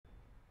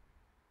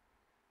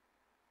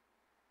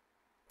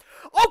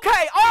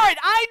Okay, alright,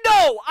 I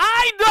know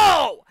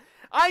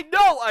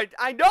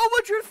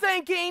what you're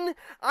thinking.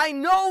 I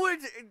know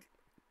it.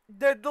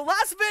 The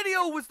last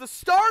video was the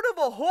start of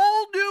a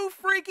whole new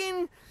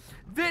freaking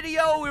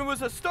video. It was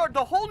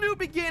the whole new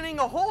beginning,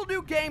 a whole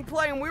new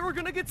gameplay, and we were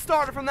gonna get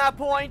started from that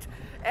point.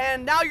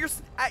 And now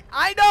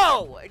I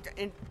know.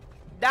 And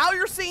now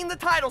you're seeing the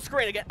title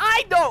screen again.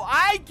 I know,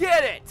 I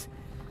get it.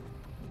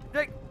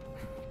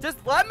 Just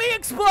let me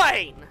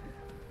explain.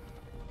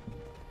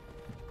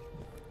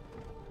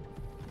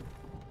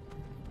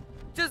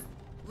 Just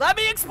let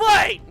me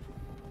explain.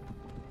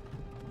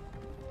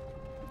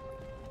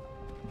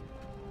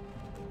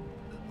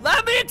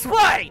 Let me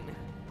explain.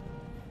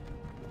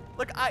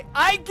 Look,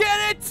 I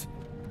get it.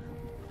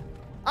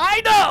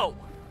 I know.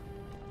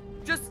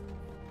 Just,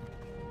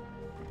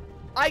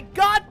 I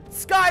got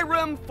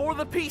Skyrim for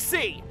the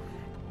PC.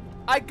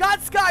 I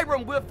got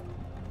Skyrim with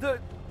the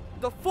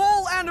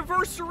full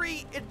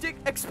anniversary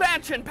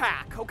expansion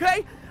pack,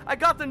 okay? I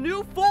got the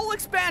new full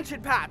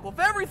expansion pack with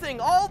everything,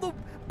 all the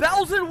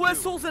bells and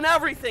whistles and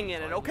everything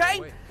in it,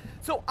 okay?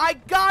 So I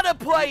gotta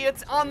play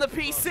it on the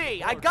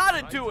PC. I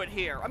gotta do it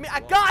here. I mean, I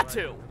got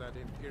to.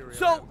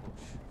 So,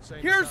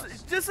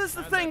 this is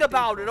the thing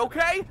about it,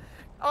 okay?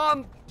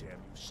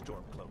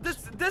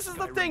 This is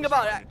the thing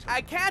about it.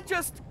 I can't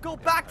just go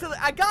back to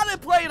I gotta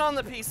play it on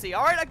the PC,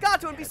 alright? I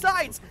got to, and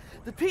besides,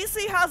 the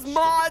PC has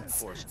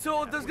mods,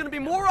 so there's gonna be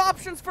more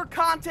options for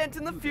content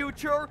in the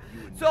future.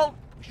 So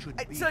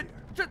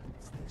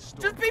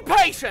just be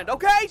patient,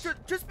 okay?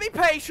 Just be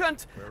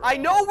patient. I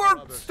know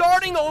we're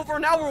starting over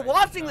now. We're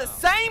watching the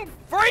same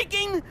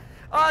freaking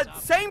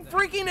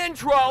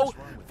intro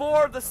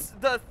for the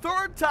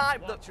third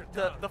time,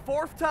 the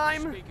fourth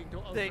time,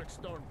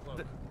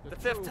 the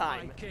fifth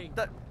time.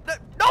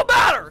 No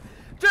matter.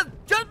 Just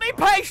be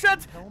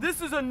patient.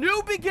 This is a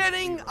new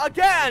beginning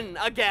again.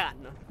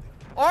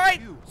 All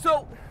right.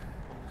 So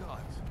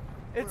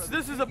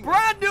this is a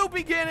brand new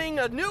beginning,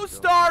 a new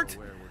start.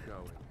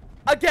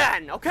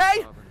 Again,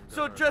 okay?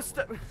 So just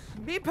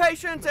be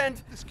patient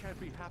and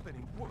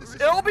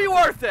it'll be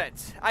worth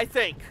it, I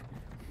think.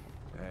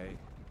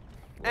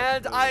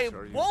 And I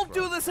won't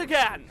do this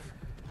again.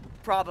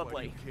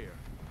 Probably.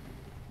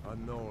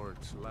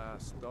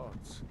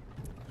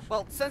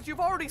 Well, since you've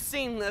already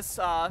seen this,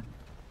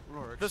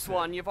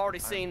 you've already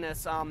seen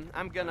this,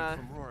 I'm gonna...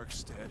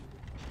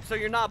 So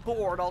you're not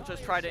bored, I'll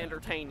just try to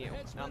entertain you.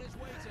 It's all time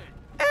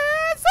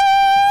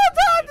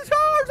the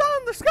stars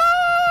on the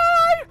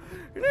sky!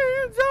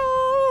 It's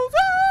all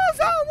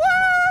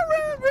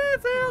somewhere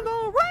within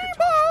the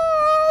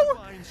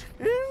rainbow!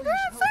 In the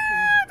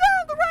sand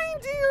of the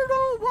reindeer,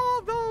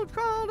 don't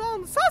crowd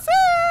on the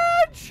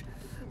sausage!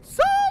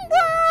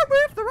 Somewhere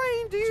with the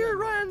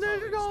reindeer and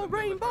there's a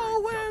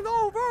rainbow and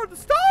over the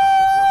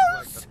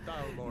stars!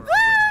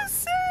 This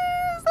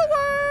is the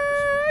way!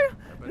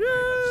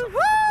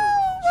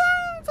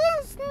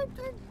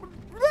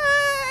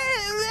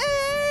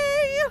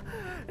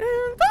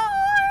 And I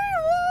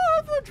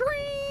have a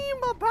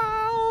dream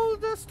about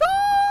the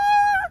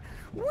star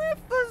with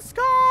the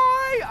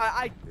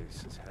sky.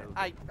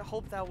 I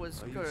hope that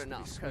was good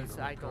enough, because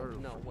I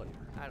don't know what,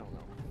 I don't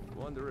know.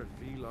 Wonder if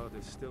thwawh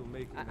is still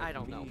making I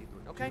don't know,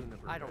 okay?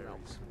 I don't know.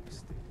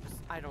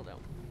 I don't know.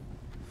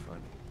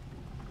 Funny.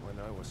 When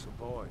I was a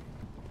boy,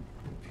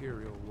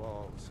 imperial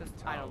walls and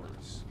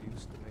towers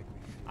used to make me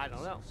feel I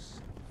don't know.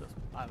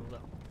 I don't know.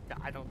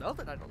 I don't know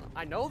that I don't know.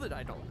 I know that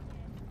I don't know.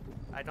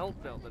 I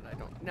don't know that I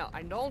don't. No,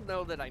 I don't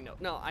know that I know.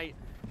 No, I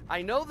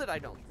know that I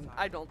don't.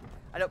 I don't.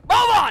 Move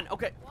on!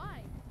 Okay.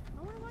 Why?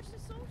 I want to watch the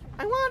soldiers.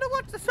 I want to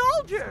watch the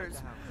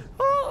soldiers.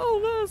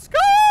 Oh, the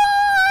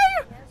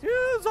sky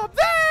is up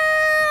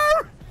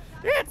there.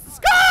 It's the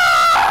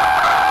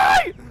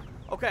sky.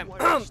 Okay.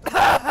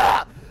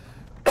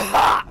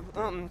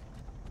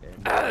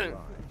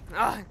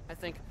 I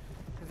think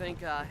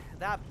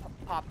that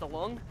popped a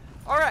lung.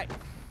 All right.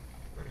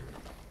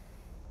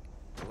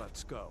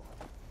 Let's go.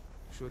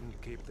 Shouldn't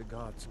keep the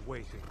gods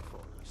waiting for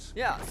us.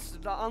 Yes,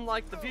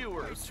 unlike the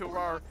viewers who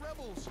are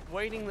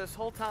waiting this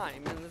whole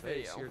time in the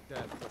video. Face your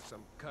death with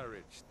some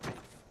courage, thief.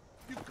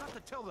 You've got to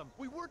tell them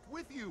we weren't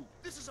with you.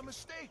 This is a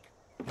mistake.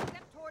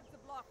 Step towards the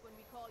block when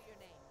we call your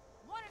name.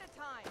 One at a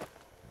time.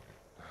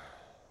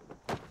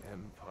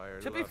 Empire.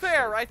 To be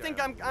fair, I think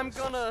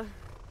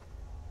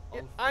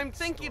I'm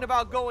thinking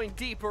about going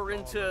deeper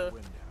into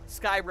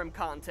Skyrim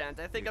content.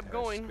 I think I'm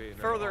going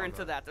further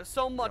into that. There's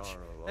so much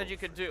that you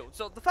could do.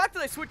 So the fact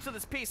that I switched to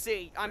this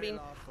PC, I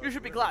mean, you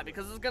should be glad,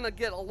 because it's gonna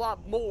get a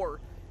lot more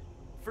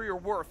for your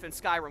worth in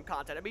Skyrim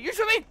content. I mean, you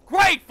should be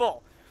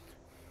grateful!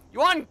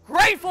 You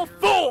ungrateful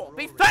fool!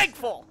 Be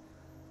thankful!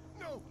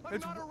 No, I'm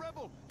not a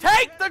rebel.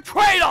 Take the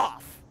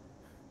trade-off!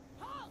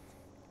 Halt!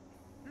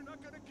 You're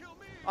not gonna kill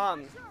me.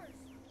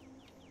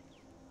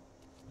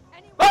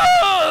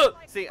 Ah!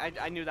 See,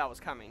 I knew that was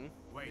coming.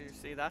 Wait. Did you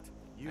see that?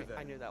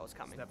 I knew that was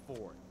coming. Step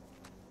forward.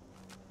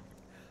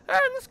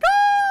 And the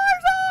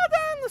skies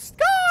are in the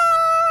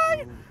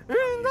sky! And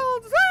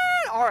the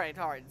sand! Alright,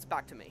 it's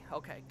back to me.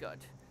 Okay,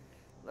 good.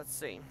 Let's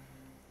see.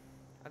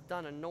 I've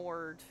done a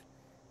Nord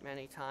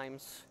many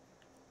times.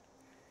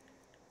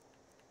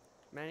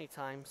 many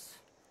times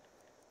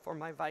for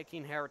my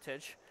Viking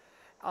heritage.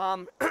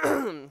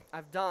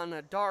 I've done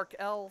a dark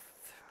elf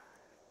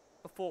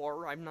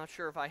before. I'm not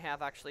sure if I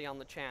have actually on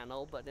the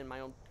channel, but in my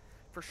own,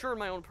 for sure,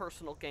 my own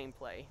personal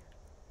gameplay.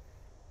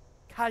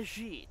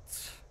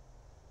 Khajiit,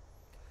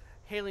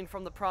 hailing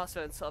from the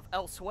province of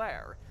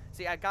Elsewhere.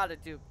 See, I gotta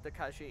do the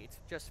Khajiit,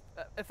 just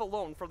if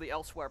alone for the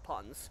Elsewhere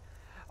puns.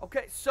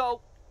 Okay,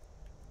 so,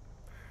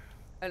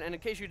 and in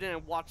case you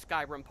didn't watch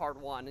Skyrim Part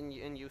 1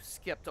 and you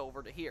skipped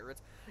over to here,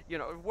 it's, you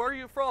know, where are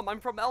you from? I'm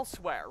from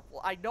Elsewhere.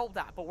 Well, I know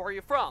that, but where are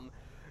you from?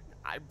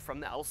 I'm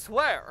from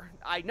Elsewhere.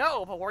 I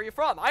know, but where are you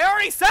from? I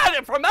already said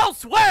I'm from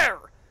Elsewhere!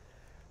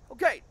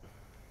 Okay.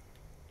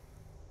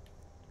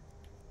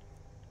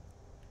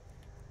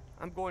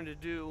 I'm going to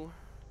do...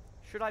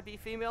 Should I be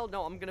female?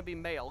 No, I'm gonna be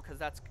male, because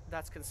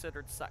that's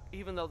considered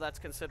even though that's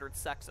considered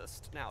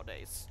sexist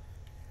nowadays.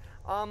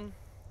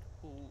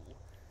 Ooh.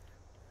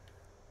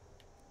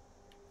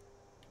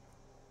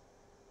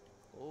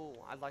 Ooh,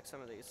 I like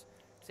some of these.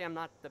 See, I'm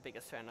not the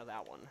biggest fan of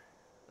that one.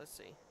 Let's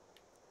see.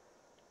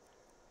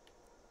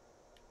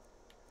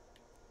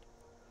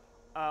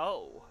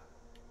 Oh.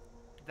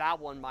 That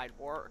one might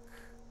work.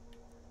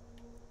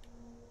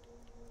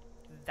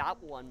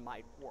 That one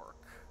might work.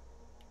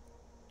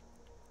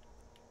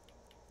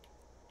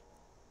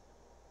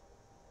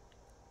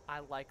 I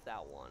like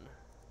that one.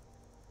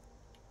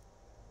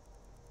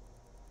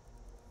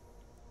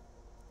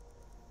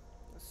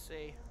 Let's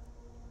see.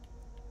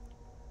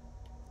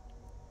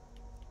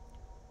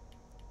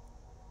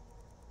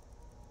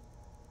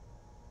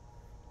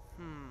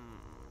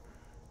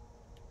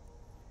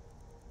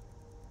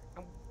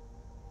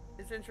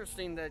 It's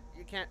interesting that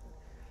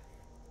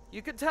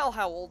you can tell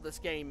how old this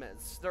game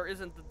is.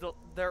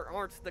 There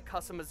aren't the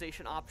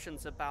customization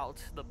options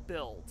about the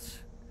build.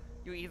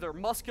 You're either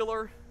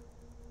muscular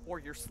or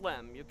you're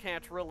slim. You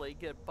can't really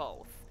get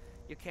both.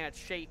 You can't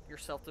shape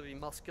yourself to be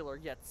muscular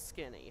yet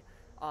skinny.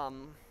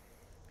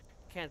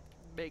 Can't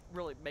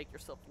really make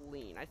yourself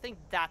lean. I think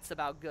that's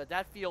about good.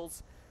 That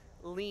feels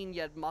lean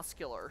yet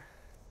muscular.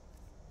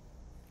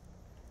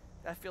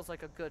 That feels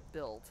like a good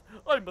build.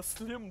 I'm a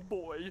slim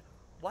boy.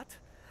 What?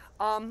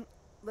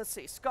 Let's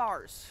see.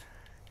 Scars.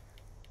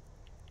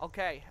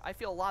 Okay, I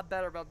feel a lot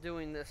better about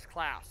doing this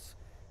class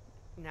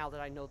now that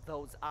I know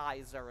those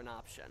eyes are an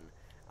option.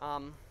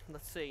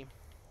 Let's see.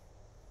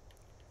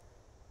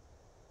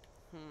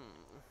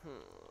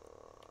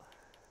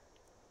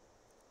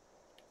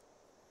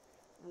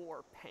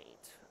 War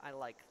paint. I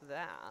like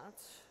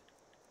that.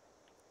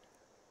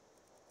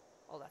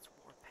 Oh, that's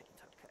war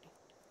paint. Okay.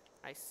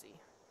 I see.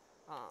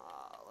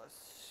 Let's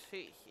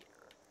see here.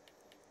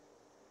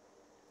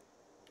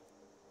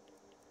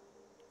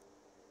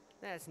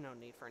 There's no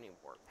need for any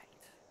war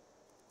paint.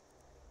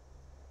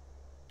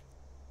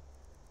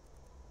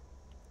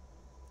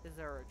 Is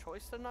there a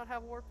choice to not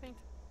have war paint?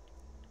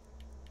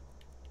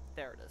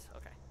 There it is.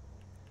 Okay.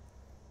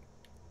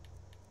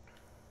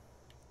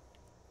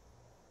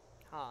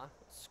 Huh.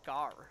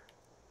 Scar.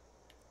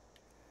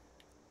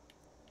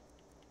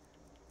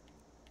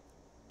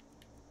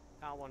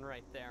 Got one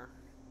right there.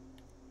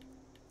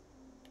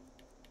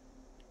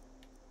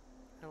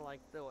 I like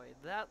the way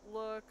that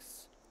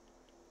looks.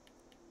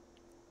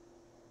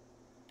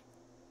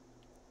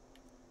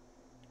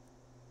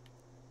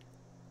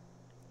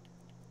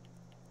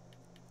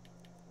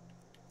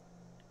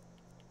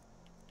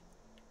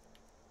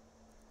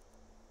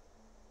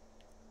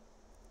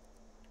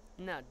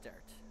 No dirt.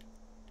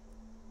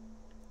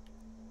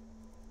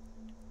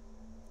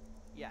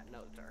 Yeah,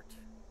 no dirt.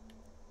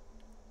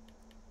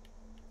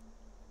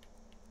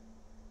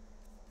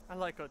 I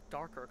like a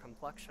darker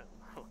complexion.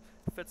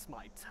 Fits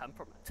my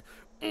temperament.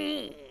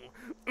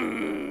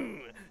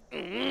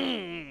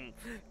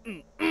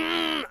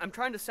 I'm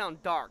trying to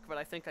sound dark, but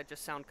I think I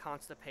just sound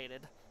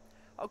constipated.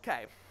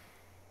 Okay.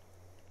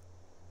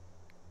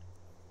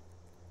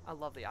 I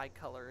love the eye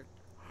color.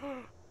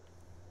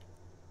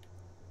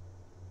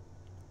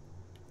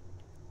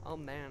 Oh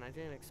man, I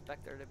didn't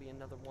expect there to be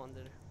another one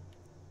that...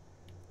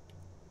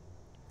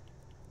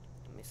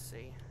 Let me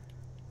see.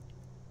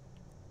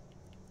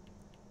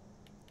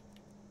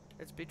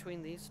 It's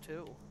between these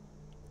two.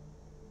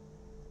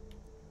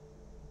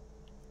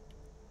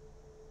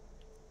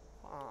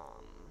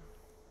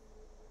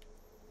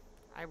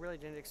 I really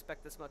didn't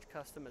expect this much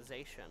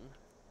customization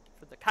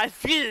for the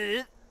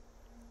Khajiit.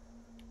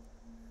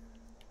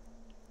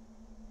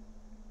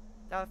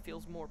 That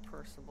feels more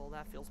personable.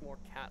 That feels more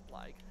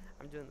cat-like.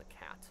 I'm doing the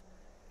cat.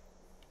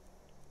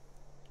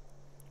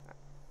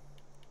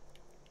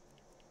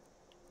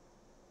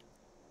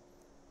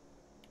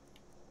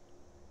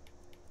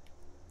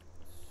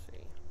 Let's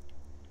see.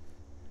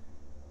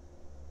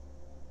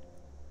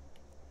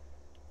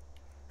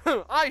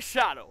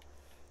 Eyeshadow.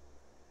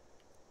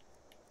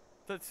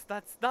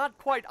 That's not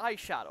quite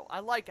eyeshadow.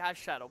 I like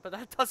eyeshadow, but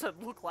that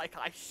doesn't look like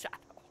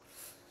eyeshadow.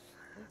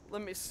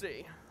 Let me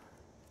see.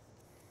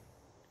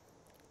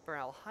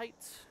 Brow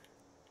height.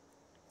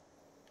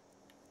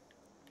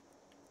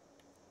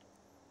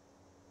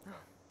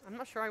 I'm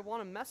not sure I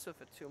want to mess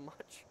with it too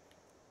much.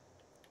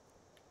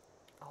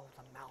 Oh,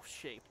 the mouth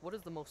shape. What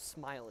is the most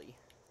smiley?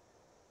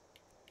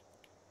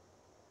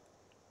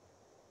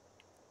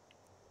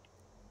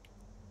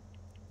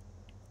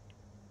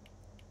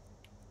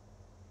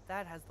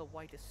 That has the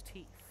whitest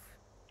teeth.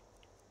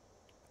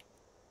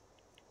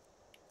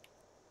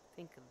 I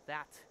think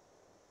that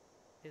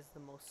is the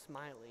most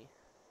smiley.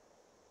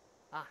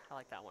 Ah, I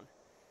like that one.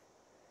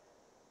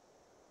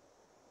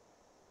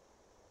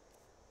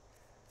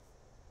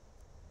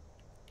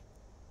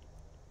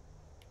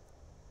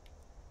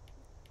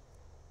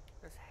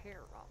 There's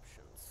hair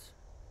options.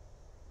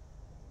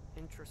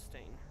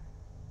 Interesting.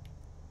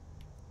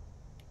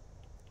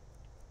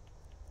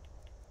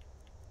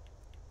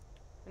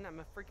 And I'm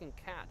a freaking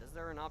cat. Is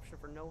there an option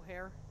for no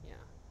hair? Yeah.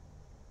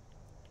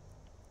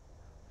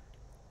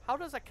 How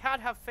does a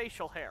cat have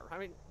facial hair? I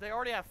mean, they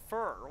already have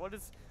fur. What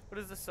is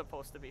this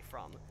supposed to be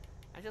from?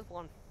 I just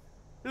want...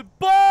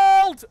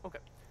 Bald! Okay.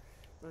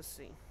 Let's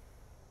see.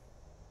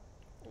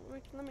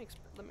 Let me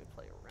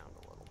play around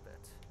a little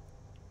bit.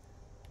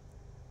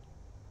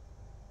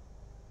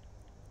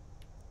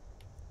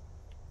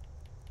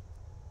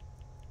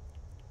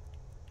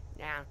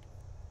 Yeah.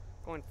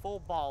 Going full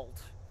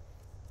bald.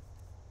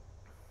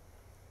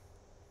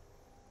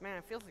 Man,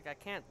 it feels like I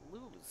can't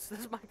lose.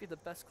 This might be the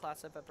best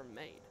class I've ever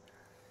made.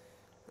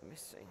 Let me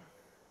see.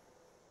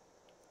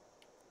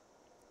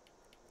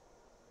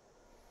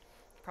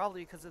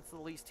 Probably because it's the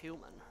least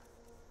human.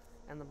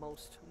 And the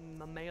most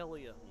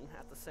mammalian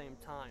at the same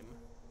time.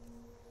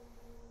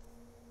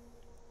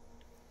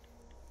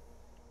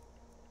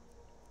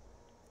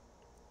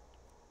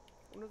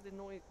 What are the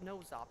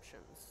nose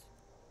options?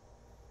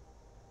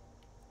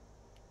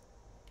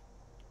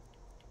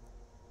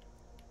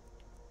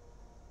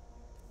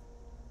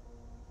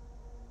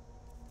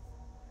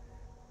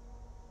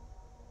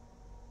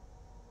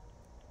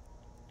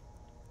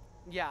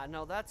 Yeah,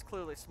 no, that's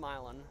clearly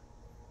smiling.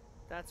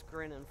 That's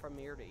grinning from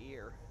ear to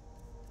ear.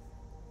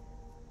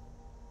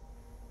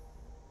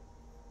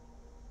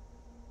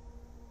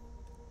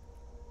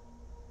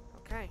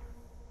 Okay.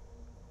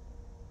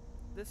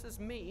 This is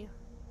me,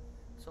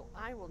 so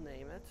I will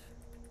name it.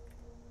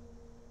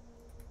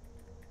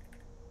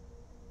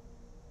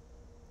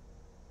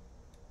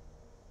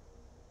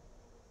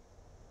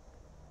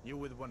 You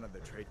with one of the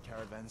trade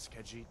caravans,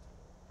 Khajiit?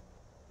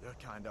 Your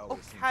kind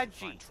always seems to find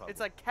trouble. It's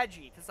like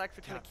Khajiit. It's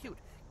actually kind of cute.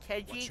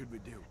 Khajiit. What should we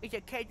do? It's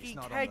a Khajiit. He's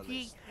not on the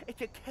list.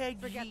 It's a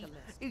Khajiit. Forget the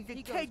list. It's a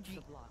He goes to Khajiit.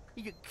 the block.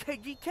 It's a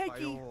Khajiit. By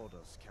your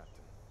orders,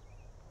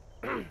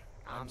 Captain.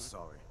 I'm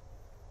sorry.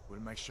 We'll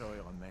make sure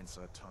your men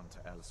return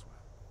to elsewhere.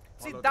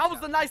 See, Follow that the was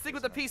the captain, nice thing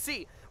with the prisoner.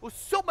 PC. It was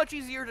so much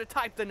easier to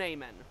type the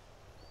name in.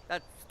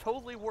 That's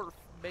totally worth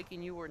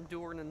making you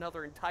endure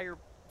another entire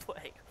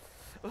play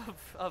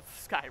of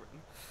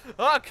Skyrim.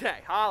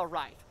 Okay,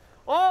 alright.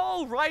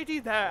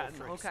 Alrighty then.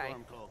 Okay.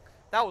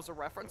 That was a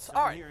reference.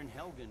 Alright.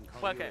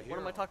 Okay, what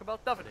am I talking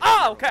about? Nothing.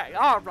 Oh, okay,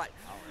 alright.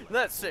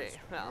 Let's see.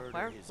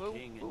 Where?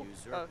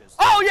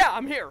 Oh, yeah,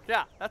 I'm here.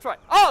 Yeah, that's right.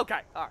 Oh,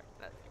 okay, alright.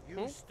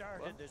 You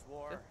started this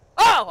war.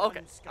 Oh,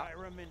 okay.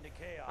 Skyrim into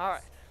chaos.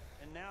 Alright.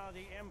 And now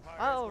the Empire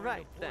All is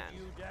right going to then. put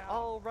you down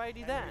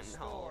Alrighty then.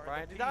 restore the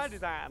Alrighty peace.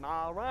 then.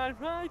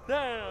 Alright right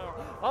there.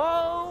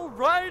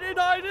 Alrighty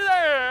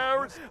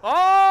there.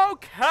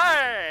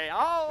 Okay.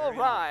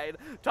 Alright.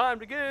 Time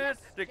to get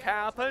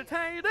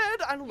decapitated.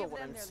 I don't know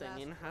what I'm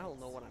singing. I don't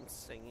know what I'm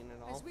singing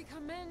at all. As we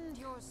commend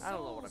your souls I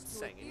don't know what I'm to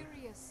singing.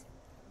 Aetherius,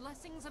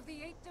 blessings of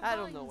the eight divines. I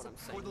don't know what I'm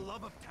For singing. the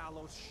love of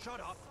Talos,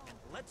 shut up.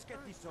 Let's get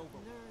this over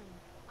with. Learn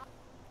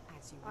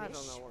as you I wish.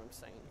 don't know what I'm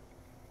singing.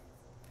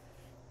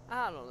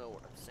 I don't know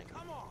what I'm singing.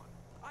 Come on.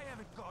 I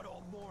haven't got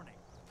all morning.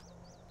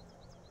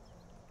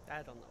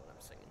 I don't know what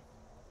I'm singing.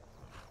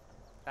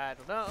 I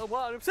don't know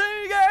what I'm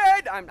singing.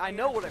 I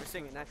know what I'm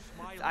singing.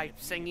 I'm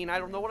singing. I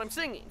don't know what I'm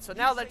singing. So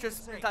now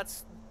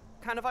that's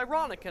kind of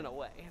ironic in a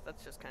way.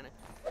 That's just kind of.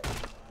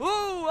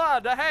 Ooh,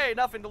 hey,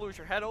 nothing to lose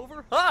your head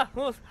over.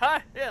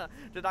 Yeah.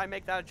 Did I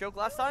make that joke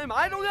last time?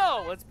 I don't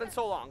know. It's been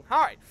so long.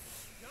 All right.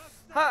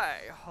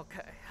 Hey,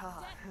 okay.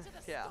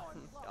 Yeah.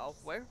 Oh,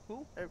 where?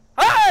 Who? Hey!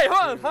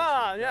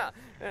 Yeah.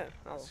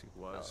 Oh. As he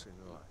was in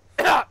life.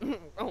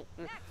 Oh.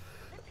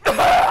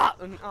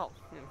 Oh.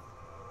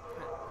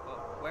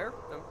 Where?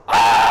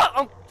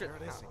 Oh. There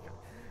it is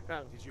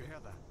again. Did you hear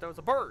that? There was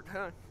a bird.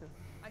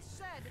 I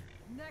said,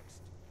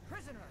 next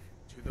prisoner.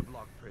 To the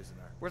block,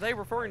 prisoner. Were they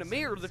referring to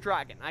me or the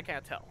dragon? I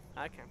can't tell.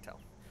 I can't tell.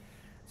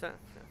 So,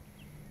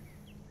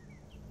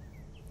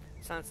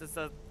 since it's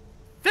the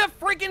fifth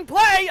freaking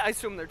play, I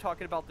assume they're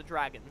talking about the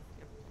dragon.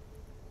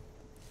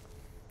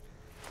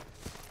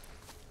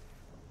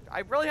 I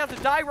really have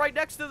to die right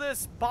next to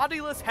this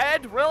bodiless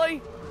head,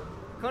 really?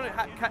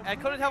 I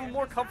couldn't have a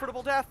more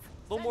comfortable death,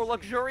 a little more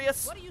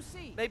luxurious. What do you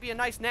see? Maybe a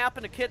nice nap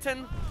and a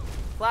kitten,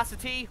 glass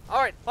of tea. All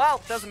right,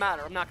 well, doesn't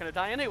matter. I'm not gonna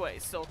die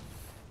anyways. So,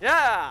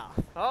 yeah.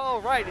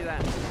 Alrighty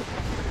then.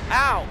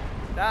 Ow!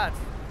 That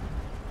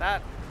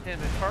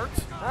didn't hurt.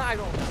 I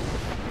don't know.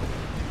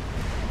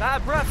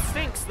 That breath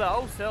stinks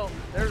though, so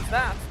there's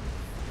that.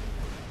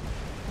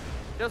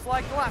 Just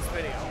like the last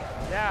video.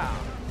 Yeah.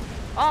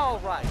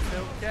 Alright,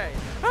 okay.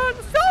 And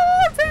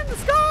swords in the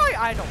sky?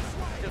 I don't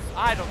know.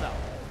 I don't know.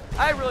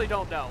 I really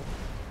don't know.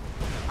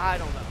 I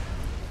don't know.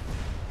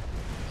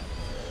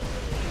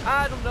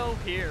 I don't know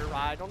here.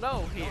 I don't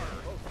know here.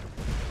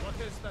 What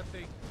is that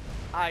thing?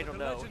 I don't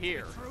know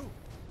here.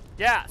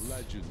 Yes.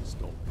 Legends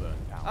don't burn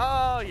out.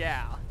 Oh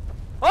yeah.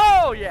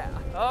 Oh yeah.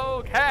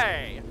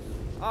 Okay.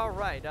 All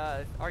right.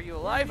 Are you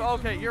alive?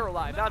 Okay, you're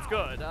alive. That's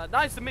good.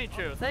 Nice to meet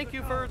you. Thank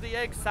you for the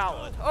egg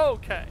salad.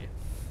 Okay.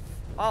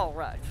 All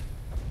right.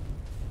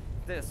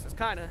 This is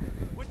kind of.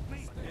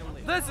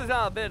 This is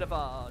a bit of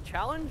a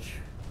challenge.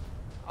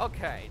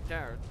 Okay,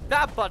 there.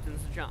 That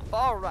button's to jump.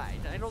 All right.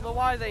 I don't know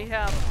why they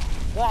have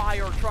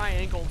Y or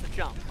triangle to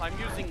jump. I'm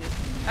using an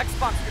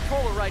Xbox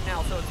controller right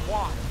now, so it's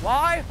Y.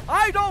 Why?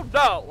 I don't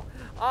know.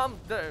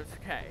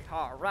 Okay.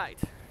 All right.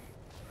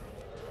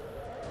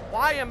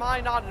 Why am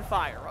I not on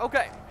fire?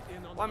 Okay.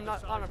 Well, I'm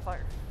not on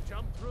fire.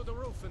 Jump through the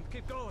roof and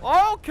keep going.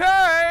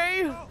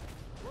 Okay.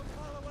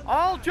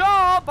 I'll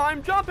jump.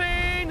 I'm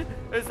jumping.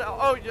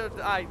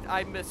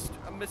 I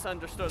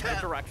misunderstood the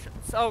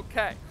directions.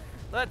 Okay.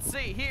 Let's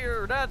see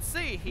here. Let's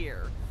see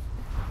here.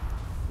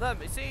 Let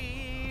me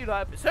see.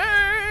 Let me see.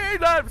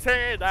 Let me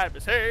see. Let me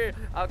see.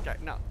 Okay.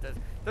 No.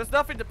 There's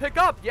nothing to pick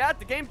up yet.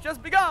 The game's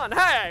just begun.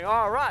 Hey.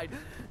 All right.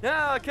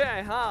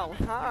 Okay. Oh.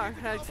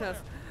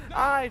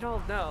 I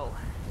don't know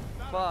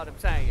what I'm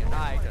saying.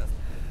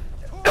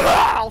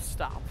 I'll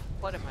stop.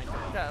 What am I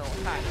doing? No,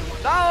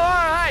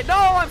 alright, no,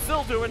 I'm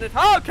still doing it.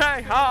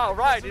 Okay,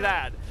 alrighty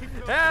then.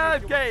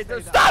 Okay,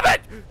 stop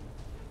it!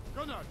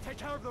 Gunnar, take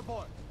care of the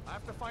boy. I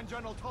have to find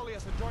General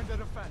Tullius and join the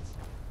defense.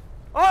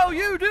 Oh,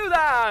 you do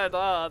that,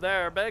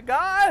 there, big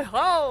guy.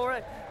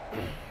 Alright.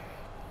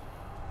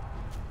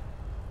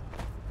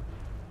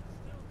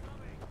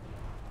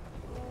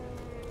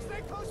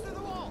 Stay close to the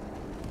wall.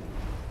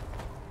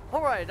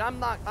 Alright, I'm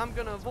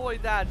gonna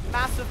avoid that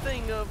massive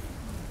thing of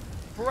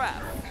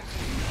breath.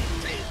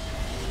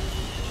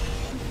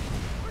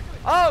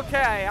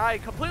 Okay, I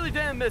completely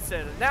didn't miss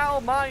it. Now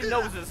my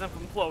noses have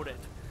imploded.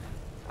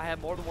 I have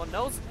more than one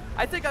nose?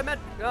 I think I meant,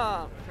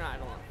 I don't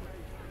know.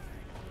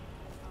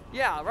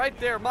 Yeah, right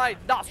there, my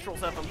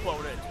nostrils have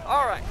imploded.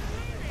 Alright.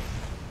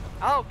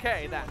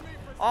 Okay, then.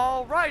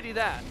 Alrighty,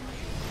 then.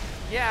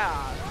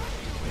 Yeah.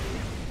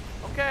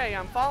 Okay,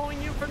 I'm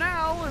following you for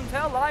now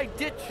until I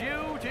ditch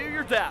you to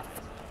your death.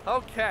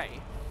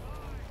 Okay.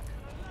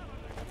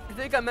 I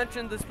think I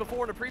mentioned this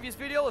before in a previous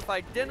video. If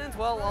I didn't,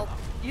 well,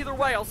 either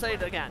way, I'll say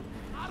it again.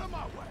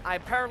 I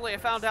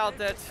found out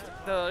that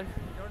the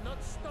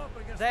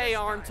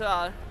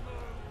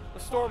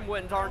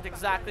Stormwind aren't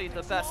exactly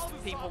the best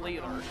people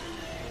either.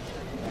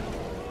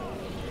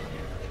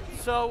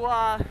 So,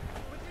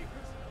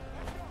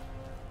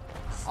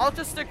 I'll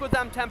just stick with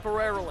them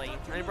temporarily,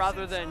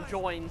 rather than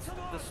join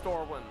the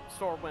Thor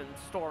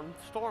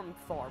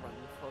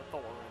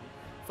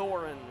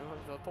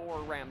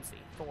Ramsey,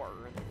 Thor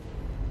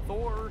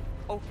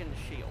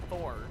Oakenshield,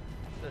 Thor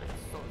in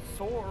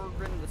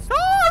the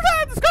stars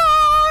in the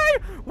sky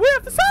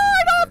with the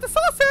sign of the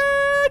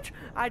sausage.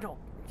 I don't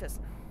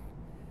just.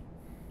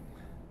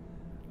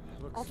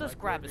 I'll just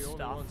grab his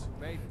stuff.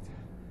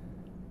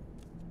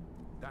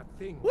 That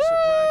thing Woo! was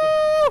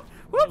a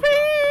dragon.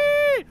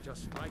 Whoopee!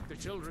 Just like the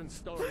children's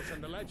stories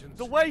and the legends.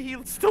 The way he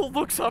still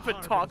looks up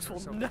and talks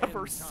will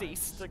never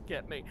cease to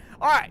get me.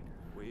 All right.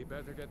 We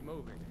better get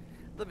moving.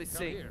 Let me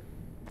see. Here.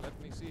 Let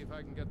me see if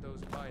I can get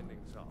those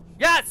bindings off.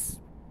 Yes!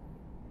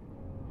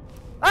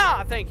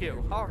 Ah, thank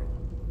you. All right.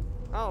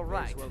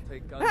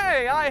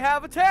 Hey, I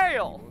have a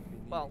tail.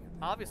 Well,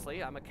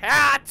 obviously, I'm a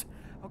cat.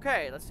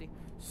 Okay, let's see.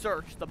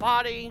 Search the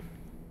body.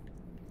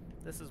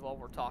 This is what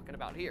we're talking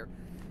about here.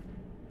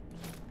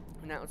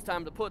 Now it's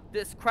time to put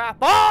this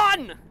crap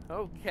on!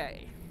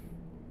 Okay.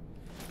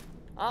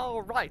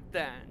 All right,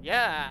 then.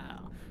 Yeah.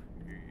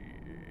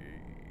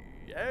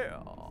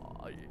 Yeah.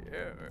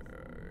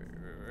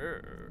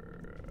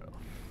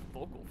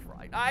 Vocal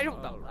fright. I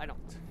don't know. I don't.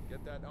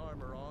 Get that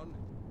armor on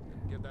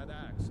and give that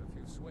axe a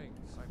few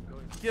swings. I'm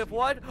going to give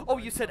what? Oh,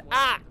 you said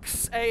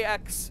axe.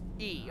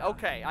 A-X-E.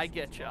 Okay, I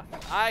get you.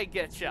 I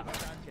get you.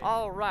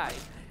 All right.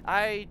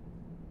 I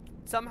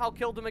somehow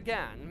killed him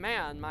again.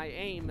 Man, my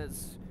aim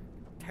is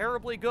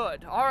terribly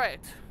good. All right.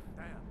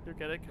 You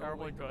get it?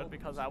 Terribly good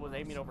because I was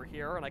aiming over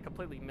here and I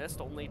completely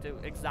missed, only to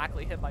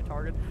exactly hit my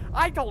target.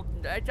 I guess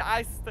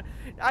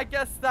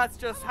that's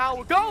just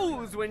how it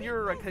goes when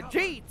you're a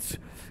Khajiit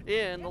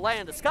in the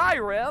land of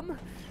Skyrim.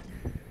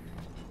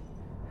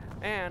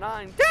 And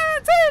I'm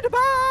dancing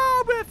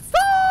about with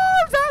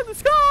stars in the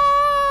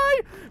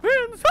sky,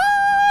 in the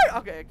sky.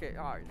 Okay,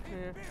 all right.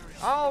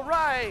 All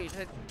right,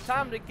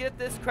 time to get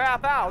this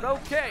crap out.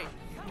 Okay,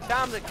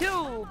 time to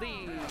kill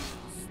these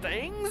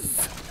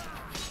things.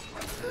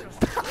 I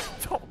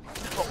don't know.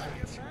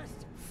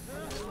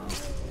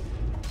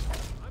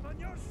 I'm on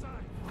your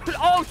side.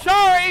 Oh,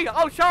 sorry.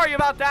 Oh, sorry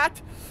about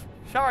that.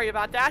 Sorry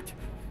about that.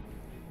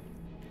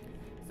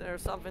 Is there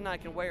something I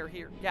can wear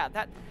here? Yeah,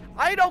 that.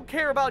 I don't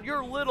care about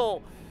your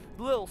little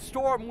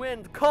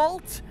Stormwind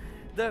cult.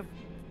 The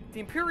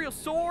Imperial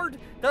Sword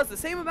does the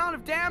same amount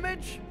of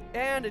damage,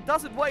 and it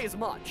doesn't weigh as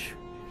much.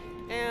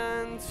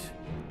 and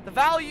the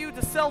value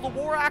to sell the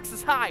war axe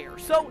is higher.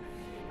 So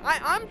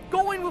I'm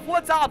going with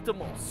what's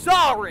optimal.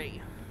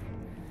 Sorry.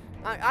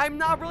 I'm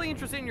not really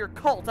interested in your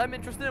cult. I'm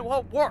interested in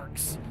what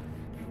works.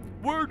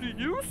 Where do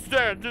you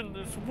stand in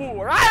this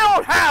war? I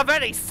don't have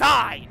any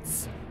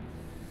sides.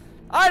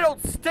 I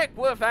don't stick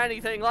with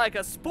anything like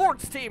a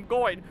sports team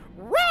going,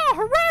 rah,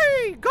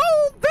 hooray, go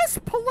this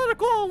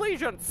political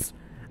allegiance.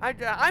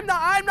 I'm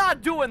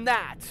not doing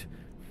that.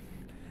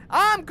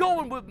 I'm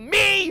going with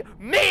me,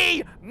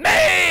 me,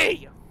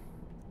 me.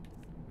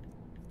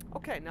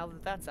 Okay, now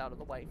that that's out of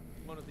the way.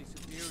 One of these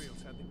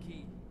Imperials had the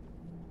key.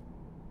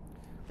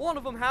 One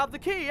of them have the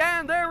key,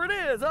 and there it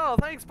is. Oh,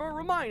 thanks for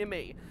reminding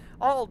me.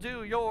 I'll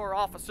do your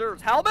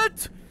officer's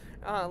helmet.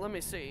 Let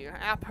me see.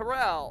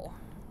 Apparel.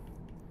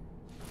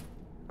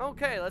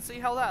 Okay, let's see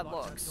how that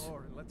looks. That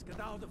door and let's get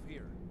out of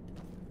here.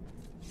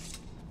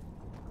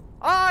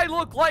 I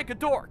look like a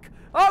dork.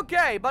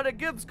 Okay, but it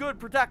gives good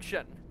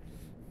protection.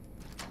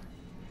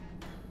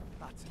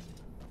 That's it.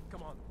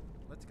 Come on.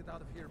 Let's get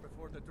out of here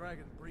before the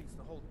dragon brings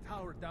the whole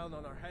tower down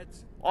on our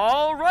heads.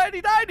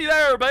 Alrighty-dighty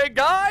there, big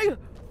guy.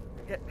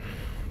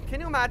 Can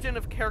you imagine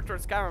if a character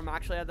in Skyrim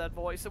actually had that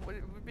voice? It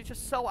would be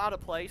just so out of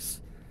place.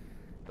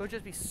 It would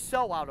just be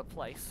so out of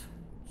place.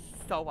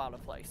 So out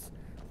of place.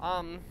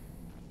 Okay.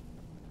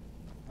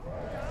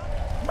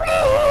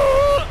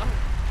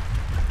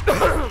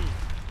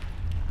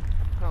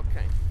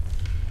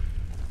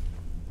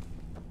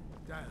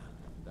 Damn,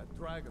 that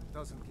dragon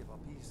doesn't give up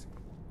easy.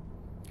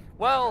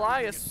 Well,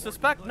 I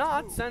suspect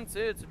not, since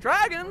it's a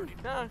dragon.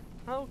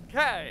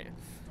 Okay.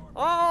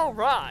 All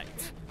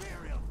right.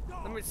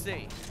 Let me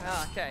see.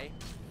 Okay.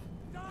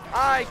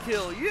 I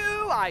kill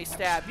you, I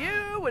stab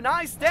you, and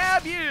I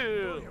stab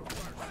you.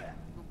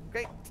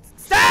 Okay.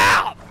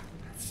 Stab!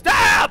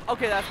 Stab!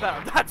 Okay, that's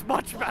better. That's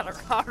much better.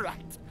 All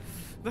right.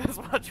 That's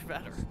much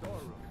better.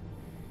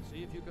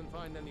 See if you can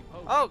find any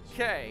potions.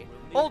 Okay.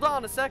 Hold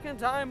on a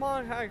second.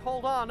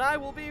 Hold on. I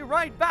will be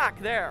right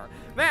back there.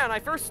 Man,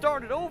 I first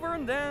started over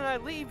and then I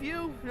leave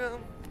you.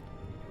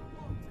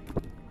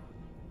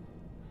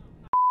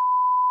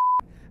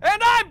 And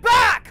I'm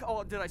back!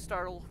 Oh, did I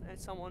startle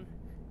someone?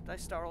 Did I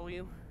startle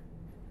you?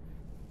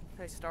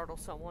 Did I startle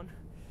someone?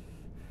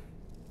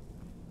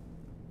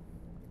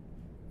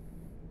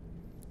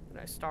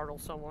 Did I startle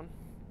someone?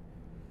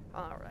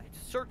 Alright.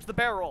 Search the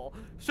barrel.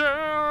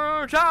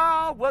 Search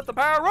out with the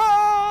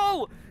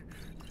barrel!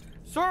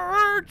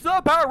 Search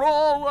the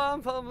barrel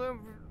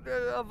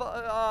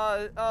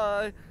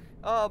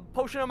of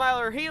potion of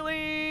minor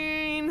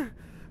healing.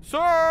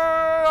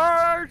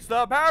 Search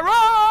the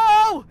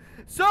barrel!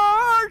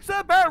 Search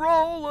the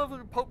barrel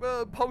of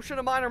potion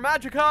of minor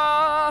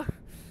magicka.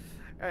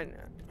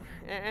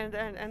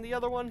 And the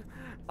other one.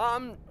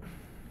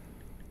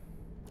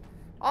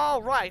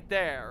 All right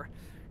there.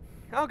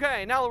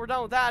 Okay, now that we're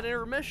done with that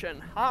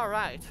intermission. All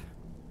right.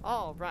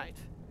 All right.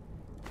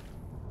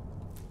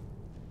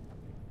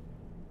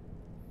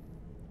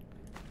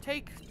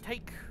 Take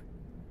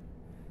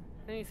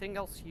anything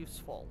else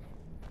useful.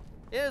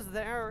 Is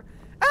there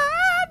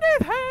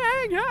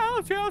anything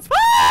else useful?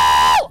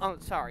 Oh,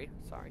 sorry.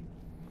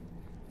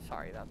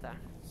 Sorry about that.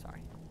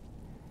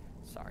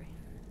 Sorry.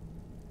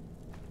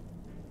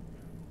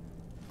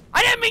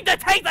 I didn't mean to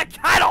take the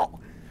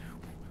kettle!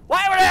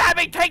 Why would I have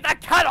me take the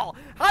kettle?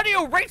 How do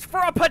you reach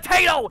for a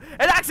potato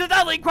and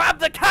accidentally grab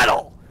the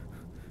kettle?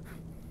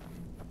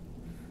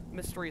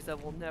 Mysteries that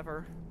we'll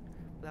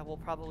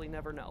probably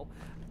never know.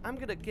 I'm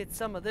gonna get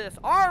some of this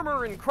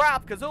armor and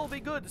crap because it'll be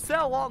good to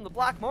sell on the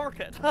black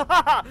market.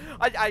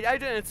 I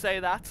didn't say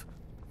that.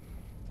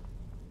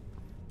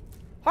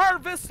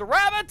 Harvest the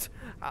rabbit?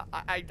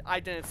 I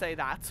didn't say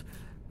that.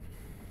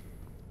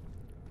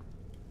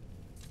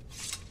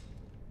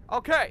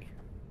 Okay.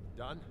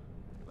 Done?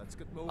 Let's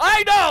get moving.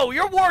 I know!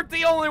 You weren't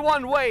the only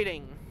one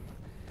waiting.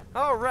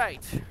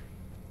 Alright.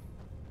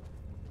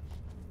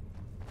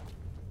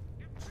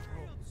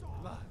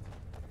 Blood.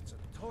 It's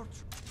a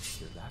torture.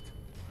 Hear that?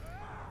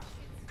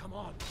 Come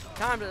on.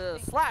 Time to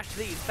slash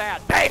these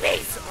bad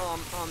babies!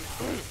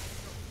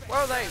 Where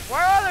are they?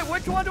 Where are they?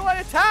 Which one do I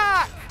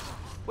attack?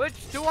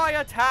 Which do I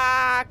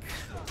attack?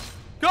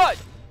 Good!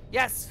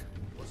 Yes!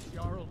 Was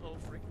Jarl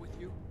Ulfric with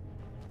you?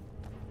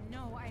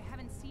 No, I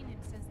haven't seen him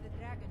since the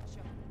dragon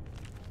show.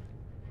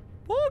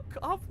 Book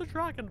of the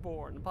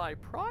Dragonborn by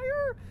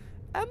Prior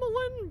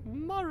Emmeline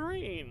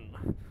Marine.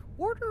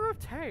 Order of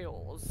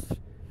Tales.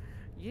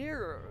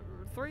 Year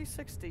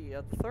 360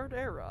 of the Third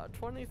Era,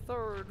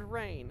 23rd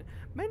reign.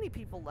 Many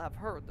people have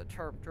heard the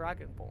term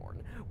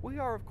Dragonborn. We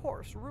are, of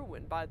course,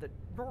 ruled by the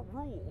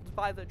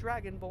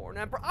Dragonborn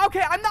Emperor.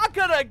 Okay, I'm not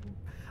gonna...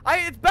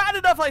 it's bad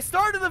enough I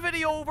started the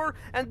video over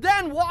and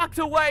then walked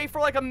away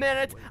for like a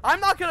minute. I'm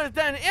not gonna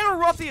then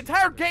interrupt the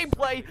entire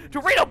gameplay to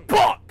read a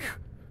book!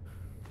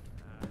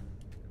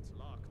 It's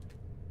locked.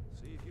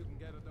 See if you can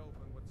get it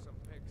open with some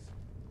picks.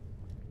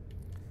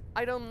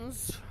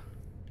 Items.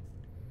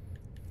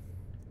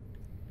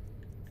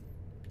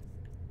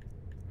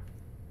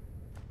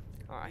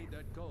 Alright. Need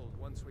that gold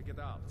once we get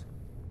out.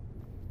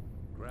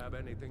 Grab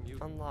anything you...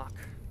 Unlock.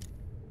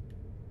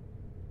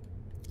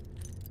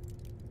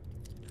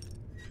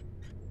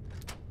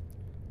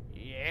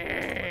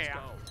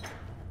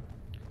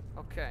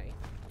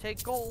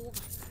 Take gold.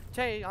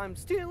 I'm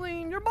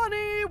stealing your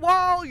money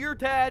while you're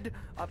dead.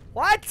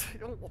 What?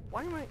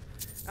 Why am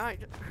I...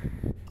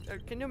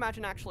 can you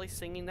imagine actually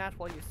singing that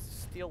while you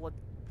steal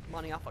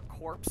money off a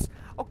corpse?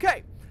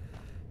 Okay.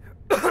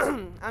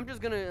 I'm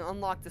just gonna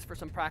unlock this for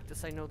some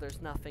practice. I know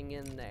there's nothing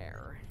in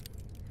there.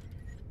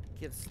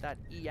 Gives that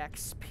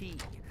EXP.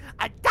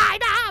 A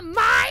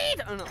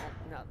dynamite! Oh,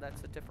 no,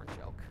 that's a different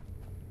joke.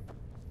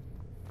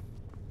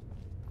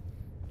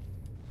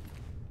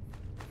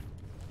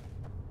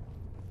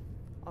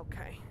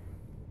 Okay.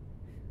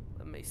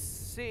 Let me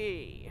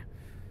see.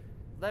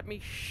 Let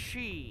me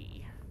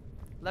see.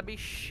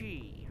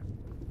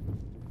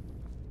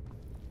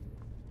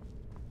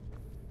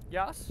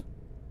 Yes?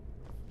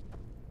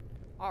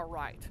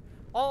 Alright.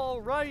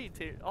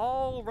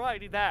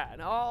 Alrighty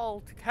then.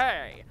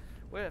 Okay.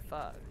 With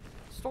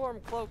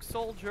Stormcloak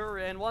Soldier,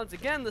 and once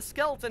again, the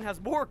skeleton has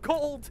more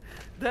gold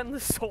than the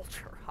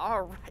soldier.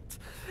 Alright.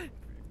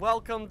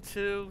 Welcome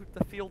to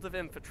the field of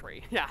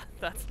infantry. Yeah,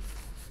 that's...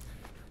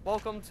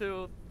 Welcome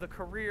to the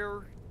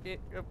career...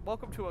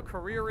 welcome to a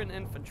career in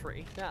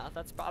infantry. Yeah,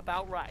 that's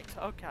about right.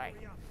 Okay.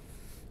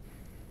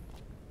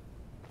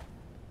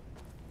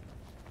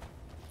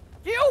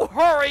 You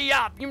hurry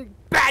up, you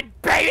bad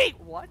baby!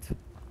 What?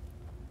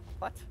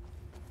 What?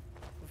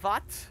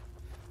 What?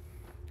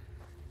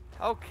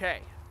 Okay.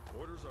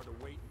 Orders are to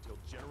wait until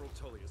General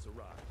Tullius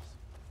arrives.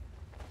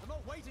 I'm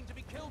not waiting to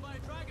be killed by a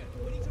dragon.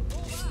 We need to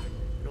pull back.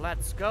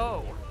 Let's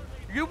go.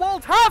 You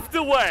won't have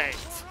to wait!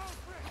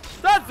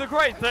 That's the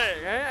great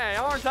thing. Hey,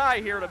 aren't I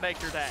here to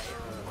make your day?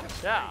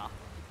 Yeah.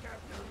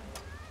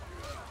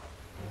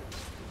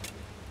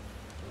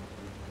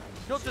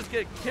 You'll just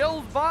get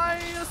killed by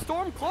a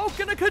Stormcloak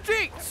and a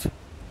Khajiit.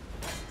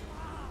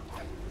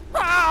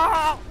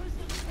 Ah!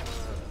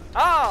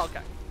 Oh,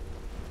 okay.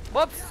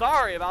 Whoops,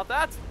 sorry about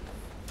that.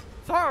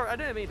 Sorry, I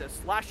didn't mean to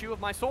slash you with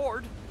my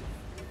sword.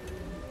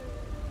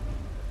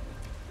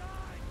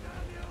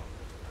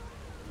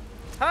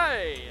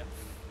 Hey!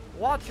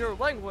 Watch your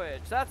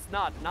language, that's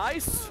not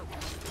nice.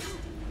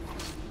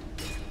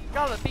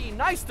 Gotta be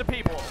nice to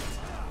people.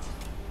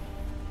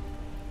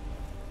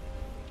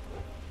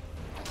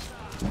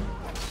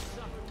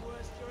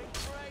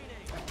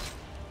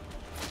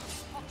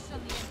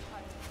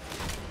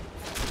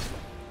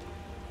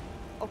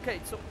 Okay,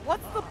 so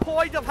what's the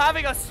point of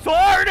having a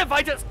sword if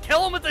I just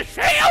kill him with the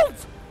shield?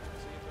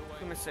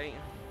 Let me see.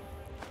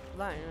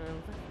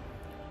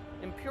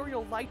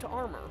 Imperial light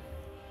armor.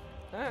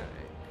 Hey,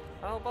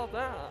 how about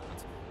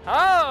that?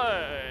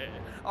 Hey!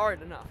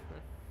 Alright, enough.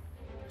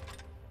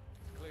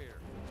 Clear.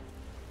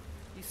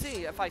 You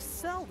see, if I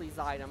sell these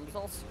items,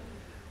 also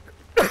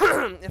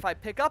if I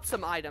pick up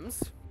some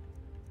items,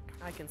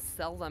 I can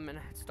sell them and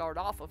start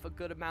off with a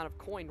good amount of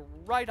coin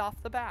right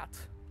off the bat.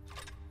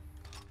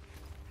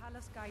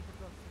 Palace guide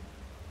the book.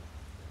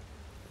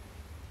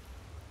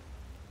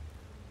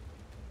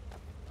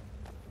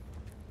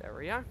 There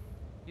we are.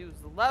 Use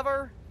the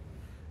lever.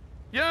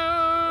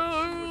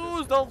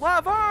 Use the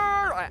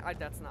lever!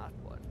 That's not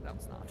what.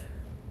 That's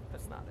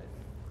not it.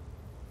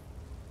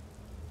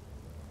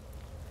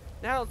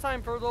 Now it's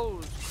time for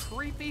those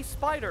creepy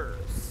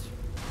spiders.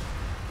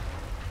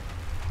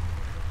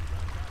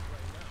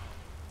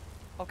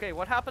 Okay,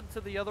 what happened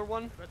to the other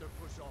one? Better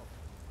push off.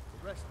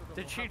 The rest of them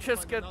Did will she have to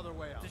just find get another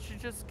way out. Did she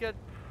just get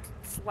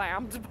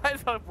slammed by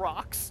the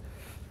rocks?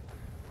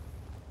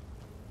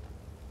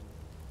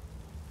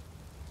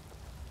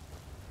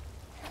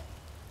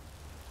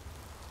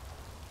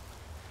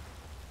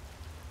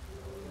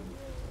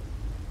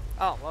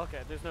 Oh, okay,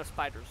 there's no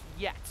spiders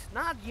yet.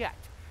 Not yet.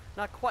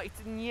 Not quite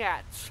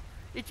yet.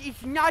 It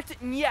is not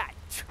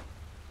yet.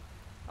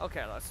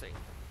 Okay, let's see.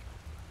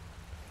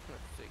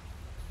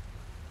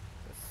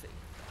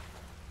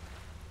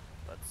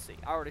 Let's see.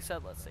 I already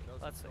said let's see.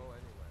 Let's see.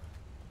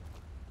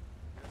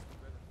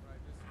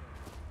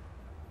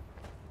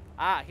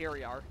 Ah, here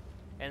we are.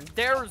 And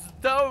there's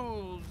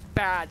those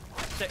bad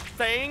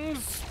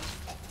things.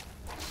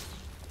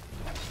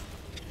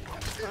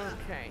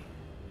 Okay.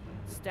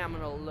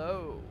 Stamina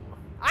low.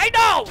 I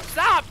know!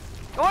 Stop!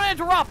 Don't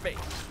interrupt me!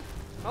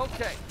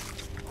 Okay.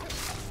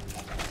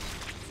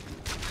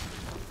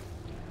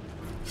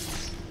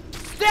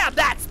 Stab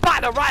that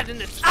spider right in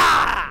its...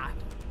 Ah!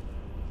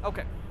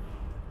 Okay.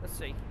 Let's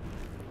see.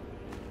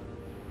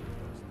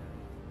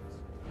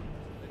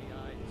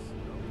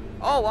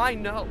 Oh, I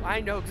know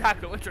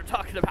exactly what you're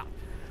talking about.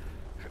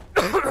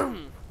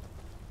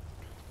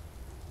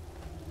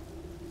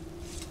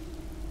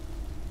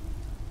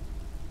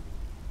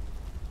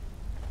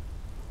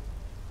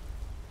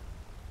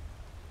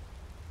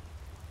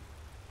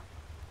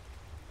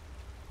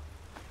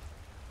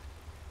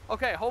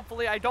 Okay,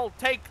 hopefully I don't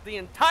take the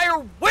entire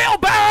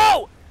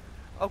wheelbarrow!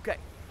 Okay.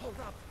 Hold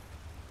up.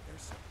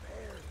 There's a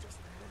bear just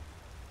ahead.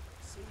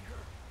 See her?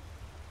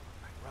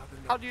 I'd rather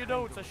not How do you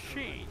know it's a tangle she?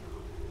 with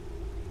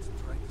her.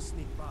 It's trying to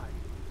sneak by.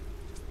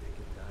 Just take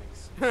it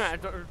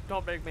nice.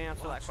 Don't make me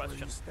answer that Watch where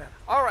question. you step.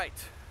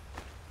 Alright.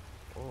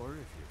 Or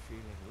if you're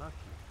feeling lucky,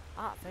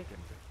 Ah, thank you.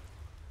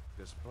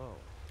 this bow.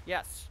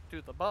 Yes,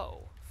 do the bow.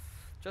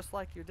 just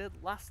like you did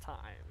last time.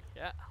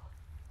 Yeah.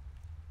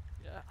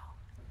 Yeah.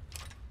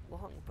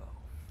 Longbow.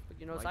 But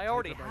you know, as I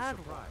already had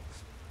one.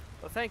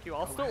 But thank you,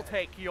 I'll still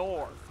take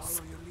yours.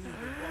 Follow your lead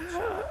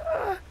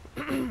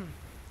and watch.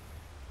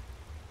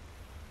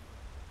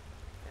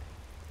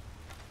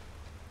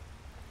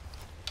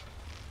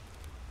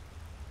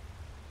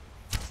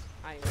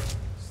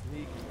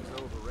 Sneaking is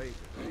overrated,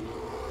 eh?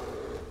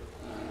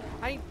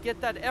 I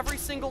get that every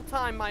single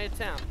time I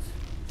attempt.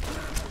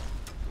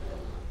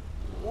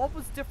 What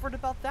was different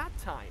about that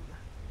time?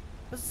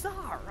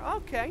 Bizarre.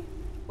 Okay.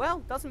 Well,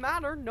 doesn't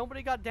matter.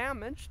 Nobody got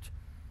damaged.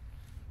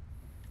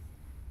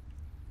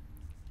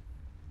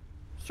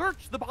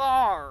 Search the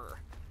bar.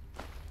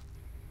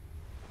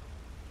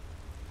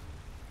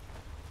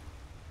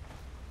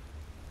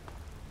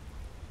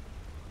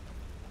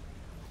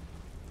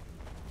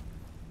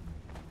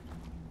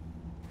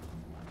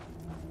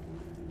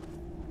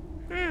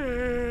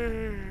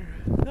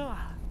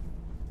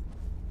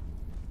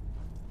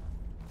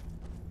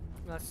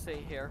 Let's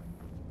see here.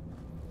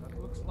 That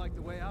looks like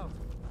the way out.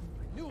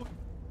 I knew it.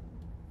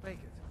 Make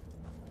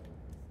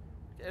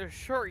it.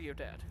 Sure you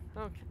did.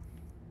 Okay.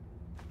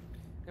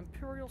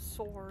 Imperial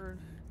sword.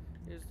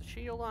 Is the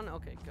shield on?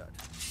 Okay, good.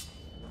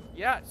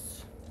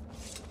 Yes!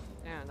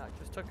 And I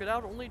just took it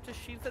out only to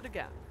sheath it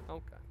again.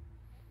 Okay.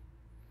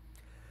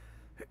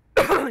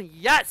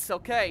 Yes!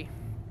 Okay.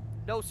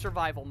 No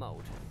survival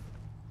mode.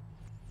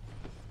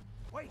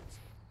 Wait!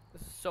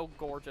 This is so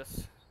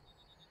gorgeous.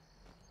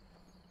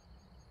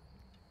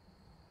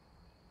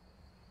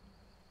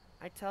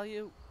 I tell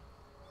you,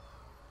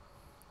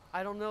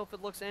 I don't know if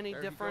it looks any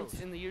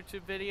different in the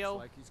YouTube video,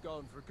 looks like he's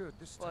gone for good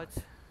this time.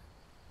 but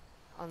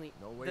on the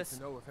No way this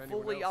to know if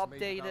anyone fully else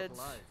made it out updated,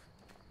 alive.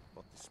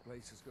 But this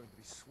place is going to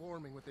be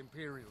swarming with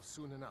Imperials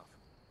soon enough.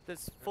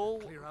 this Better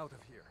full clear out of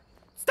here.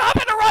 Stop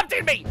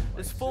interrupting me!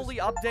 This My fully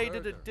sister,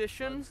 updated Berger,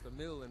 edition. runs the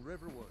mill in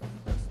Riverwood,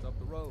 just up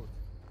the road.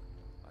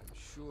 I'm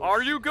sure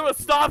Are she you could gonna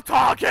do stop it.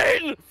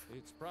 talking?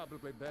 It's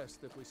probably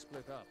best if we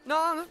split up.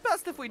 No, it's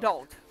best if we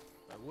don't.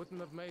 I wouldn't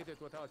have made it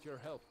without your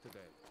help today.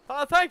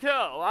 Thank you.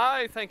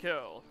 I thank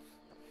you.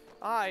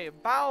 I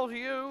bow to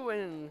you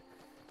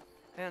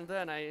and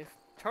then I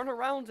turn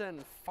around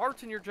and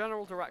fart in your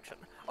general direction.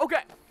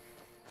 Okay.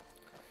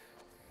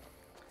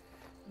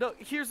 No,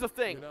 here's the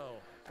thing. You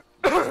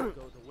know,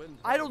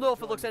 I don't know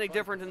if it looks any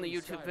different in the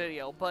YouTube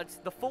video, but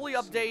the fully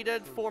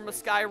updated form of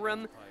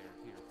Skyrim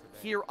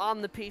here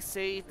on the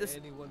PC, this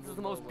is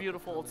the most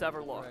beautiful it's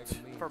ever looked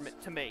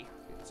to me.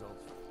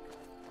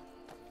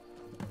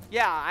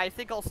 Yeah, I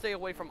think I'll stay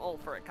away from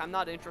Ulfric. I'm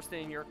not interested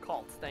in your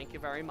cult. Thank you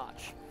very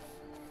much.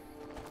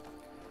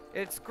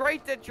 It's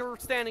great that you're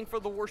standing for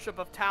the worship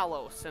of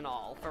Talos and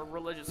all, for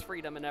religious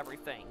freedom and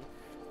everything.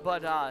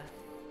 But,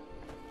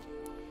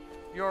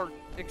 your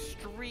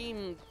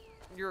extreme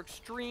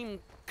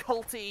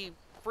culty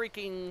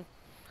freaking,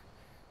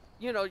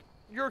 you know,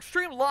 your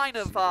extreme line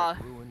of,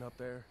 ruin up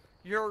there?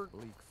 your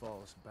Bleak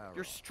Falls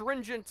Barrow.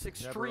 stringent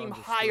extreme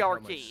understood how my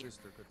hierarchy,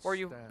 sister could where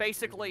you stand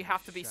basically being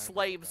have to be shackled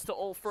slaves to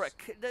Ulfric.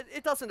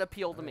 It doesn't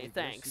appeal to I me, guess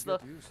thanks. you The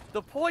get used to it.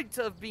 the point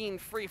of being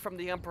free from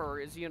the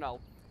Emperor is, you know,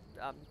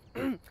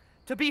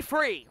 to be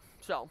free.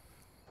 So.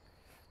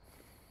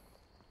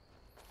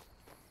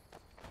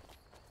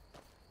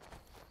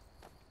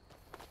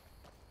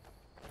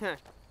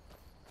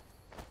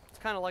 It's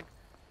kind of like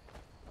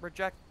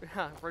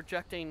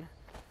rejecting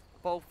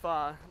both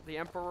the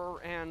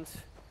Emperor and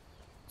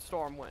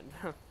Stormwind.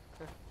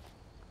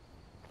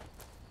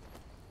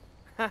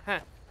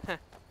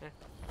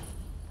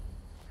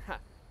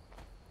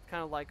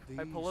 Kind of like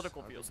my These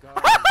political are the views.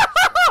 guardian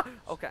stones.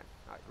 Okay.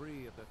 All right.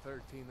 3 of the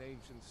 13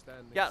 ancient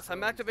standing Yes, I'm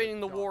stones activating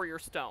the that Warrior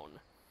Stone.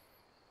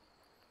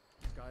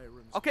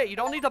 Skyrim's Okay, you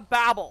don't need to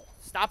babble.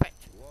 Stop it.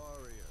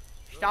 warrior.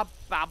 Stop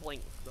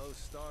babbling. Those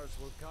stars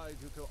will guide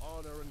you to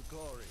honor and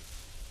glory.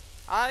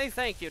 I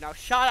thank you. Now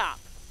shut up.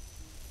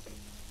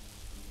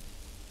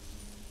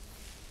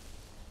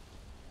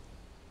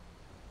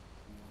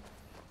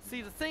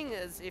 See, the thing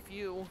is, if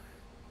you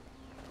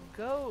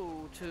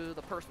go to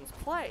the person's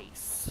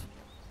place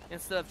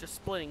instead of just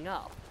splitting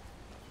up,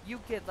 you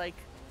get like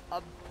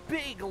a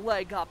big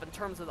leg up in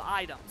terms of the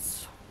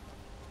items.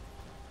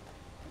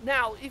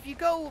 Now, if you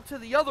go to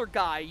the other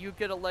guy, you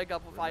get a leg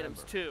up with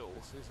items too.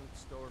 This isn't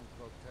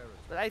Stormcloak territory.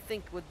 But I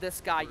think with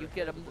this guy, you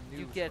get Helgen,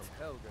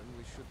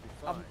 we should be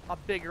fine. a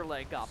bigger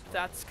leg up.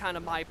 That's kind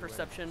of my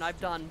perception. I've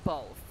done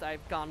both.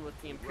 I've gone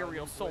with the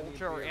Imperial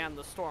Soldier and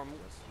the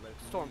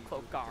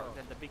Stormcloak Guard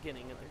at the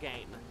beginning of the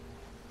game.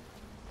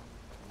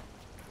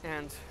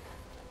 And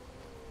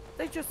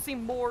they just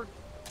seem more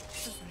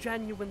just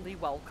genuinely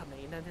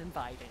welcoming and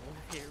inviting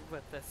here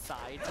with this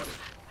side.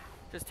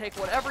 Just take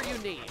whatever you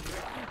need.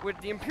 With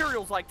the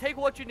Imperials, like, take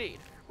what you need.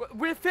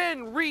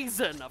 Within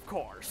reason, of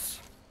course.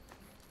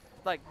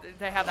 Like,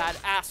 they have that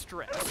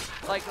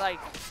asterisk. Like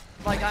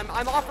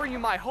I'm offering you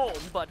my home,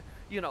 but,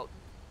 you know,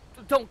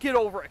 don't get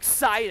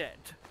overexcited.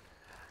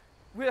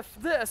 With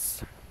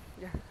this,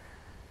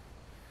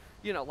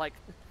 you know, like,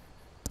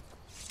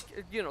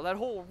 you know, that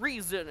whole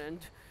reason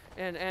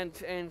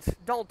and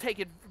don't take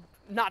it,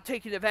 not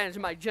taking advantage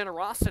of my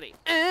generosity.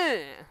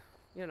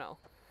 You know.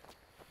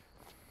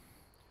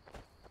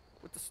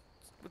 With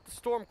the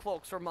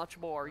Stormcloaks are much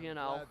more, you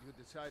know. Glad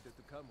you decided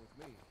to come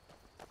with me.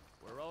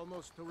 We're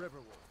almost to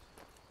Riverwood.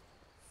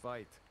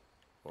 Fight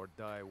or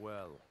die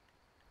well.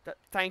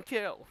 Thank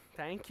you.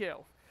 Thank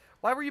you.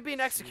 Why were you being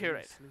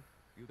executed? Seriously?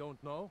 You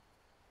don't know?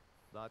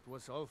 That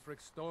was Ulfric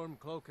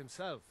Stormcloak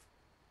himself.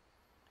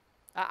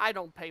 I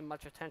don't pay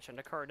much attention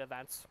to current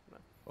events.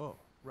 Oh,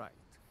 right.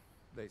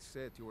 They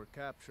said you were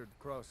captured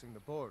crossing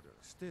the border.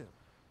 Still,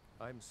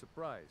 I'm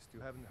surprised you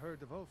haven't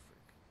heard of Ulfric.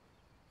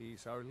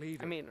 He's our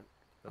leader. I mean,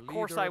 of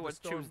course I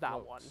would choose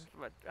that one,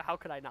 but how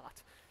could I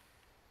not?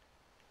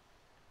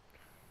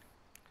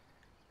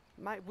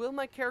 Will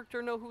my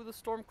character know who the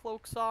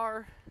Stormcloaks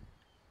are?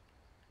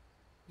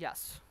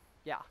 Yes.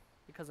 Yeah,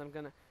 because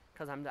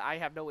I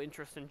have no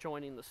interest in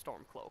joining the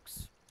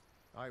Stormcloaks.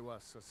 I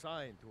was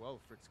assigned to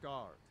Ulfric's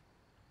guard.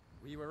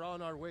 We were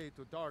on our way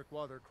to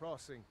Darkwater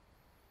Crossing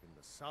in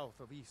the south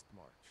of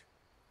Eastmarch.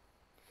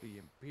 The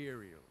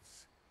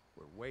Imperials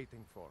were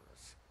waiting for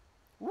us.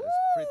 As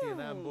pretty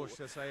an ambush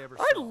as I ever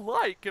saw. I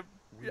like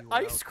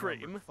ice outnumbered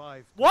cream. 5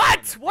 to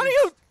What? 1 What are at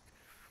you? least.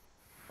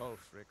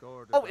 Ulfric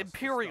ordered Oh, us to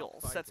Imperials.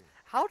 stop That's fighting.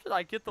 how did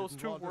I get those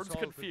Didn't two want us words all to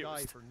die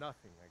confused? for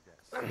nothing, I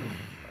guess.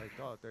 I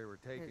thought they were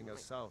taking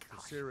us south to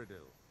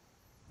Cyrodiil.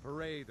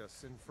 Parade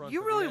us in front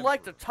You of really the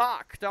like to Emperor.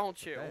 talk, don't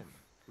But you? then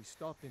we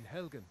stopped in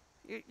Helgen.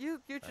 You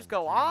just And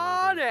go you know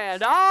on this.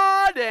 and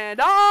on and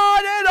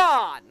on and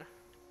on.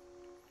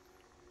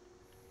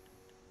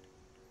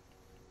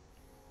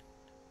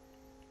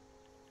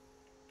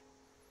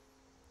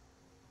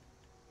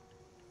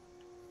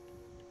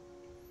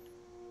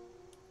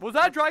 Was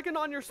that dragon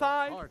on your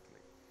side? Hardly.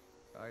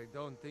 I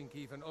don't think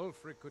even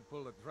Ulfric could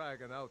pull a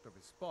dragon out of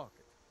his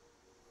pocket.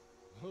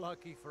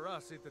 Lucky for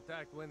us it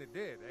attacked when it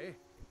did, eh?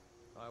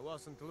 I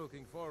wasn't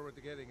looking forward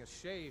to getting a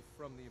shave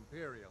from the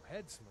Imperial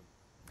headsman.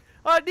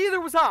 Neither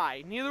was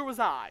I. Neither was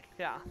I.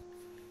 Yeah.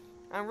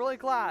 I'm really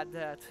glad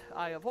that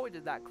I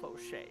avoided that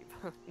close shave.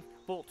 A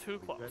little too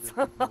We close.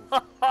 better keep moving.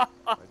 I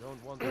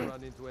don't want to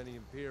run into any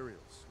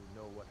Imperials who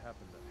know what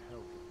happened at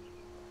Helgen.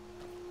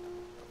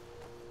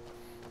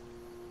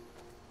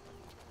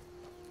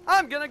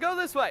 I'm gonna go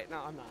this way. No,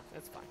 I'm not.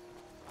 It's fine.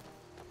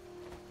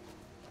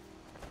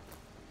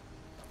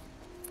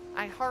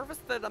 I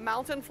harvested a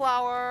mountain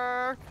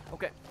flower.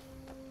 Okay.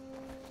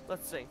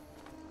 Let's see.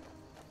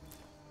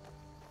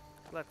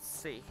 Let's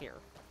see here.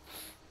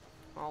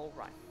 All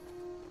right.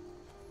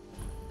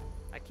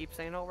 I keep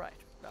saying all right.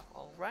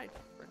 All right.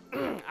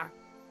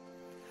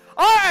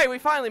 All right, we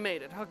finally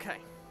made it. Okay.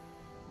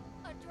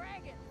 A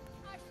dragon!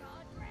 I I saw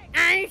saw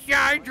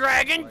a dragon! a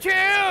dragon Knows too.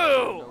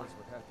 what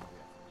happened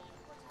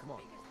yet. Come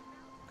on.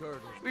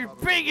 Girdle's As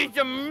probably big as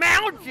a working.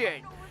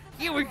 mountain.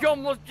 He was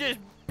almost as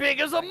big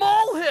as a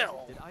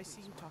molehill. Did I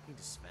see you talking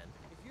to Sven?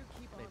 If you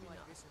keep Maybe on like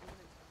not. this,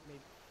 maybe.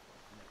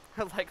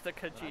 I like the I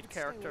Khajiit would stay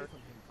character. away from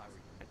him if I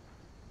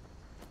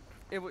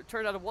were you. It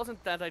turned out it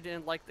wasn't that I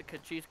didn't like the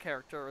Khajiit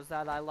character, it was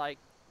that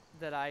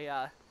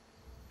I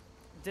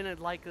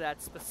didn't like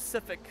that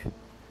specific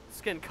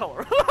skin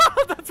color.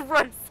 That's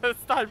racist.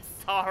 I'm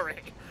sorry.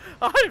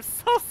 I'm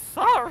so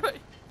sorry.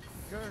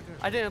 Girdle.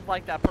 I didn't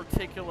like that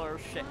particular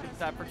shade.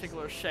 That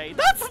particular shade.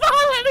 That's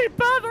not any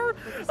better.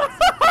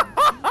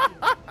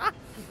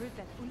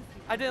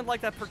 I didn't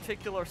like that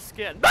particular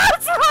skin.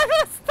 That's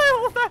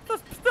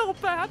still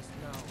bad.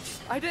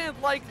 I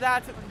didn't like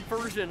that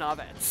version of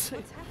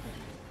it.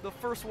 The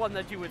first one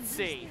that you would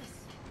see.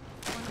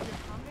 One of your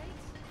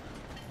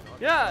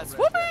comrades? Yes,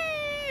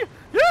 whoopee!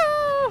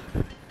 Yeah!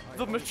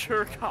 The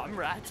mature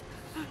comrade.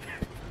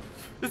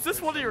 Is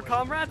this one of your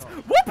comrades?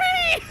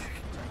 Whoopee!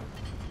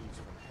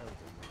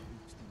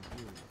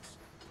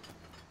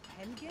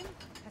 Helgen?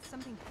 Has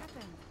something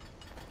happened?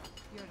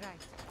 You're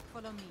right.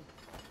 Follow me.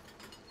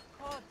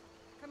 Hod,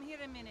 come here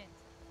a minute.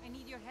 I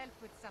need your help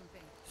with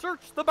something.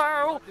 Search the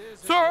barrel!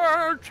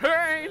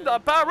 Searching the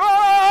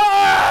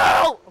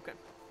barrel! Okay.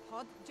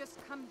 Hod, just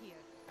come here.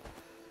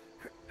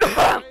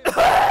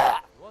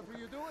 What were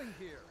you doing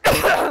here?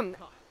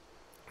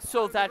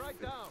 So that,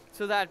 Right down.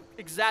 so that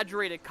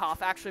exaggerated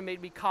cough actually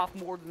made me cough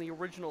more than the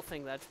original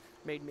thing that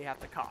made me have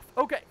to cough.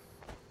 Okay.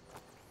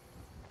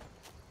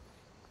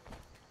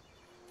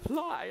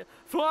 Fly,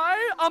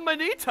 fly,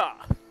 Amanita.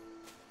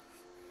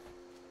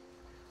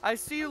 I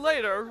see you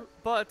later,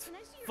 but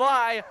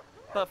fly,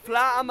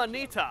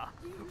 Amanita.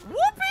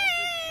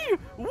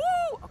 Whoopee! Woo!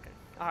 Okay,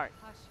 all right.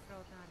 Hush,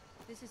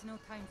 Frodnar. This is no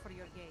time for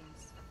your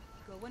games.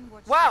 Go and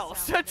watch Wow, the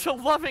south such a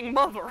there. loving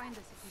mother. Find us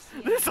if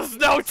you see This any is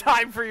no Imperials.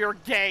 time for your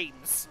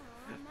games.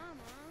 Aw,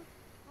 Mama.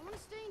 I want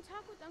to stay and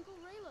talk with Uncle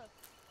Rayla.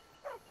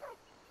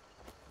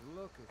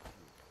 Look at you.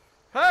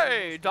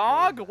 Hey,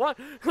 dog. What?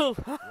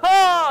 Before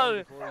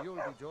you'll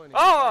be joining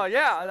Oh, us.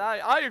 yeah,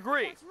 I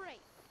agree. That's right.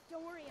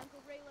 Don't worry, Uncle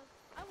Rayla.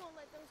 I won't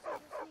let those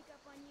soldiers sneak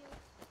up on you.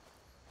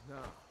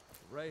 Now,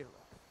 Rayla,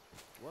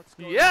 what's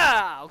going on?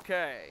 Yeah,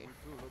 okay. You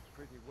two look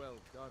pretty well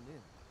done in.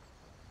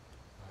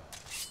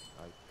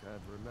 I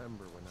can't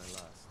remember when I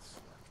last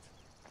slept.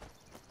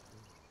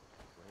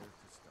 Where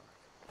to start?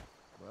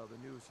 Well,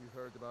 the news you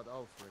heard about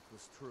Ulfric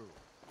was true.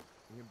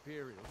 The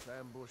Imperials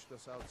ambushed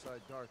us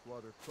outside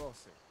Darkwater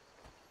Crossing.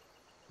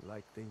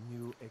 Like they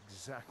knew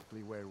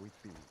exactly where we'd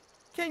be.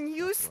 Can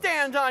you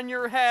stand on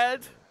your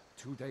head?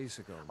 2 days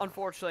ago now.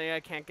 Unfortunately, I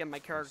can't get my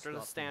character to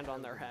Stopped stand in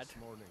on their Helgen head. This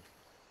morning,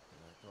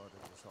 and I thought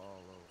it was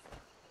all over.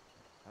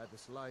 Had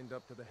us lined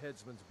up to the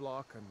headsman's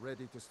block and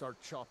ready to start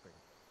chopping.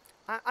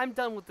 I'm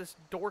done with this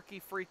dorky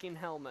freaking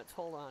helmet.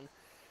 Hold on.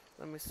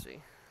 Let me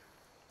see.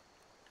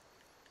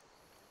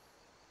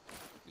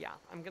 Yeah,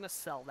 I'm gonna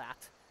sell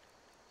that.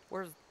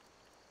 Where's...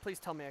 Please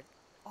tell me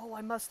oh,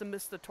 I must have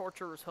missed the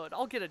Torturer's Hood.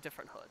 I'll get a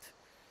different hood.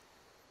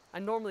 I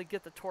normally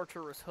get the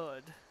Torturer's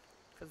Hood,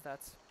 because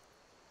that's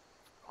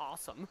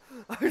awesome.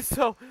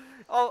 So,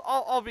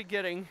 I'll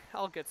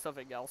get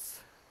something else.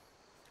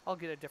 I'll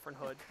get a different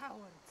hood. The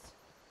cowards.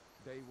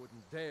 They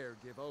wouldn't dare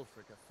give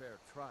Ulfric a fair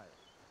trial.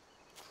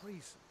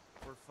 Treason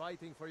for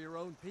fighting for your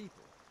own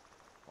people.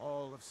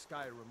 All of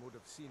Skyrim would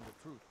have seen the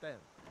truth then.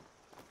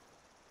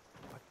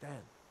 But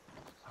then,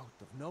 out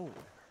of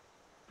nowhere,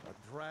 a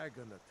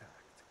dragon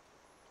attacked.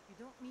 You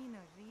don't mean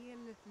a real,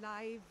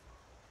 live...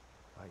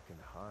 I can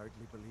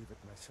hardly believe it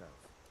myself.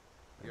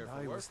 Here And for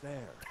I work? was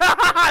there.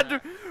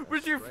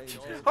 Was you... Strange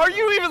Are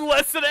you even I'd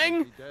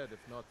listening? be dead if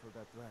not for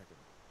that dragon.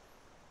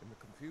 In the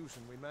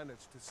confusion, we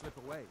managed to slip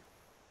away.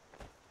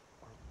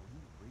 Are we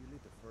really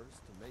the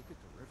first to make it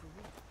to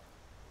Riverwood?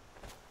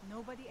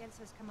 Nobody else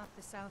has come up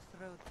the South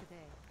Road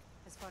today,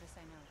 as far as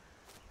I know.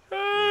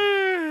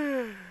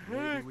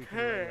 Maybe we can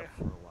lay up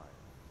for a while.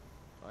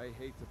 I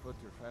hate to put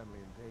your family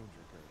in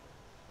danger, Gerda,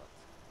 but...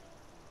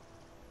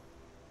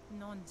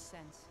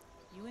 Nonsense.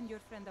 You and your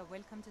friend are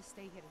welcome to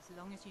stay here as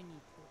long as you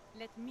need to.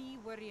 Let me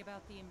worry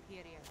about the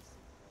Imperials.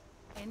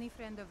 Any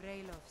friend of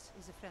Raylof's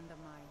is a friend of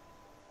mine.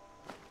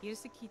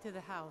 Here's the key to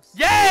the house.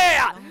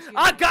 Yeah! As long as you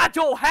I like. got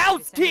your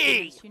house If there's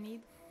anything key! else you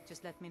need,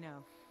 just let me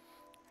know.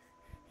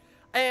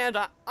 And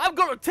I'm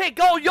gonna take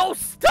all your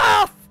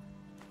stuff!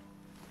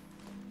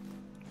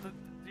 Do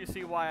you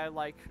see why I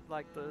like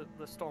the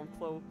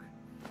Stormcloak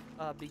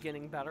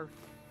beginning better?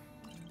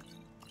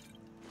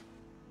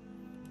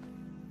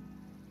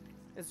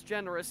 It's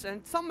generous,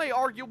 and some may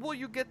argue, well,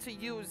 you get to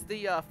use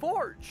the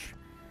forge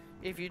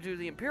if you do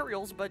the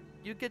Imperials, but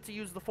you get to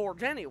use the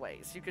forge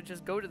anyways. You could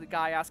just go to the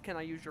guy, ask, can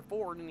I use your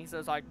forge? And he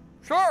says,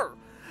 sure!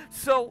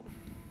 So...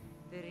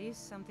 There is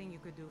something you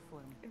could do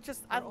for me.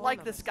 I For all like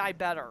of this us. guy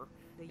better.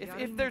 The If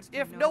Jarl there's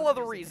needs to know no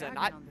other there's a reason,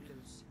 dragon on the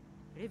loose.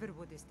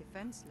 Riverwood is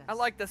defenseless. I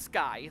like this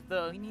guy,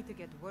 the We need to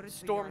get word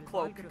to Jarl Valgriff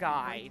Stormcloak and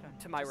guy Whiterun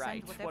to my send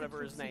right,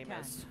 whatever his troops he name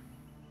can. is.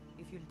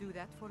 If you'll do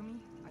that for me,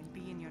 I'll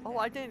be in your Oh,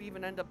 debt. I didn't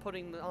even end up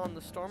putting on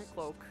the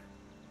Stormcloak.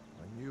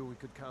 I knew we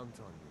could count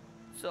on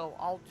you. So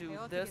I'll do I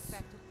ought to this. get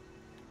back to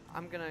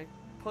I'm gonna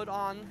put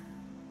on...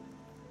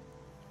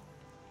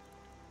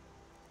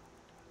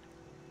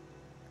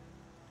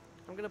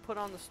 I'm gonna put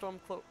on the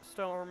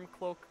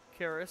Stormcloak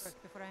Cuirass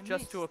first before I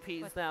just to missed,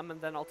 appease but them,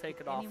 and then I'll take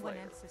did it off anyone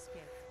later. else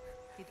escape?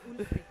 Did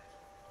Ulfric?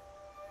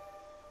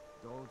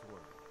 Don't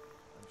worry.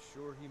 I'm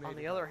sure he made On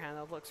the it other out. hand,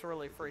 that looks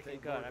really It'll freaking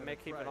take good. more I than may a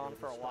keep it dragon on to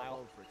for a stop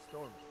while. Ulfric's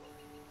Stormcloak.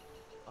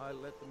 I'll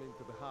let them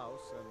into the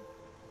house and,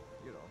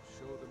 you know,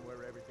 show them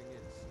where everything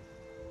is.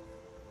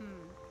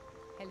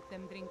 Help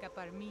them drink up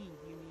our mead,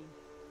 you mean?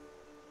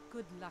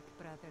 Good luck,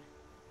 brother.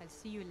 I'll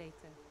see you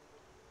later.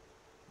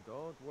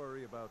 Don't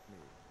worry about me.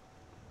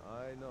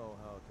 I know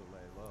how to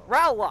lay low.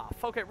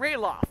 Ralof! Okay,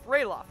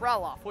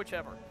 Ralof,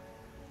 whichever.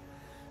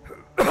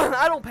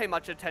 I don't pay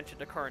much attention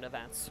to current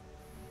events.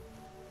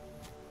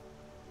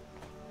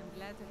 I'm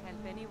glad to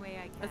help any way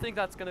I can. I think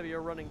that's gonna be a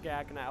running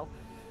gag now.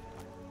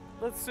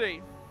 Let's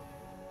see.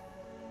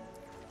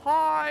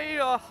 Hi,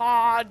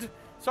 Hod.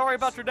 Sorry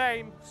about your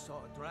name. Saw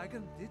a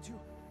dragon, did you?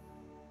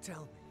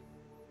 Tell me,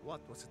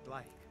 what was it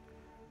like?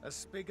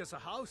 As big as a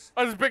house?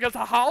 As big as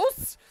a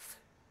house?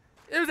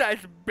 It was as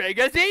big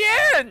as the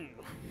inn!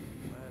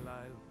 Well,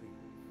 I'll be.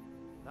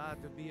 That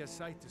would be a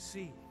sight to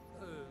see.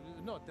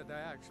 Not that I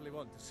actually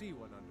want to see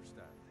one,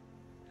 understand.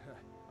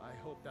 I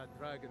hope that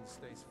dragon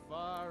stays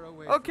far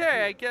away from Okay,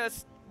 here. I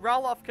guess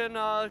Ralof can,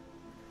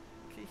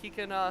 he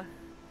can, I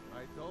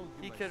told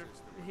you he my could,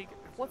 sister would he, help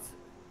us what's,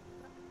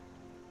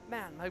 out.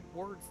 man, my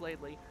words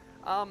lately.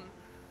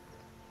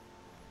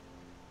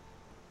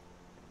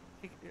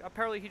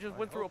 Apparently he just I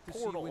went through a hope to see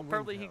you portal. in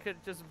Apparently he Windhelm.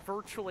 could just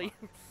virtually...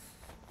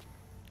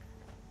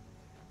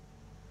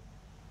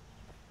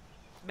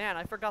 Man,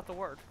 I forgot the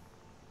word.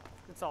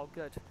 It's all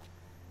good.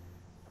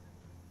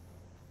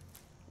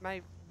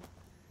 My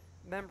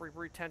memory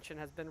retention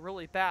has been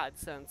really bad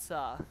since,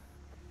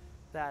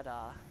 that,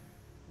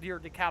 near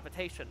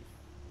decapitation.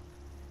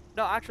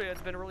 No, actually,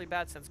 it's been really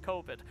bad since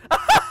COVID.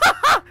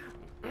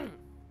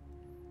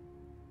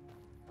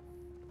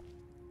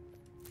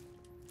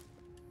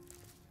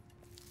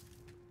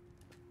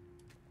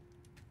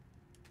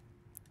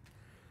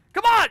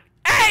 Come on!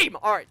 Aim!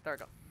 Alright, there we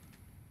go.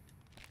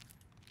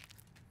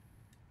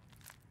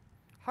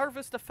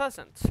 Harvest a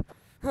pheasant.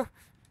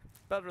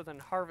 Better than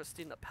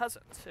harvesting a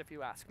peasant, if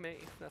you ask me.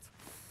 That's...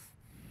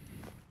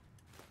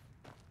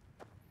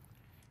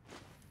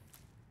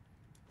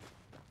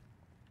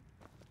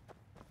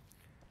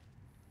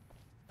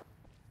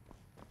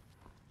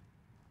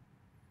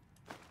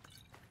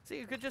 See,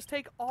 you could just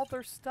take all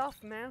their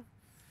stuff, man.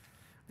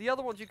 The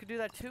other ones you could do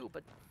that too,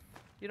 but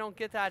you don't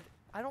get that.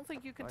 I don't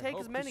think you can take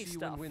as many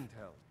stuff. I hope to see you in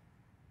Windhelm.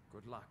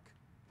 Good luck.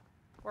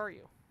 Where are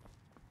you?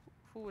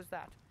 Who was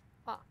that?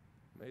 Ah.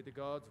 May the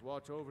gods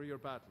watch over your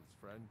battles,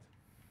 friend.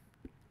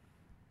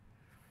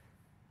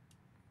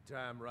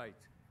 Damn right.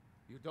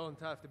 You don't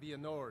have to be a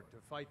Nord to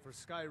fight for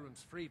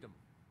Skyrim's freedom.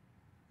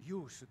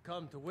 You should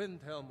come to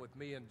Windhelm with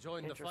me and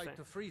join the fight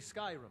to free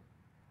Skyrim.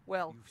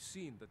 Well, you've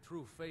seen the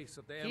true face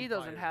of the Empire. He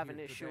doesn't have an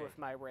issue today. with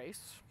my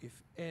race.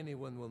 If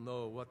anyone will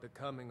know what the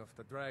coming of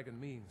the dragon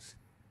means,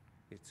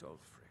 it's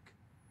Ulfric.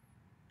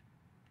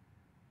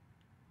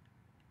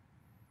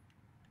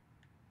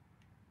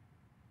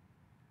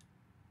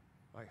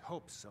 I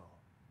hope so.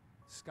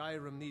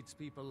 Skyrim needs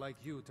people like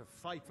you to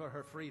fight for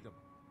her freedom.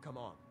 Come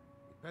on,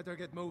 you'd better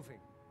get moving.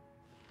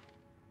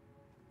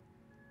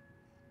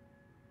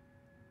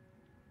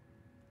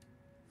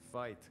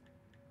 Fight,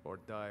 or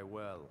die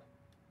well.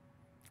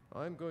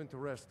 I'm going to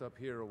rest up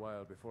here a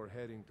while before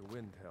heading to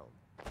Windhelm.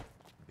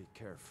 Be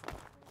careful.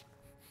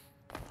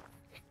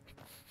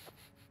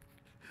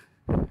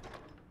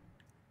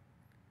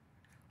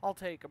 I'll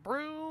take a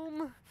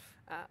broom.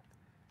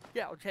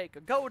 Yeah, I'll take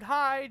a goat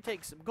hide,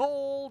 take some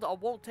gold. I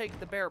won't take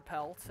the bear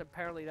pelts.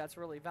 Apparently that's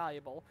really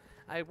valuable.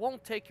 I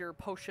won't take your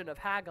potion of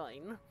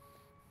haggling.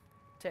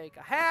 Take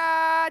a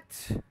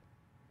hat.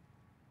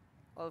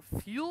 A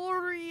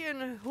Fury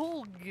and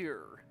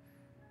Hulgir.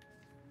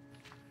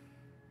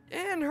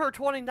 In her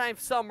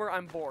 29th summer,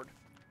 I'm bored.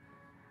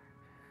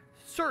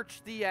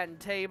 Search the end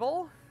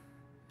table.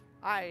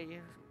 I'll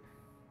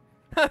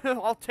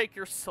take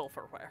your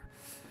silverware.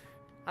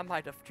 I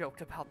might have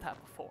joked about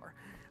that before.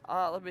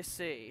 Let me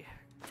see.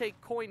 Take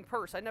coin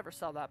purse. I never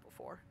saw that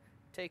before.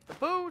 Take the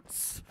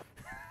boots.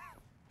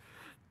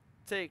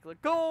 Take the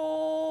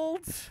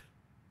gold.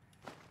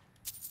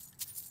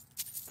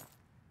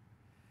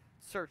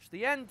 Search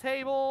the end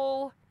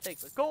table. Take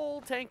the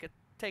gold. Take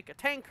a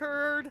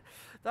tankard.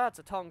 That's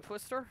a tongue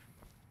twister.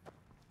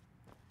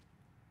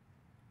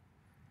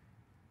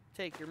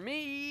 Take your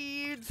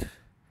mead.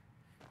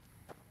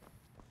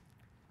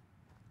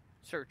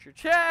 Search your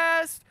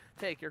chest.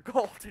 Take your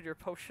gold and your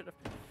potion of...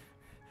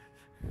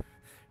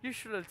 You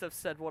shouldn't have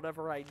said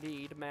whatever I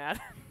need, man.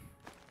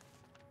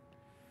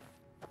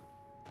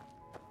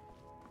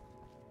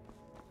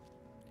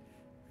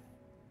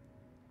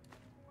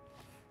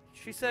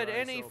 She said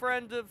any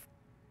friend of...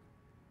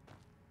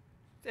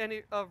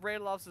 Any of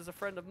Raylov's is a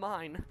friend of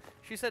mine.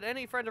 She said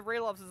any friend of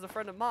Raylov's is a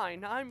friend of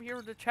mine. I'm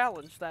here to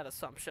challenge that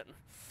assumption.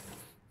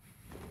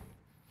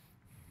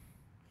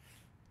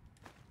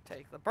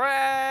 Take the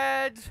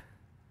bread.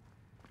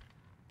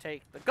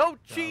 Take the goat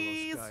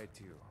cheese.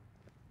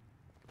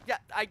 Yeah,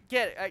 I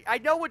get it. I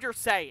know what you're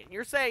saying.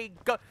 You're saying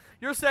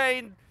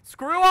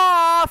screw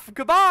off.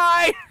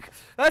 Goodbye.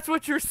 That's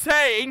what you're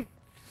saying.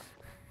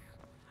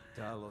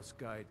 Talos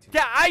guide to you.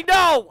 Yeah, I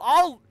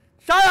know.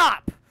 Shut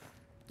up.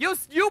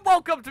 You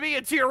welcomed me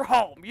into your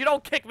home. You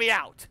don't kick me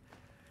out.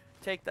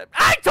 Take the...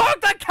 I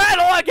took the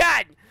kettle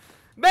again!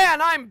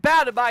 Man, I'm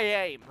bad at my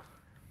aim.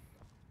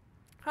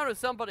 How does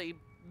somebody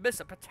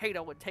miss a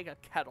potato and take a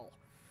kettle?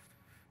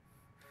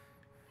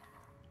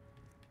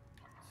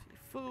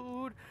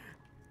 Seafood.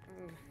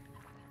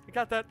 I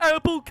got that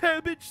apple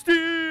cabbage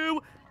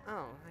stew.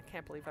 Oh, I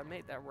can't believe I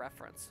made that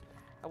reference.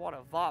 I want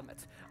to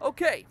vomit.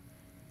 Okay.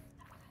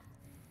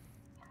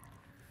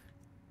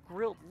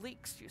 Grilled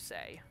leeks, you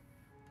say?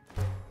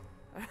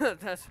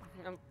 That's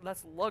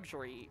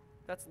luxury.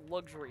 That's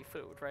luxury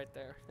food right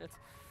there. It's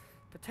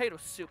potato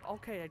soup.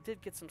 Okay, I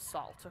did get some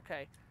salt.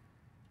 Okay.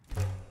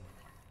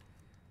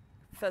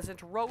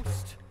 Pheasant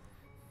roast.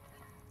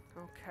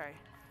 Okay.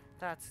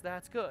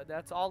 That's good.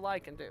 That's all I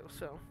can do.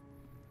 So.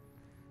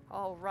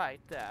 All right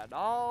then.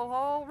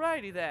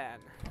 Alrighty then.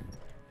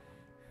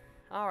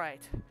 All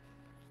right.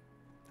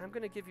 I'm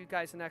gonna give you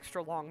guys an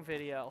extra long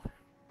video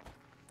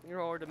in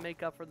order to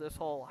make up for this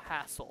whole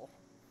hassle.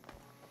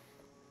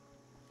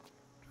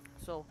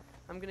 So,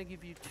 I'm gonna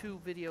give you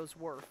 2 videos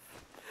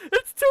worth.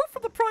 It's 2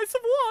 for the price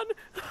of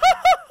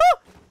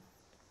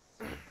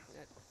 1!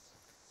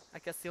 I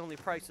guess the only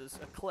price is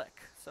a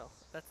click, so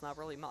that's not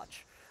really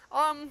much.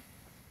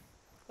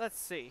 Let's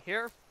see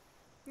here.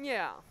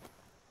 Yeah.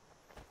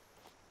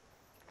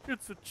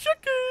 It's a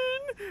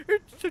chicken!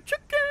 It's a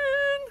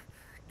chicken!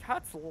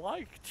 Cats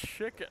like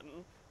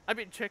chicken. I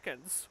mean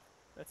chickens.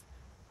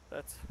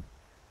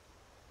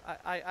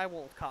 I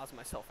won't cause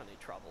myself any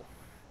trouble.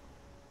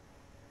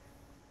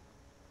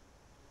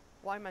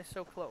 Why am I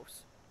so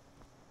close?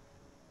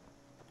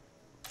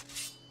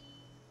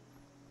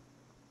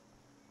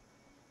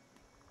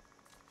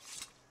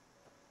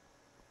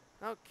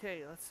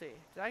 Okay, let's see.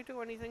 Did I do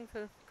anything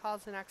to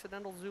cause an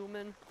accidental zoom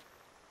in?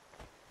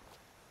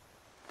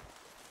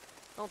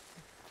 Oh.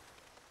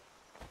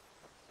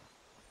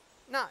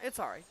 Nah, it's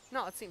alright.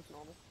 No, it seems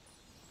normal.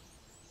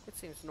 It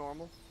seems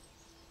normal.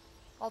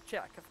 I'll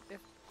check if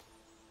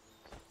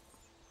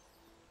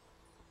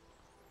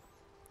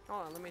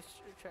hold on, let me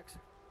check.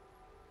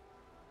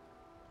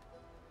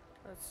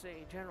 Let's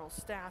see, general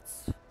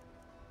stats.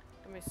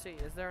 Let me see.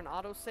 Is there an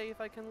autosave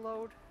I can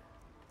load?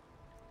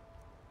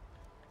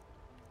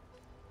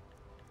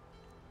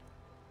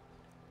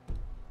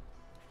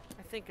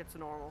 I think it's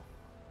normal.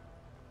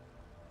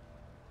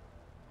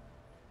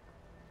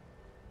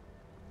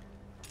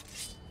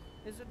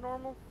 Is it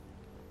normal?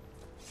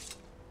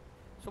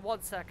 So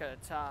 1 second,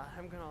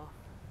 I'm gonna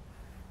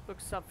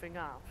look something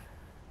up.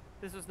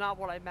 This is not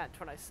what I meant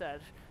when I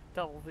said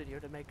double video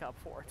to make up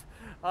for it.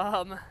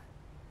 I'm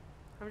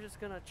just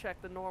gonna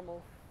check the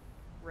normal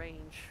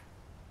range.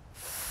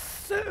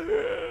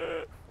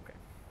 Okay.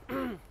 Let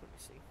me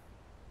see.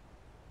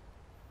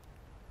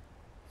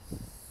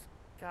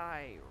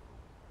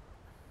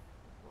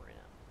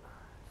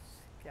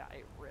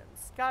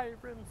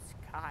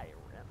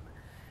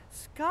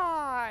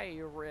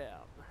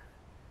 Skyrim.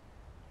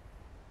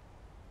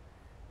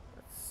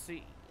 Let's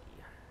see.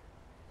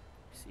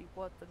 See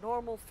what the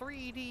normal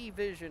 3D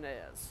vision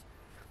is.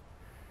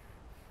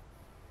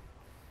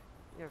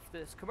 If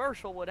this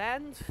commercial would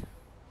end.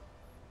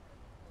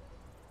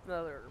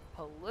 Another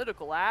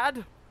political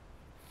ad.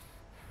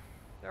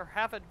 There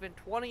haven't been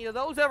 20 of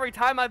those every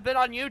time I've been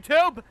on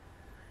YouTube.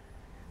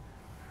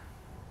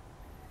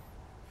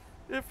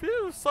 If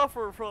you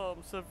suffer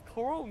from some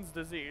Crohn's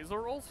disease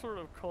or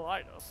ulcerative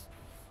colitis.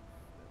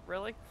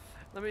 Really?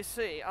 Let me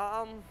see.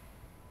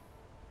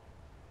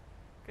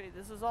 Okay,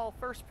 this is all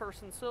first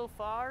person so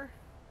far.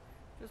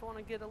 Just want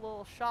to get a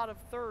little shot of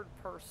third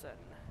person.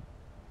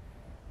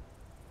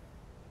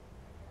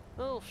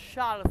 Little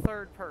shot of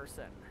third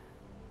person.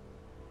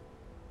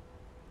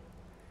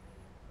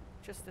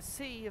 Just to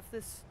see if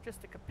this,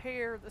 just to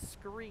compare the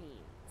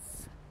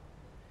screens.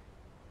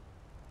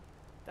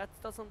 That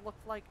doesn't look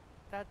like,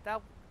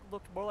 that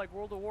looked more like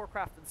World of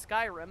Warcraft than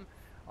Skyrim.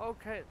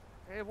 Okay,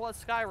 it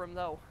was Skyrim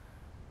though.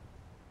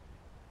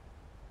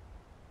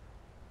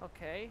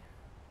 Okay.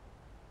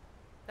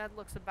 That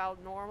looks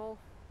about normal.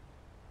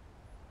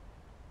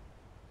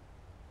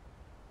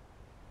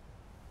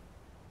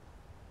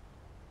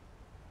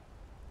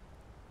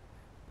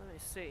 Let me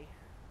see.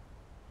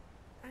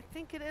 I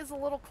think it is a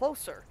little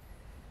closer.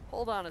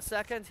 Hold on a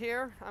second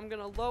here. I'm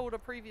gonna load a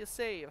previous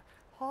save.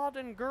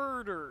 Hodden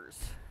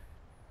girders.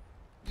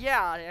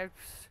 Yeah,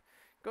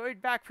 going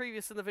back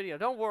previous in the video.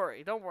 Don't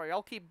worry, don't worry.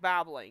 I'll keep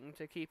babbling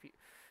to keep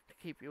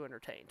you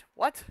entertained.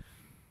 What?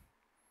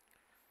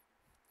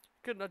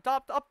 Can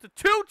adopt up to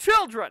 2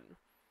 children.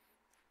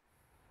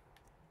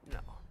 No.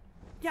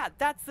 Yeah,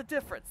 that's the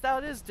difference.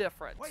 That is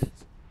different.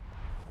 Wait.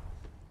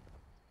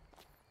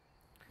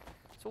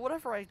 So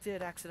whatever I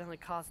did accidentally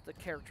caused the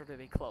character to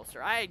be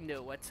closer. I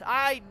knew it.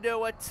 I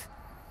knew it.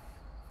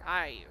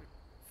 I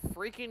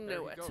freaking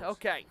knew it.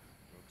 Okay.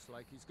 Looks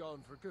like he's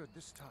gone for good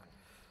this time.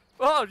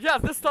 Oh, yeah,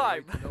 this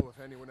time.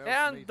 And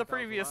And the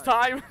previous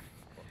time.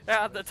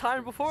 And the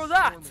time before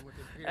that.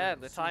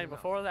 And the time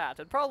before that.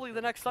 And probably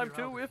the next time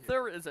too, if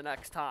there is a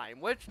next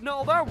time. Which,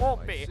 no, there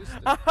won't be.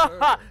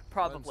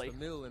 Probably. The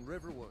mill in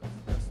Riverwood,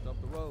 just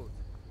up the road.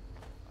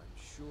 I'm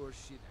sure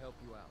she'd help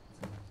you out.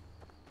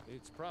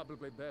 It's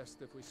probably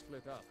best if we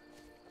split up.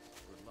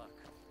 Good luck.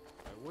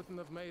 I wouldn't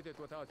have made it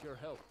without your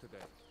help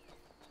today.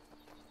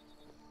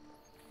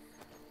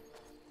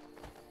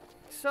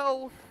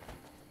 So,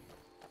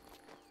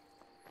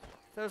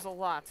 there's a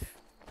lot,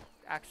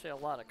 actually a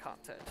lot of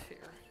content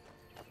here.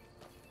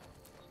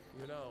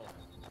 You know,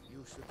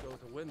 you should go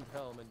to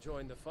Windhelm and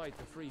join the fight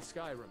to free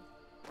Skyrim.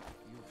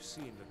 You've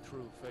seen the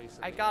true face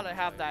of I the gotta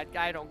have Empire. that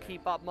guy don't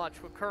keep up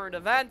much with current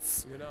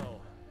events. You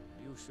know,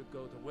 you should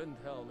go to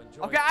Windhelm and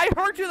join... Okay, I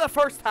heard you the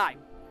first time.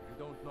 You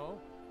don't know?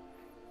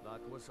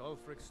 That was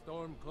Ulfric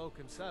Stormcloak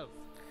himself.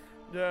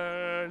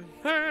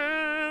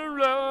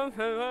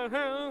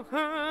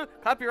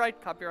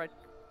 Copyright, copyright.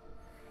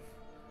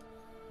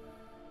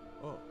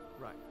 Oh,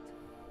 right.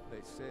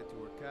 They said you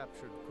were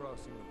captured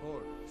crossing the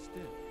border.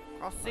 Still,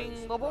 Crossing I'm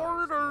the surprised you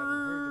haven't heard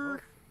border.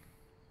 of Ulfric.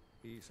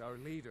 He's our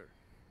leader.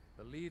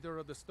 The leader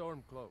of the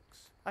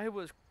Stormcloaks. I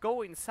was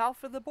going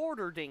south of the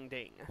border, ding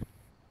ding.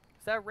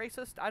 Is that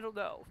racist? I don't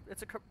know.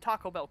 It's a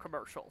Taco Bell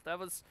commercial.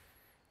 That's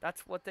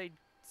what they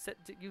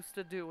used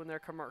to do in their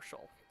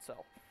commercial.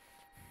 So.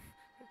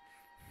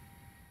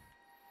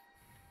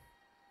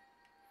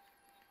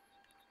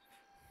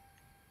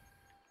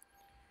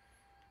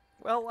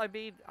 Well, I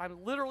mean,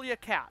 I'm literally a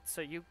cat,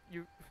 so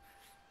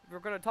we're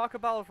gonna talk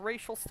about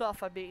racial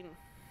stuff. I mean,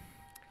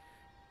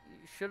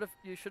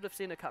 you should have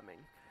seen it coming.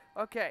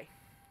 Okay.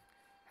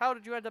 How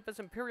did you end up as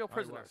Imperial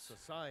prisoners? I was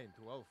assigned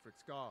to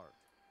Ulfric's guard.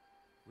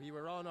 We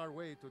were on our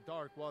way to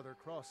Darkwater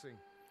Crossing.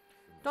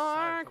 in the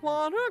south of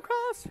Darkwater Eastmarch.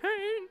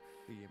 Crossing.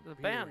 The There's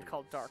a band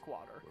called Imperials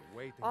Darkwater. were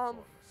waiting for us.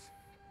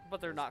 But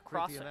they're As not pretty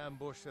crossing. an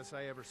ambush as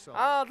I ever saw.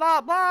 Blah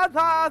blah blah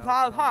blah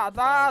blah blah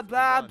blah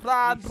blah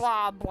blah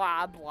blah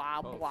blah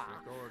blah blah.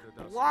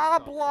 Blah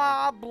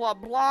blah blah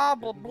blah blah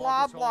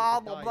blah blah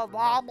blah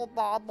blah blah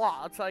blah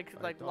blah. It's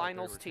like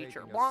Lionel's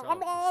teacher. Blah blah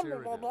blah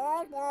blah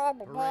blah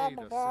blah blah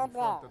blah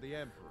blah.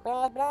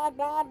 Blah blah blah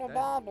blah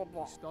blah blah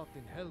blah. We stopped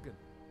in Helgen.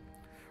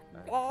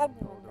 Blah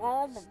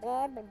blah blah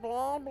blah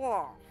blah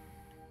blah.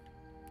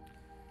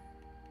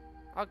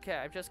 Okay,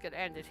 I'm just gonna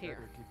end it here.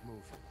 Better keep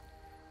moving.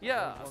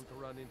 Yeah. I don't want to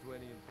run into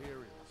any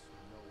Imperials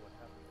who know what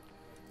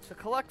happened. To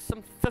collect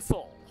some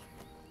thistle.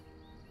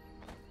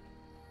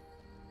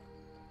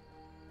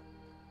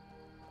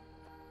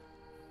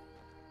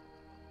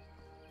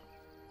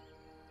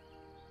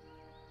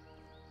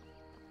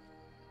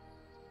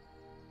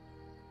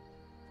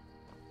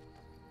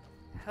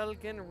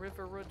 Helgen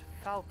Riverwood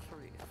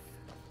Falkreath.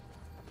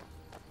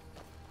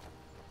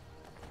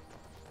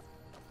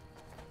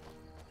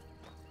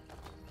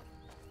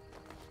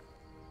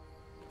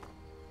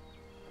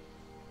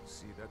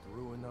 See that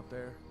ruin up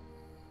there?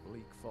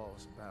 Bleak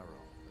Falls Barrow.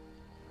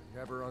 I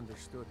never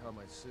understood how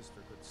my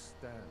sister could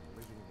stand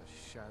living in the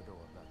shadow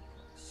of that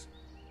place.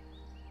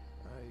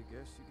 I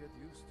guess you get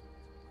used to it.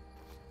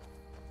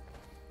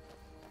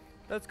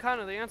 That's kind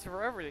of the answer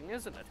for everything,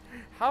 isn't it?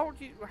 How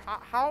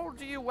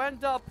do you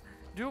end up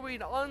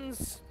doing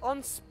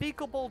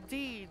unspeakable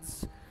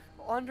deeds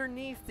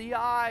underneath the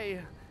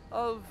eye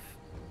of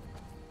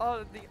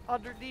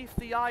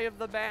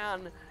the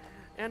man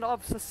and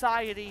of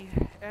society,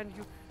 and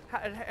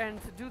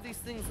to do these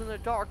things in the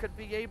dark and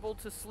be able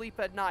to sleep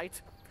at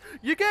night?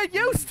 You get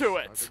used to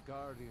it. These are the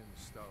Guardian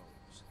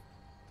Stones,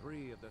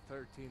 3 of the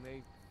 13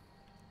 ancient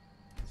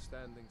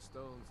standing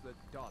stones that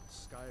dot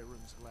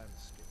Skyrim's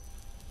landscape.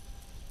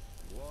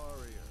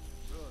 Warrior,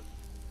 good.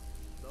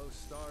 Those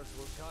stars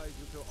will guide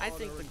you to I honor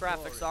think the and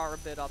graphics glory. are a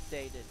bit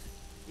updated,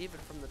 even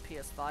from the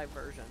PS5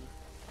 version.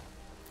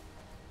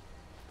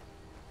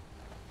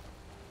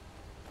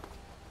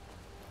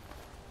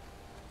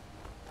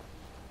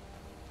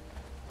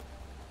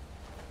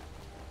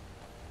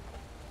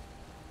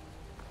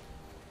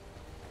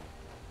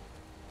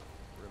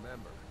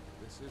 Remember,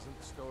 this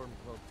isn't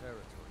Stormcloak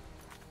territory.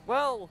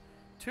 Well,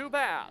 too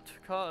bad,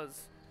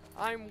 cause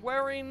I'm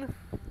wearing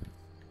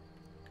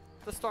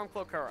the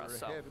Stormcloak Cuirass, We're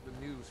so ahead of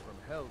the news from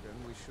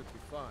Helgen, we should be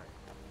fine.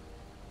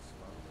 As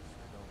long as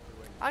we don't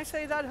do anything. I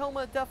say that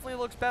helmet definitely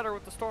looks better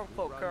with the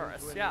Stormcloak Run Cuirass.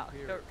 into any Yeah,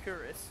 Imperials.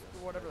 Cuirass,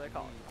 Just whatever let they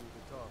call me it. do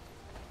the talking,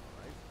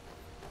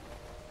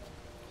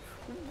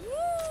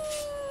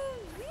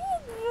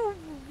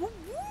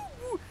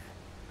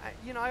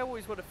 I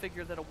always would have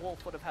figured that a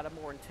wolf would have had a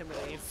more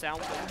intimidating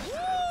sound.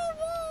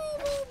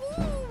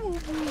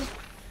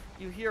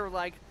 You hear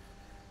like,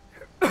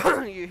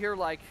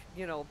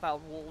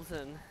 about wolves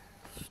and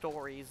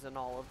stories and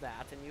all of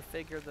that, and you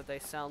figure that they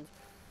sound,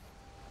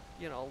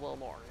 a little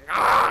more.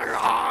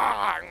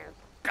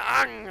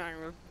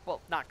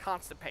 Well, not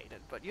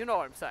constipated, but you know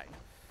what I'm saying.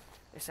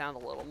 They sound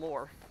a little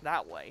more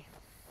that way.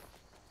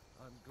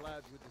 I'm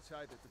glad you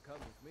decided to come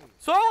with me.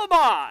 So am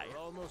I! We're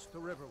almost to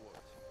Riverwood.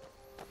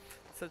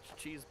 Such a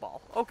cheese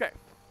ball. Okay.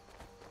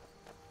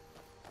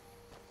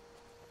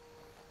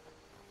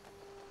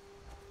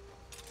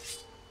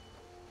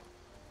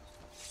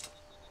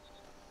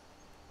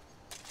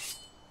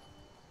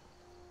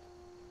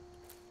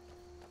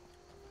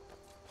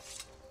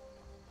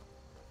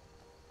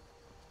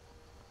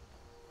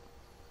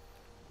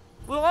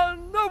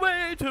 On the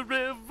way to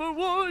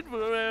Riverwood,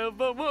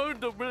 wherever wood,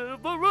 the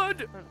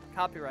Riverwood.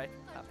 Copyright.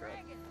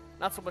 Copyright.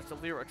 Not so much the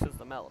lyrics as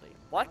the melody.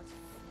 What?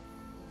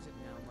 Who's it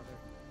now, Mother?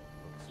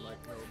 Looks like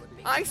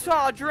nobody. I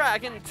saw a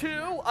dragon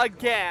too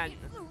again.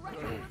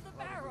 Probably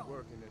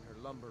working in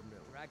her lumber mill.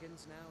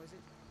 Dragons now, is it?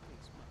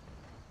 Please, Mother.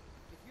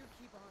 If you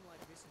keep on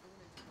like this,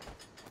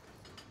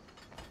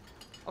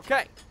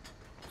 Okay.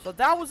 So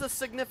that was a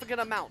significant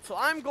amount. So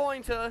I'm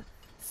going to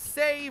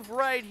save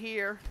right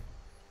here.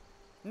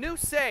 New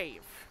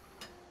save.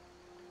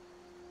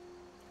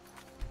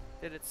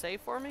 Did it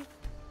save for me?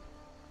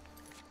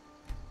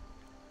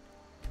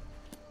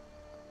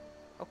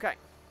 Okay.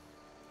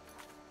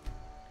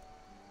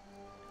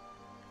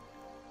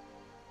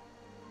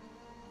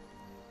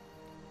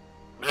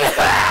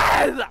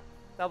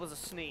 That was a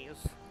sneeze.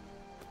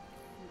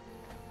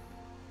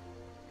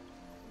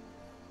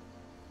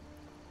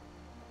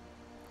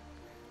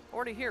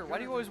 Already here. Why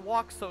do you always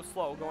walk so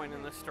slow going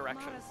in this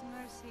direction? Mara's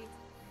mercy.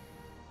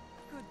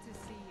 Good to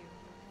see you.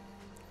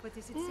 But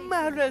is it safe?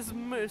 Mara's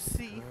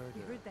mercy.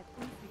 We heard that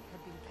Ulfric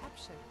had been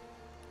captured.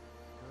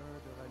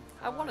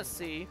 I want to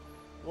see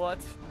what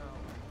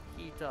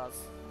he does.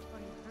 Are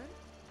you hurt?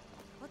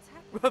 What's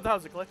happened? That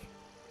was a glitch.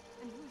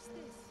 And who's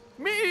this?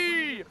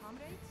 Me!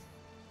 Comrades?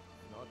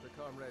 Not the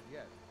comrade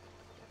yet.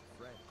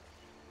 Friend.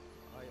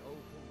 I owe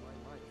him my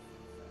life,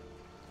 in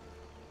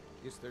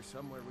fact. Is there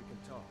somewhere we can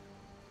talk?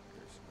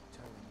 There's no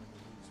telling when the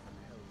news from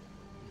Helgen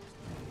will reach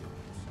the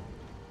ears.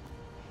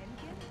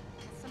 Helgen?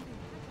 Has something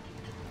happened?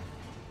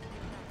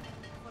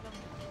 Follow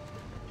me.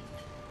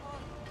 Oh,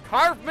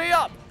 Carve me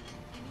up!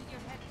 we need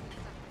your head to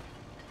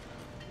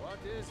something. What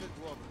is it,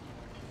 woman?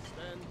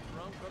 Stand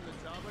drunk on the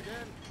job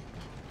again?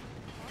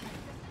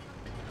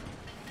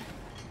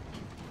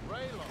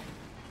 Raylo,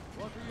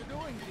 what are you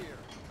doing here?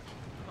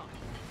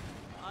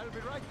 I'll be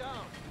right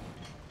down.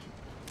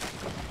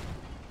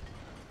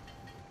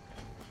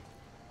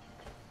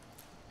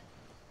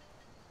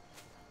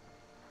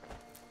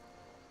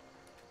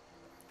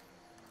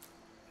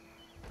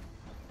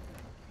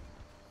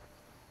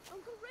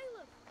 Uncle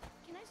Raylo,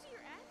 can I see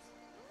your axe?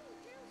 How many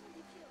Imperials have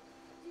you killed?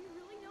 Do you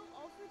really know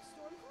Ulfric's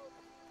Stormcloak?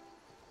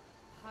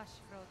 Hush,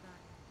 Frodnar.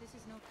 This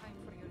is no time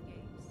for your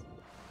games.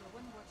 Go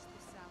and watch the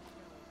South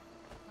Road.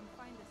 Come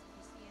find us if you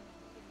see any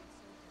Imperial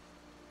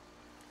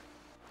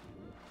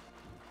soldiers.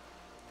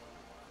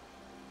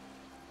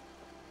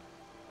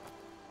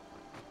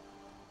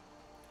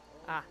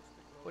 Ah,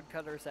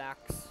 woodcutter's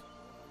axe.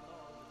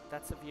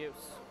 That's of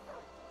use.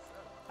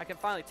 I can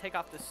finally take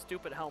off this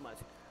stupid helmet.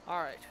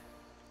 Alright.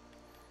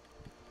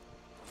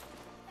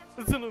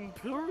 It's an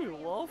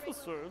Imperial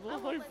officer.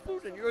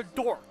 And you're a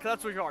dork.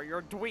 That's what you are. You're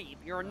a dweeb.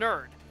 You're a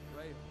nerd.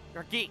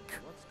 You're a geek.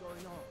 What's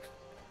going on?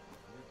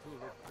 You two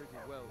look pretty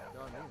well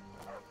done in.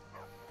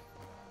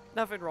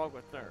 Nothing wrong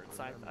with nerds.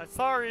 I'm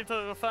sorry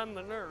to offend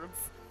the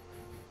nerds.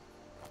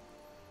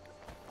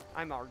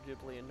 I'm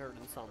arguably a nerd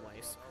in some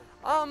ways.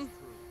 I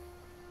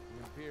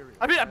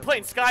mean, I'm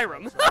playing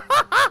Skyrim.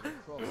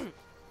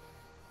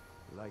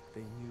 Like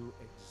they knew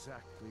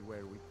exactly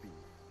where we'd be.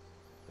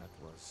 That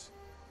was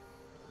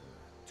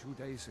 2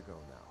 days ago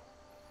now.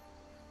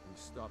 We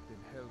stopped in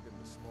Helgen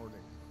this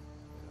morning,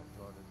 and I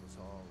thought it was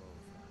all over.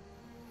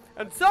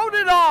 And so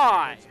did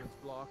I!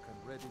 Block and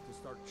ready to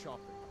start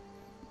chopping.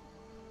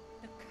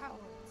 The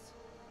cowards.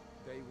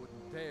 They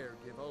wouldn't dare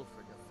give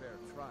Ulfric a fair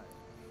trial.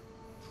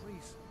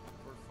 Treason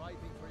for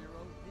fighting for your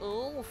own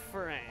people.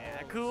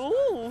 Ulfric.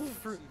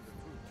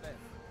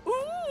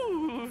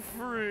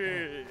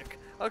 Ulfric.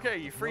 Okay,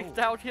 you freaked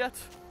out yet? A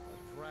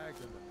dragon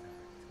attacked.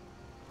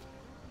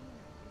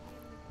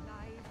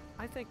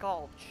 I think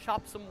I'll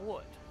chop some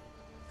wood.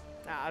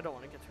 Nah, I don't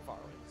want to get too far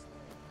away.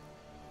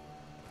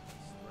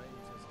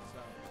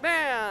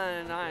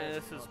 Man,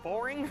 this is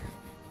boring.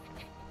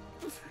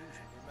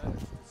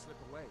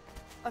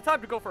 Time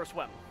to go for a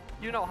swim.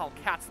 You know how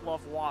cats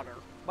love water.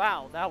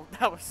 Wow,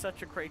 that was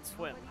such a great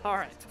swim.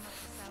 Alright.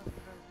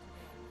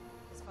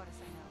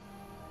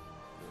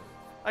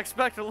 I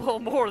expected a little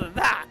more than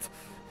that.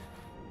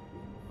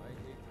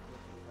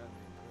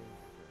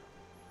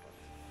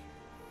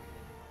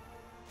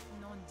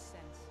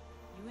 Nonsense.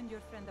 You and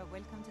your friend are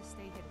welcome to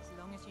stay here as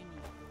long as you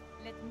need to.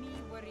 Let me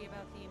worry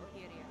about the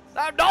Imperials.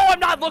 No, I'm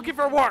not looking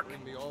for work.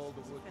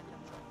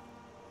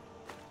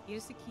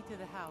 Here's the key to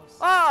the house.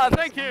 Ah,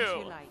 thank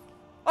you.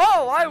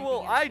 Oh, I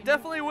will. I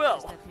definitely will.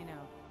 Just let me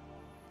know.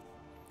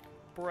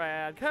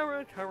 Brad,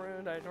 carrot,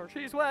 or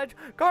cheese wedge,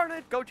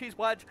 garnet, goat cheese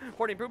wedge,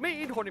 horny brew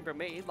mead,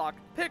 lock,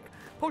 pick,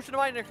 potion of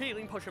minor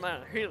healing, potion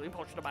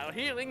of minor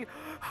healing,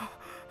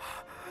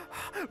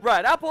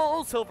 red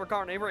apple, silver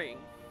garnet ring.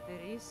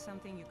 There is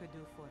something you could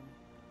do for me.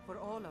 For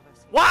all of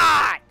us.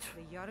 What?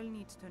 The Jarl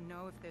needs to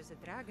know if there's a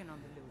dragon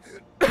on the loose.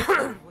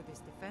 Wood is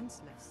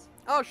defenseless.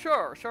 Oh,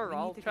 sure,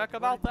 I'll check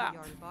about that.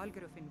 Jarl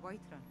Balgruuf in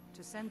Whiterun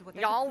to send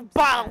whatever. Jarl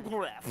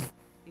Balgruuf.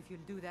 If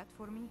you'll do that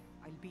for me,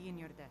 I'll be in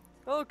your debt.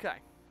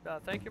 Okay.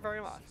 Thank you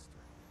very much. Sister,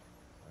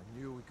 I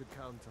knew we could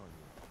count on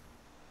you.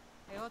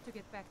 I ought to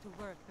get back to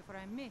work before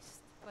I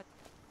missed, but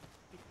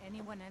did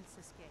anyone else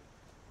escape?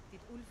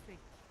 Did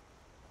Ulfric?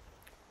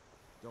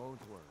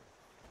 Don't worry.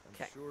 I'm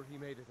sure he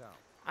made it out.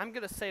 I'm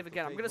gonna save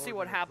again. I'm gonna see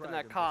what happened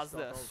that caused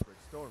this.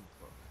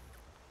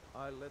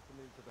 I let them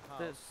into the house.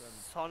 This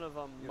son of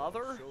a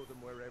mother? Show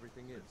them where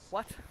everything is.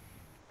 What?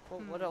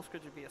 Well, what else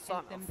could you be a son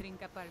Help them of?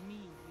 drink up our mead,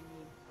 you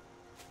mean?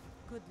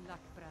 Good luck,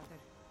 brother.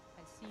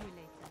 I'll see you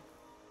later.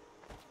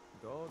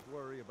 Don't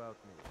worry about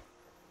me.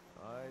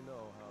 I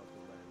know how to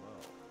lay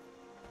low.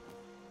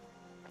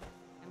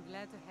 I'm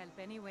glad to help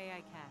any way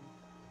I can.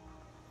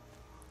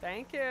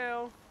 Thank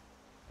you.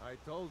 I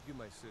told you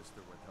my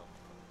sister would help.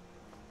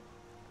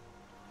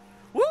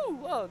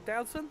 Woo! Oh,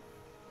 dancing?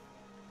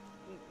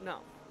 No,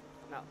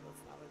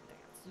 that's not a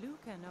dance.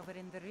 Lucan over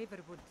in the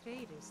Riverwood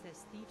Traders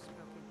says thieves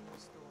broke into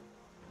the store.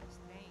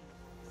 Strange.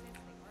 Since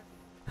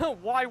they were.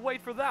 Why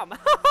wait for them?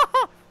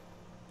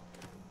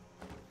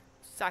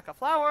 Sack of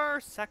flour,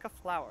 sack of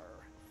flour,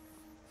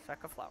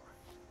 sack of flour.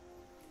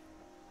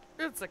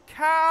 It's a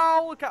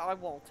cow. I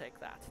won't take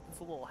that. It's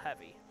a little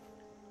heavy.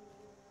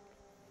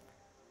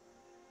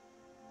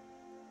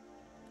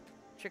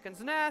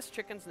 Chicken's nest,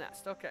 chicken's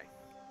nest. Okay.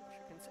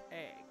 Chicken's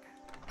egg.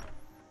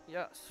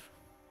 Yes.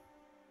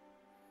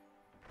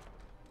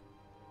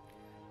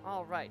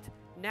 Alright.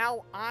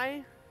 Now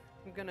I'm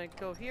gonna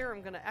go here.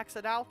 I'm gonna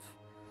exit out.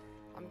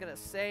 I'm gonna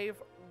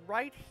save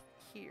right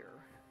here.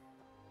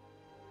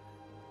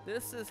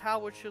 This is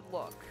how it should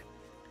look.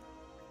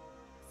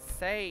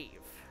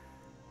 Save.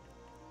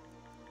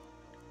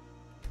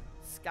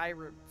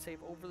 Skyrim.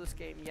 Save over this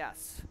game.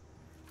 Yes.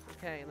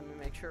 Okay, let me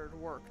make sure it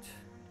worked.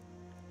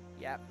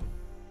 Yep.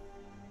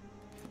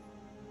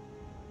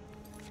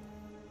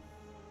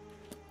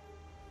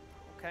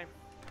 Okay.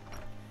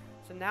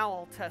 So now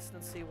I'll test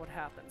and see what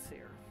happens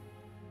here.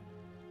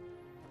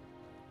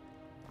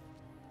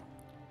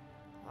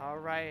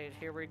 Alright,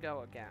 here we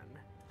go again.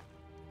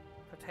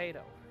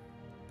 Potato.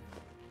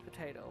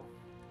 Potato.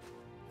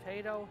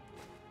 Potato.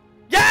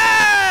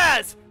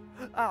 Yes!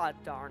 Ah,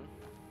 darn.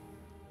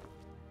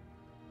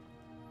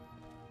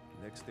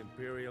 Next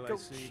Imperial Goat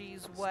I see.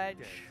 cheese wedge.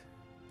 Dead.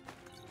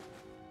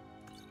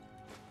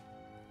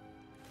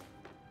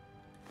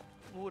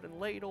 Wooden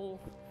ladle.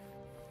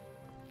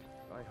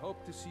 I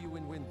hope to see you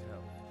in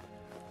Windhelm.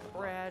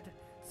 Bread.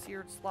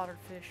 Seared slaughtered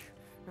fish.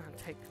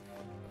 Take.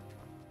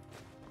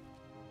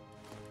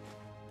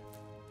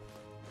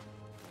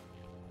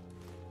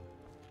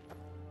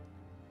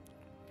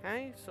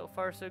 Okay, so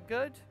far so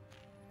good.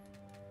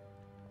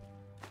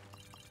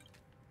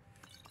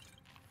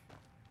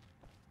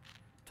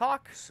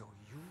 Talk. So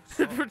you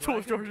saw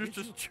George dragon, is did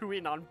just you?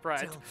 chewing on bread.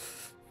 Tell me,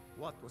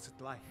 what was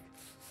it like?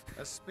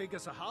 As big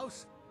as a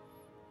house?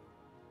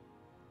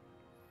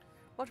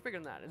 Much bigger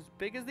than that. As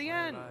big as the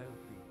end. Well,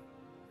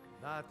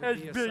 I'll be. That'd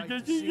As be a big sight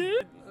as to the see.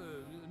 end?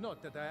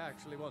 Not that I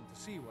actually want to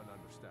see one,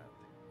 understand.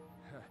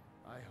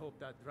 I hope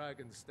that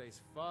dragon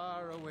stays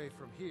far away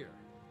from here.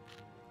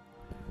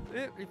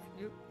 If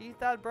you eat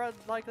that bread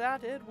like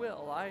that, it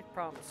will. I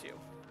promise you.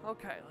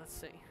 Okay, let's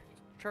see.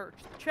 Church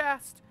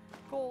chest,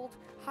 gold,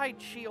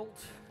 hide shield,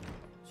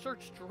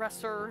 search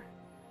dresser,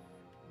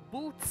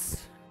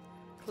 boots,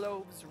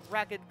 clothes,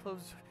 ragged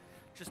clothes.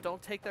 Just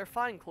don't take their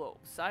fine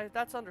clothes.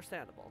 That's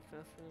understandable.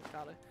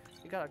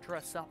 You gotta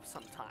dress up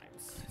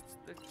sometimes.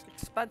 It's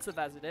expensive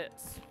as it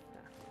is.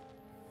 Yeah.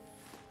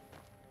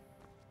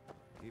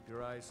 Keep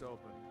your eyes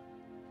open.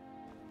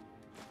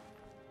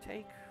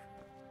 Take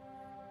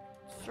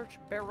search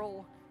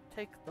barrel.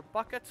 Take the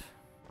bucket.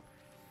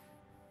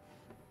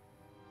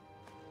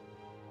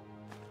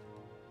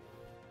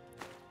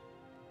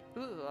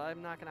 Ooh,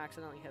 I'm not gonna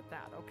accidentally hit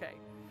that. Okay.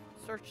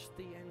 Search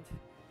the end.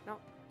 No.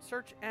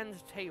 Search end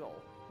table.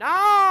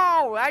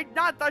 No!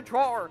 Not the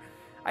drawer!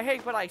 I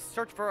hate when I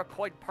search for a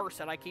coin purse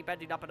and I keep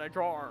ending up in a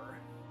drawer.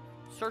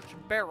 Search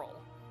barrel.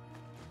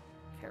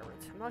 Carrot.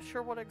 I'm not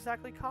sure what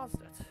exactly caused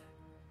it.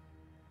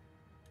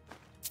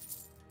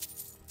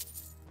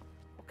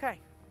 Okay.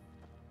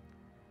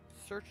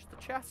 Search the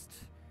chest.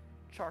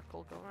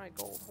 Charcoal,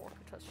 gold,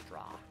 orchita,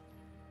 straw.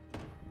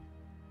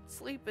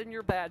 Sleep in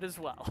your bed as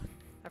well.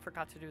 I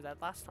forgot to do that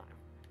last time.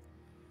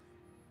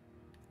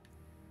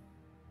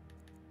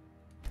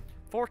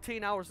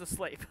 14 hours of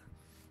sleep.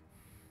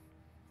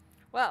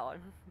 Well,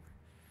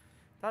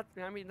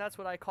 I mean, that's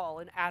what I call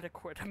an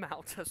adequate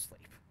amount of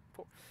sleep.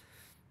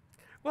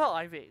 Well,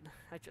 I mean,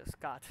 I just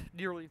got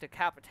nearly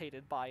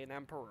decapitated by an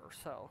emperor,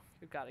 so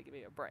you've got to give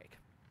me a break.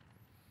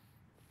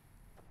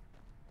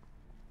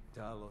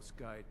 Talos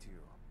guide you.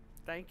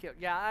 Thank you.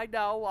 Yeah, I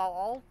know.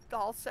 I'll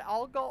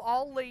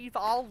leave.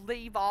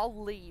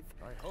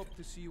 I hope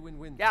to see you in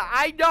winter. Yeah,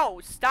 I know.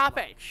 Stop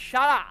it.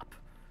 Shut up.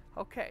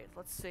 Okay,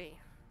 let's see.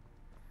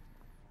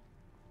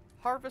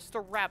 Harvest a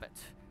rabbit.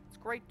 It's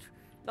great.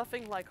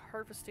 Nothing like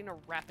harvesting a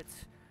rabbit,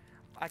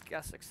 I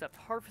guess, except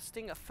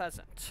harvesting a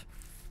pheasant.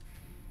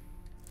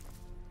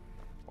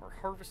 Or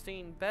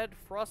harvesting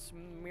bedfrost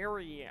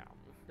Miriam.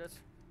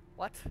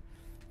 What?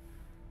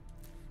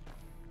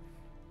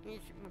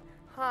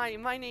 Hi,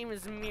 my name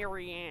is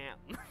Miriam.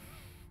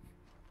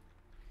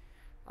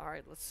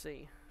 Alright, let's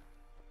see.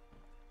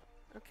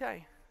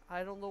 Okay,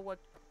 I don't know what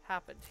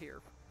happened here,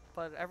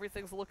 but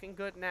everything's looking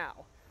good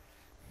now.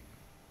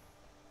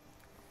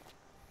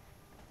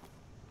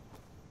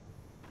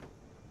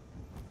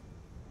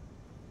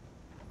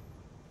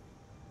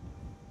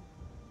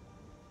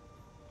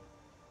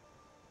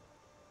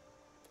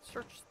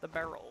 Search the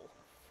barrel.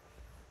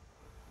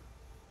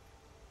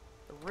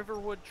 The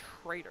Riverwood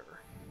Trader.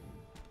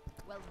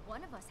 Well,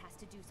 one of us has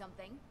to do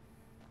something.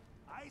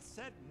 I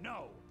said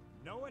no.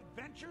 No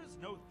adventures,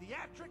 no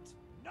theatrics,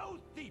 no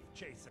thief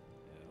chasing.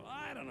 Well,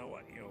 I don't know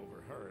what you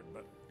overheard,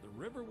 but the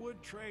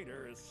Riverwood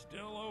Trader is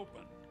still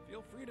open.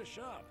 Feel free to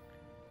shop.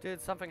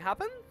 Did something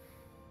happen?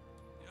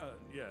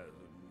 Yeah.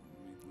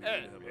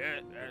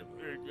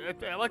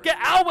 Look, get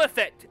out with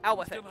it! Out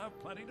with it! Still have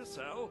plenty to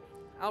sell.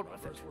 Out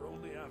with it. We're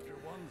only after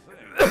one thing.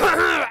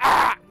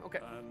 Okay.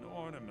 An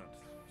ornament.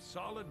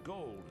 Solid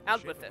gold.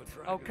 Out with it.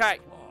 Okay.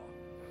 Claw.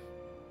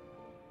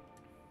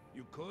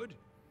 You could?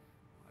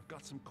 I've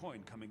got some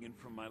coin coming in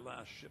from my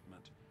last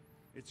shipment.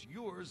 It's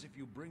yours if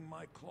you bring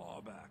my claw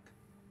back.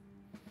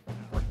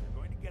 You're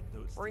going to get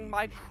those. Bring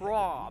my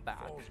claw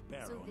back.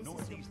 So this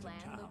is your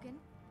plan, Lucan?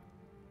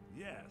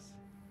 Yes.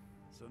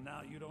 So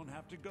now you don't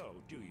have to go,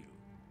 do you?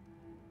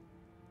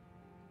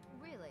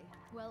 Really?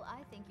 Well,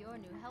 I think your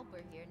new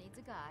helper here needs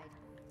a guide.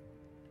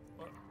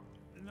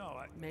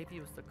 No, Maybe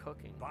it was the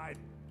cooking. By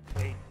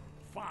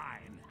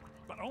fine,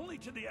 but only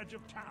to the edge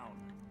of town.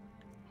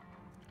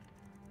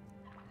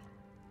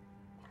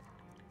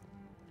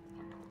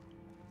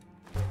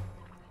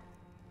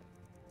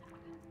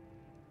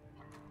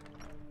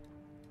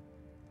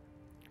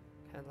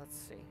 Okay, let's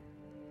see.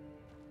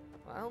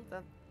 Well,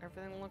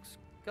 everything looks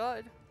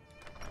good.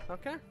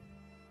 Okay.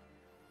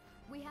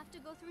 We have to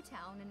go through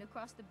town and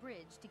across the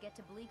bridge to get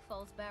to Bleak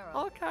Falls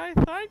Barrow. Okay,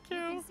 thank you.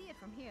 You can see it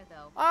from here,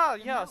 though. Oh,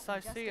 The yes, I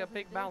mountain just see a over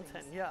big the mountain,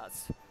 buildings.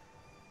 yes.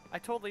 I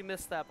totally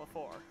missed that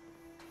before.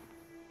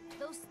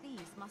 Those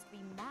thieves must be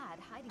mad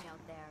hiding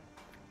out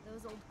there.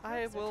 Those old I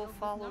crypts are will filled with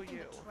follow nothing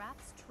you. but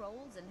traps,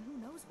 trolls, and who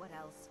knows what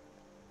else.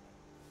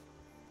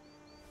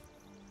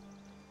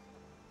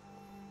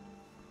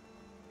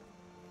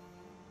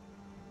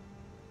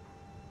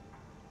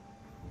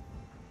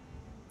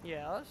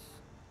 Yes.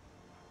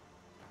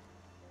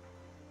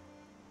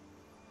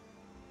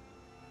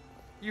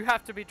 You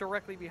have to be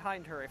directly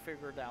behind her, I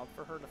figured out,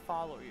 for her to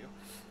follow you.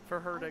 For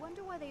her to I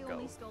wonder why they go.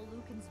 only stole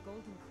Lucan's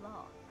golden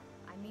claw.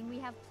 I mean, we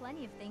have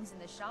plenty of things in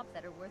the shop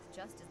that are worth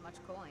just as much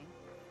coin.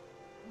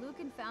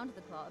 Lucan found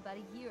the claw about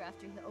a year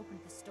after he opened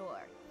the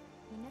store.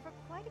 He never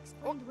quite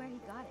explained where he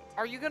got it.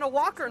 Are you gonna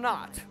walk or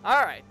not?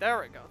 Alright, there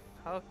we go.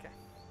 Okay.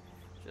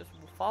 Just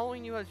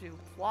following you as you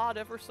plod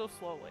ever so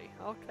slowly.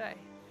 Okay.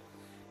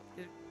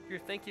 You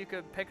think you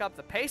could pick up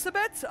the pace a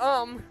bit?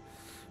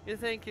 You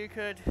think you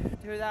could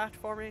do that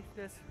for me?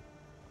 Just,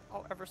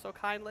 oh, ever so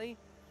kindly?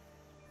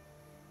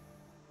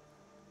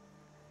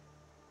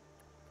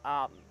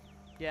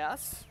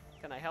 Yes?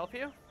 Can I help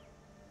you?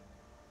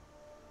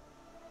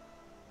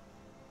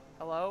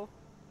 Hello?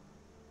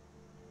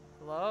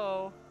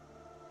 Hello?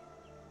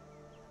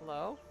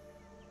 Hello?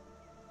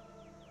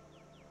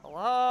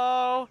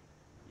 Hello?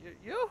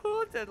 You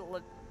who did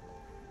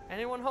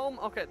anyone home?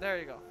 Okay, there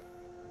you go.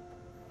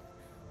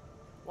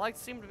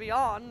 Lights seem to be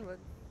on, but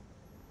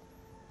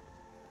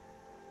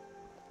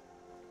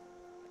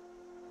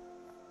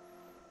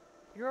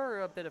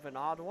you're a bit of an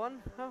odd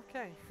one.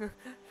 Okay.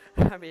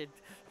 I mean,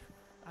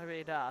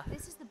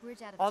 this is the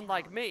bridge out of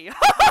unlike town. me.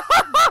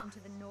 To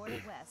the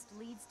northwest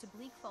leads to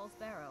Bleak Falls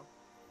Barrow.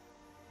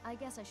 I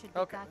guess I should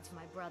get back to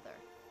my brother.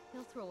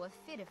 He'll throw a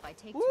fit if I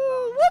take too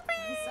long.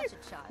 Whoopee! He's such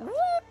a child.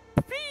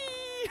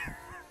 Whoopee!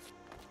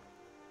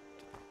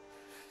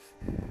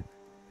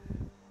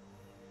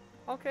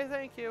 Okay,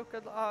 thank you.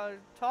 Good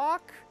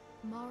talk.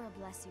 Mara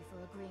bless you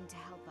for agreeing to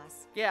help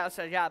us. Yeah,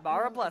 so yeah,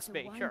 Mara Well, bless it's a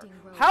me. Sure. winding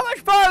road. How much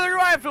farther do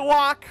I have to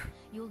walk?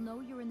 You'll know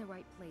you're in the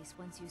right place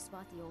once you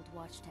spot the old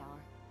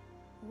watchtower.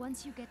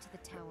 Once you get to the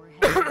tower,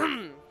 head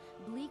north.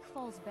 Bleak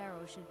Falls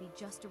Barrow should be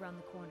just around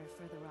the corner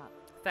further up.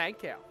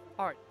 Thank you.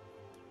 All right.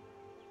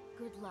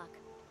 Good luck.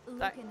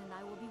 Lucan and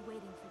I will be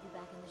waiting for you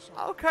back in the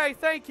shop. Okay,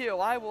 thank you.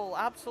 I will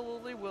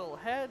absolutely will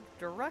head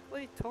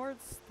directly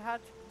towards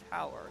that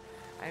tower.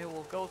 I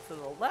will go to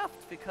the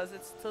left because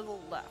it's to the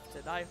left,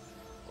 and I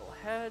will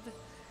head.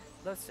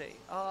 Let's see.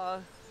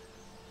 And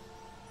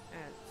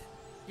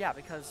yeah,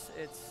 because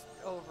it's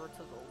over to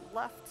the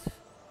left,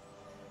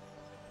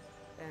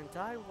 and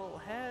I will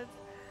head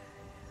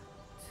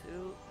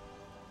to.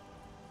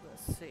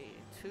 Let's see,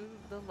 to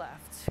the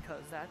left,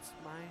 because that's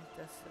my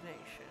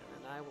destination,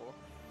 and I'm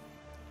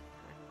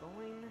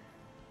going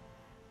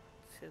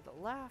to the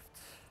left,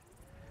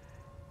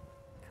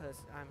 because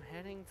I'm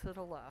heading to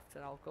the left,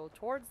 and I'll go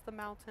towards the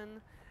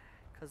mountain,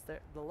 because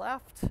the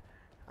left,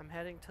 I'm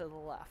heading to the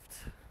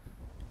left.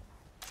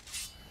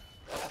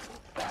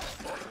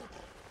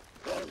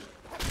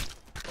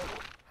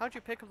 How'd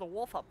you pick up the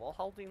wolf up while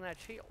holding that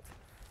shield?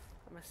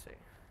 Let me see.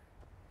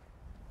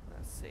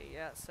 Let's see,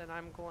 yes, and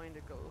I'm going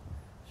to go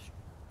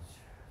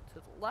to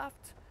the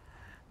left,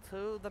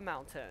 to the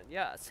mountain.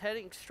 Yes,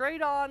 heading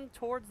straight on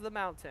towards the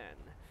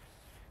mountain.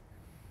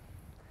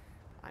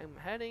 I'm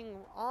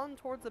heading on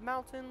towards the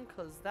mountain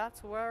because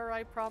that's where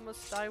I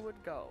promised I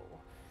would go.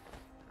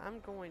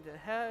 I'm going to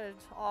head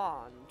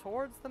on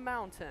towards the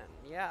mountain.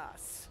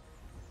 Yes.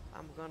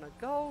 I'm gonna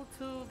go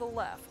to the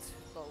left,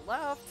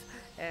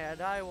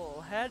 and I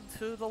will head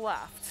to the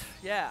left.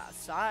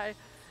 Yes,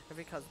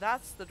 because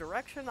that's the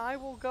direction I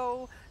will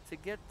go to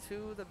get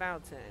to the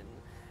mountain.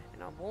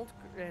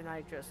 And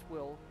I just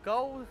will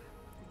go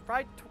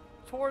right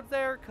toward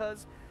there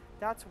because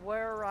that's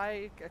where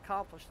I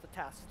accomplished the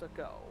task to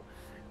go.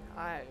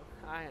 I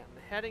am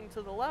heading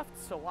to the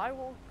left, so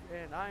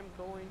I'm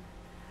going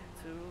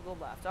to the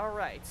left.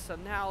 Alright, so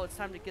now it's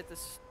time to get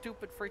this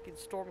stupid freaking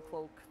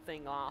Stormcloak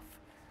thing off.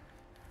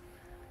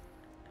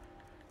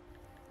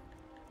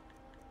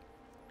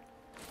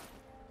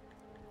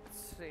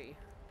 Let's see.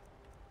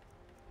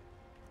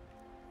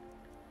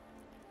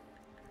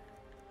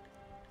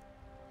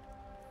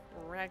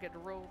 Ragged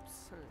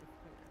ropes,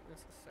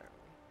 necessarily.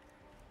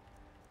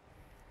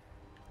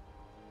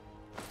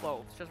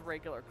 Clothes, just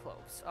regular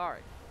clothes.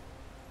 Alright.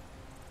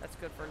 That's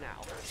good for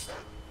now.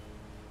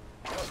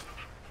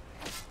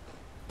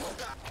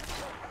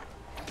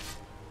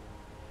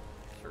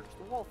 Search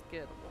the wolf,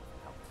 get a wolf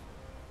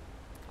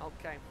pelt.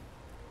 Okay.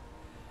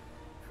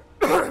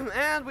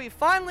 And we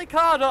finally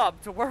caught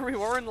up to where we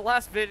were in the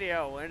last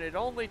video, and it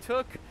only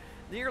took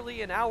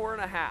nearly an hour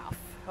and a half.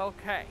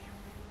 Okay.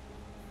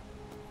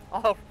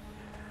 Oh.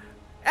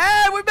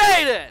 And we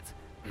made it!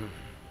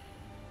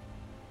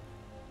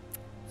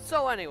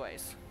 So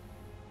anyways.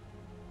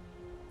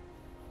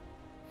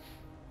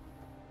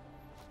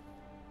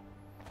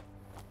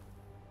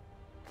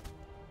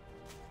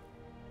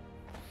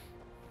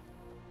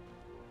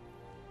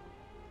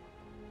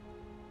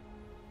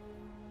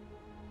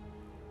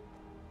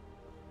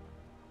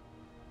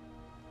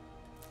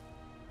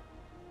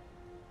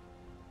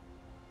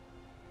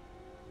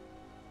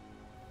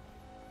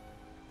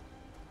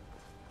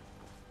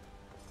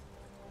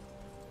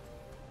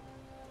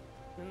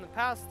 In the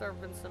past, there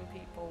have been some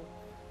people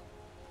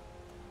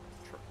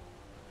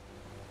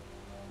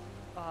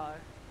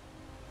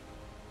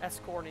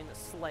escorting the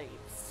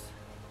slaves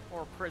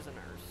or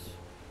prisoners.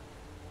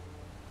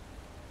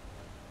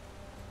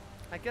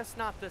 I guess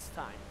not this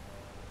time.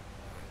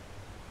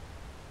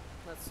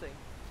 Let's see.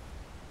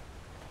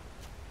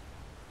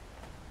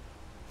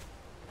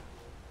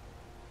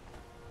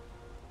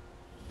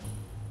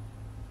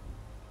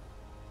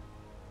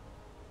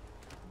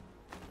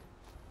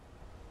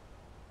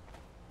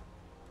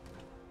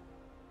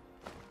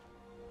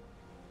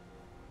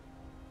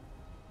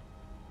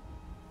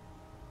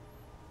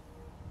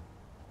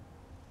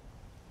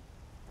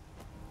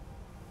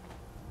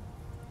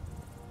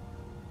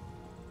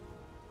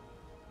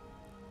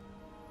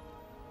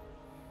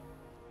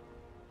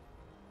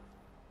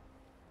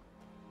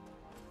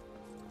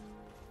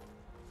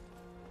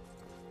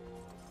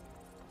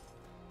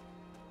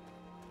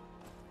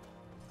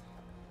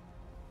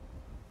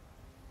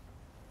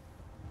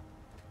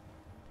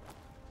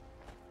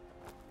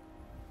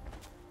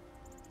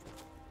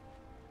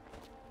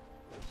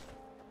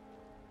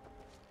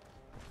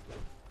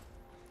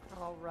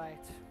 Alright.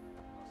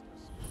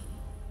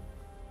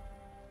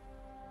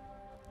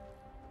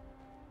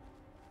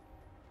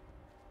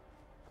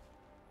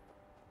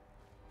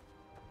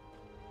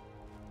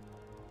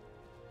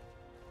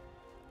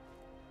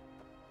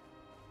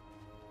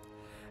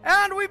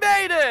 And we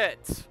made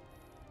it!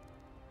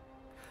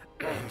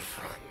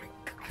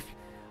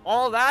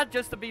 All that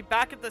just to be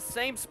back at the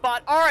same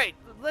spot. Alright,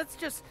 let's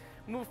just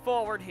move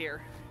forward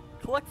here.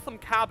 Collect some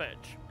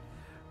cabbage.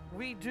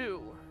 We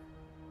do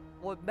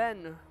what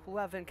men who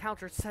have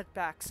encountered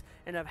setbacks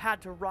and have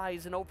had to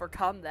rise and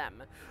overcome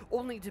them,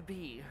 only to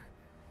be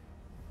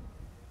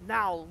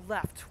now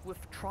left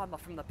with trauma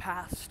from the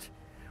past.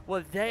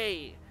 What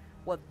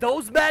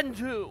those men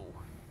do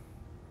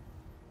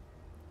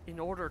in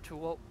order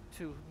to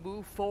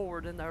move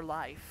forward in their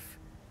life.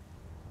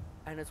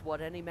 And it's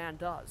what any man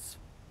does.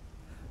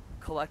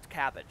 Collect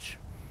cabbage.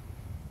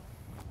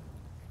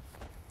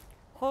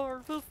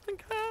 Harvesting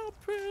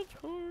cabbage,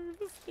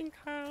 harvesting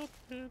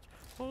cabbage,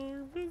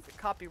 harvesting...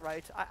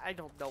 Copyright, I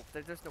don't know.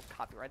 There's no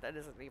copyright. That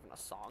isn't even a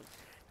song.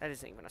 That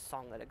isn't even a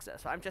song that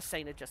exists. I'm just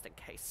saying it just in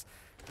case.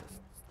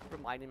 Just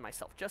reminding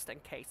myself, just in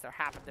case there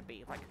happened to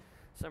be, like,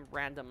 some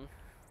random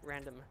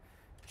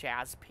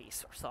jazz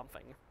piece or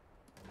something.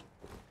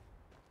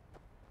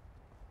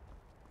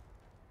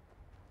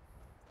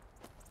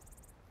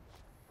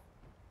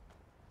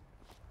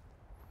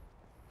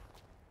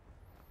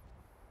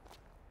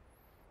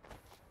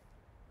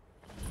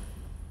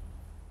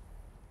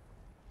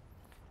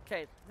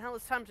 Okay, now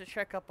it's time to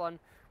check up on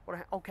what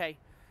okay.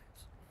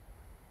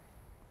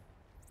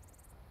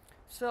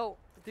 So,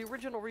 the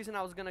original reason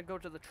I was gonna go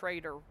to the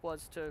trader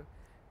was to,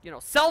 you know,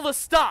 sell the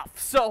stuff!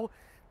 So,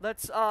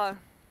 let's,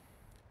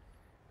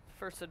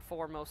 first and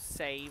foremost,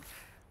 save.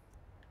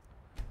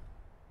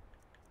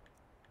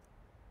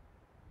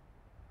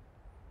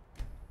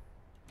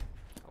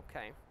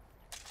 Okay.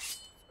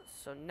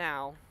 So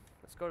now,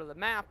 let's go to the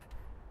map.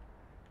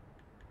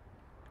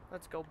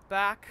 Let's go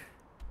back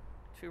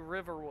to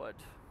Riverwood.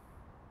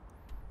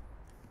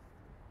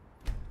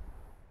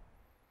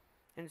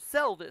 And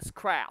sell this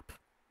crap.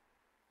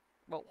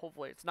 Well,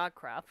 hopefully it's not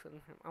crap,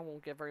 and I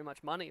won't get very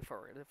much money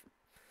for it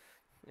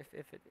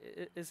if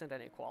it isn't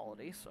any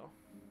quality, so.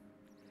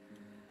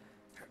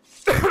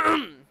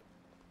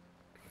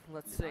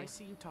 Let's see. Did I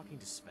see you talking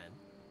to Sven?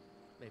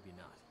 Maybe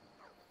not.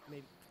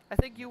 Maybe. I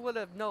think you would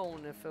have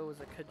known if it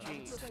was a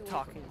Khajiit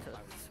talking to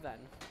Sven.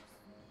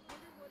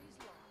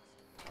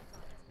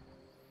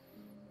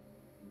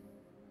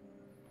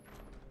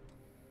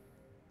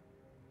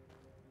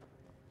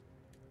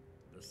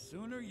 The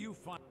sooner you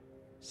find...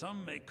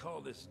 Some may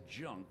call this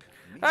junk.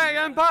 Hey,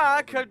 I'm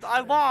back! I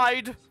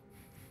lied!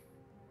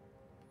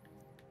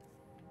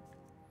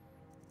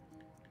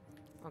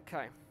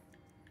 Okay.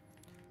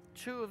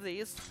 2 of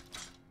these.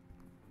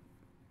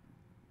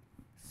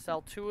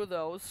 Sell 2 of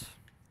those.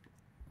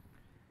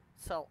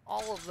 Sell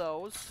all of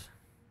those.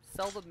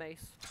 Sell the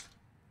mace.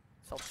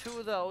 Sell 2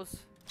 of those.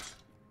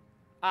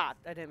 Ah,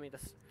 I didn't mean to...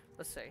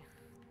 Let's see.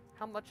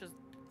 How much is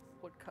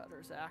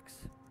woodcutter's axe?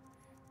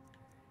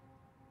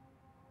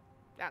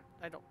 Yeah,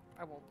 I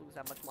won't lose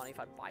that much money if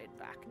I buy it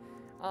back.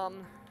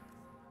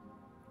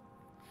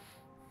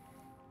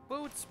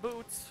 Boots,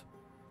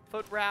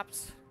 foot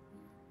wraps,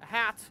 a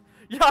hat.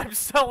 Yeah, I'm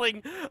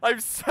selling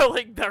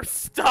their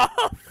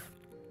stuff.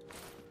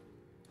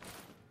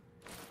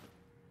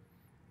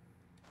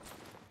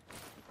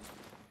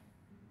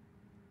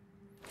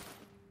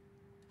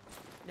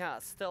 Yeah,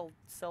 still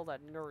sell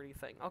that nerdy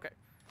thing. Okay.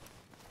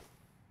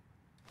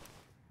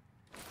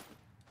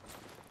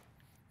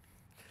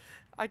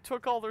 I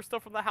took all their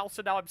stuff from the house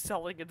and now I'm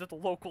selling it at the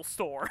local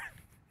store.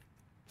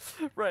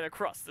 Right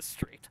across the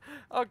street.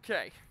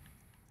 Okay.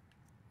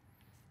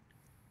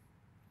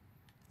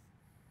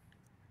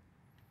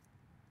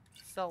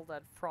 Sell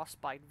that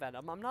frostbite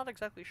venom. I'm not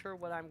exactly sure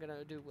what I'm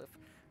gonna do with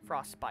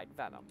frostbite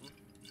venom.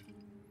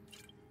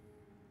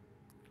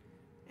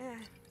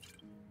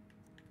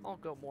 I'll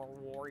go more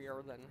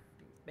warrior than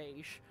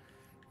mage.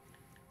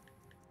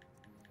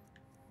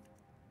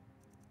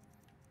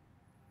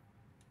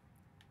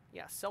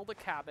 Yeah, sell the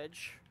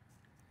cabbage.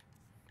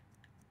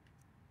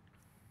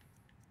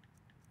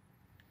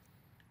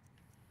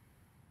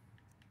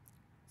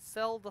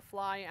 Sell the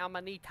fly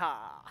amanita.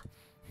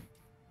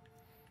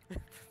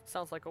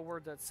 Sounds like a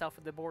word that's south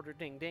of the border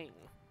ding ding,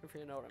 if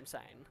you know what I'm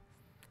saying.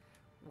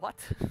 What?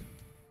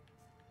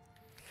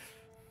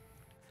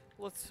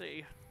 Let's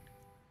see.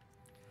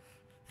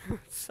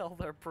 Sell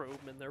their broom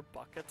and their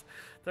bucket.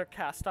 Their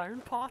cast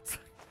iron pots.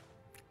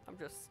 I'm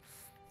just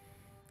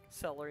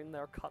selling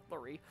their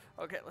cutlery.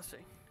 Okay, let's see.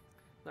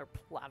 Their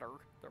platter.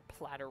 Their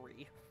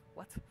plattery.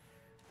 What?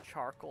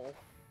 Charcoal.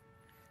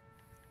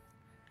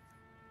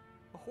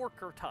 A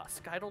horker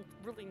tusk. I don't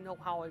really know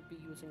how I'd be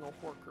using a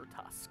horker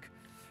tusk.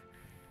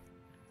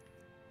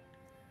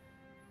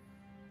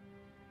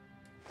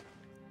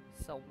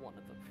 Sell one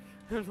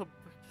of them.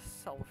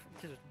 Sell,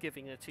 just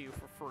giving it to you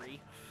for free.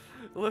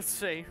 Let's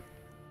see.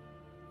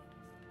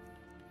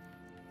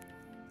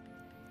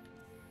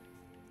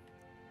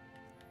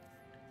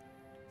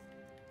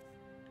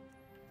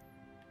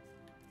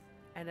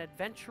 An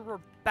adventurer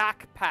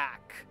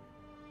backpack.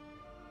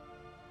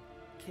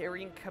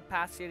 Carrying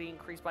capacity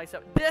increased by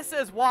 7. This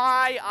is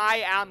why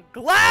I am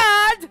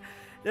glad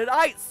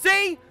that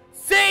see,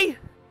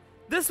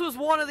 this was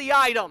one of the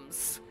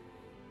items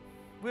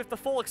with the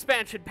full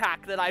expansion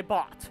pack that I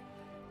bought.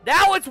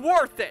 Now it's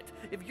worth it.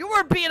 If you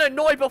were being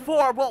annoyed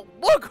before, well,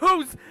 look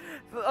who's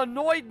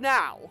annoyed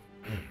now.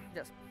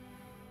 Yes,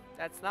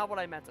 that's not what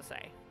I meant to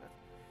say.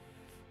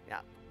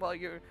 Yeah, well,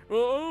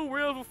 oh, we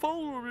have a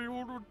follower.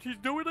 He's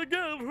doing it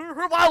again.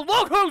 Well,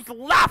 look who's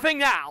laughing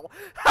now.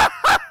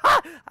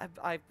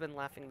 I've been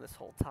laughing this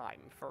whole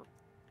time for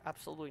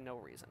absolutely no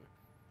reason.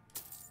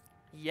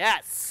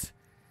 Yes.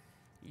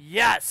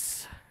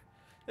 Yes.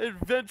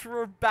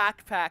 Adventurer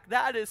backpack.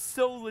 That is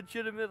so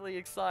legitimately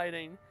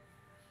exciting.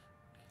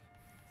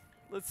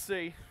 Let's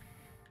see.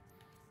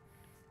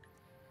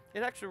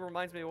 It actually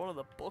reminds me of one of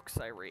the books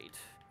I read.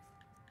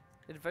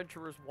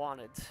 Adventurers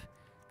Wanted.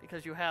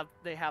 Because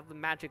they have the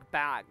magic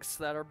bags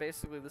that are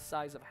basically the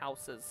size of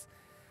houses.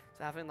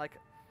 So having like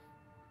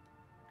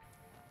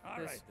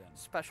this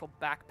special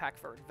backpack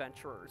for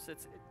adventurers.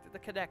 The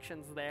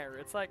connection's there.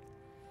 It's like,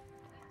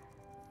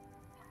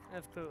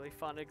 that's clearly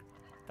fun.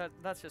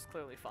 That's just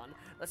clearly fun.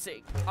 Let's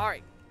see. All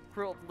right,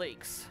 grilled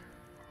leeks.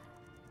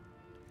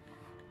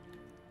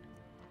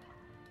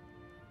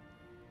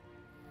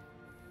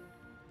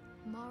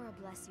 Mara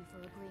bless you for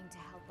agreeing to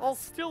help us. I'll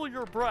steal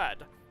your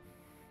bread.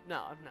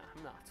 No,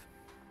 I'm not.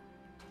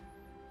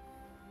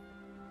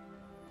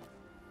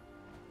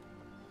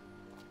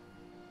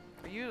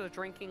 Are you the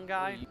drinking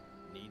guy?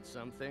 Need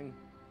something?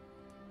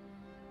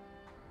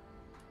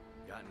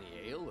 Got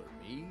any ale or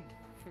mead?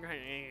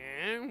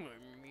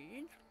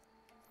 Mead?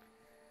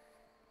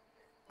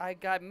 I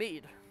got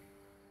mead.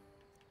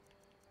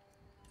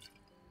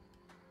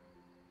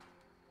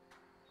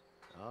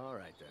 All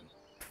right then.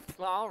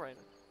 Well, all right.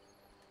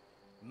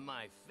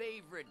 My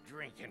favorite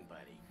drinking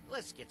buddy.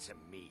 Let's get some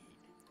mead.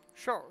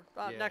 Sure.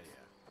 Next.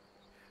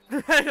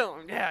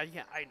 Yeah.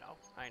 yeah, I know.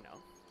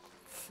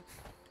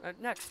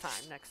 Next time.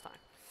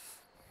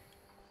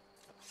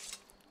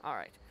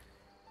 Alright.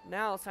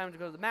 Now it's time to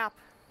go to the map.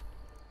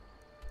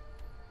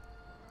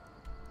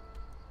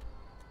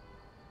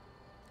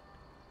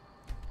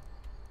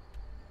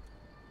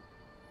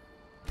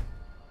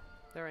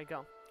 There I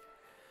go.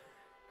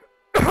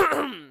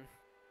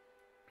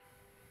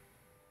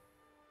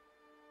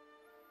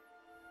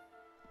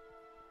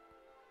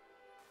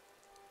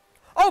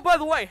 Oh, by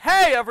the way,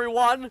 hey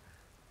everyone!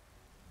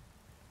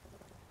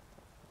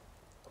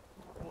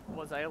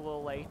 Was I a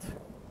little late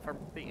for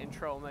the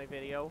intro of my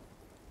video?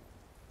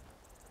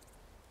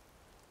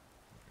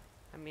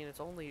 I mean, it's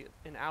only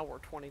an hour,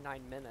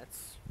 29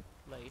 minutes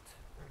late.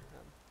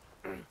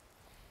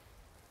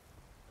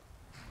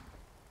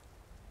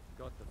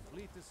 Got the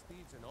fleetest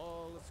steeds in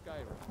all of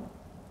Skyrim.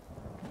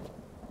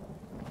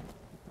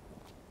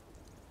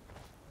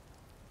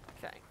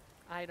 Okay,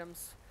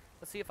 items.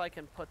 Let's see if I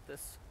can put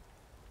this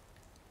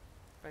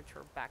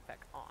adventure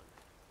backpack on.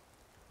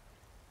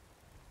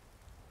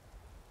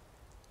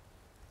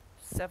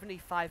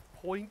 75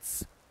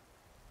 points?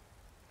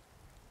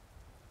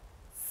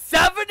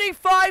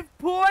 75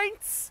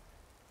 points?!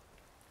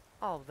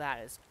 Oh,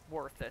 that is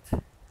worth it.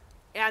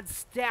 And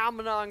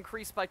stamina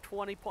increased by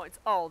 20 points.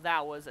 Oh,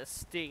 that was a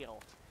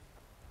steal.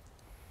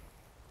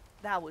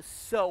 That was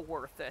so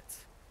worth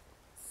it.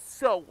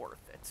 So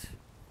worth it.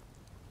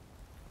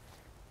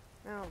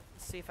 Now,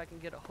 let's see if I can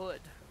get a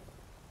hood.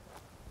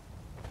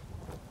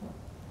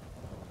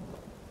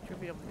 Should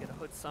be able to get a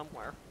hood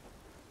somewhere.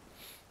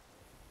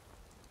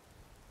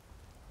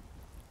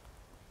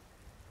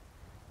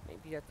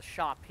 Maybe at the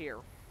shop here.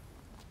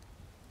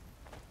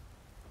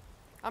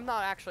 I'm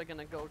not actually going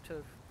to go to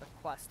the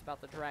quest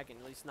about the dragon,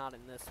 at least not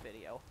in this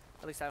video.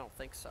 At least I don't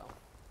think so.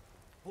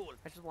 Hold.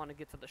 I just want to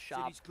get to the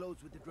shop. City's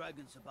closed with the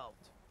dragons about.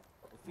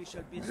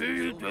 Official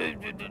business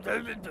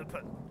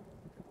over.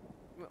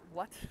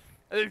 What?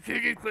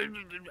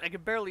 I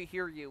can barely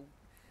hear you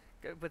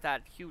with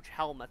that huge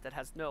helmet that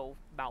has no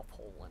mouth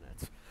hole in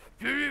it.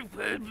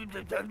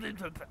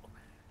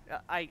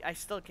 I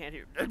still can't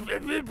hear.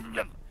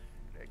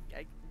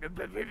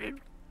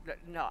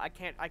 No, I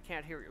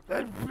can't hear you.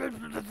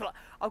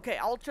 Okay,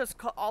 I'll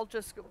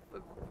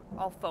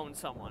phone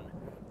someone.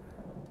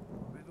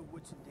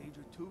 Riverwood's in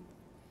danger too.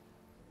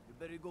 You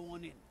better go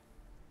on in.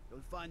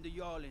 You'll find the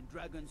Jarl in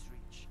Dragon's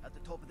Reach at the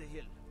top of the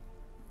hill.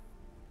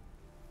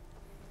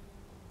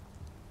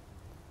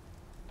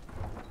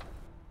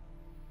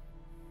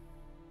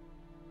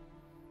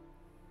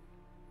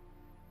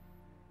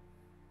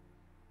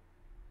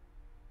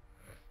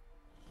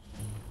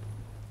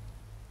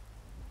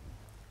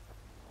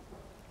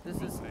 This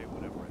is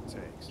whatever it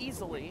takes.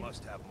 easily We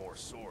must have more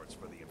swords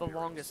for the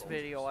longest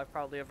video I've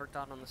probably ever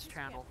done on this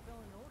channel.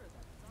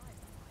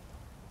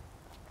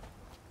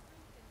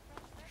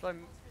 So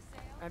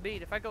I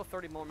mean, if I go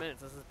 30 more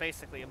minutes, this is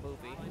basically a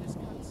movie.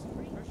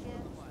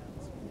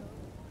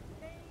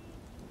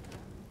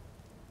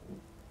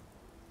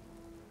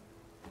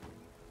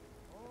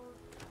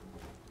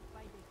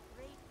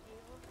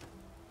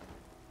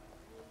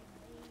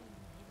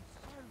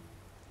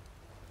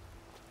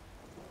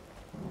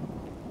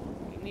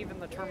 even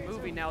the term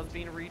movie now is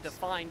being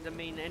redefined to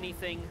mean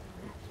anything,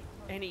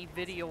 any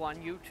video on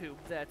YouTube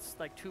that's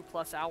like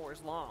 2+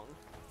 hours long.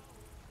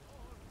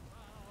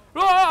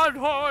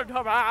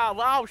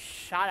 Oh,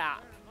 shut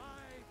up.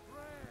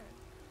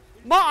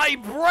 My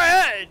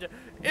bread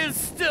is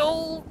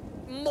still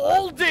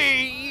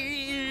moldy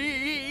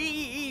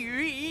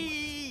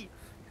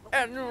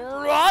and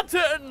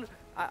rotten.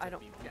 I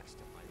don't. Yeah.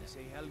 They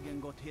say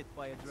Helgen got hit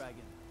by a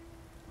dragon.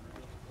 One of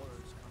those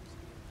horrors comes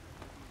again.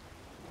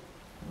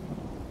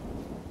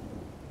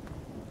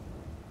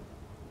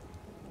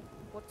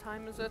 What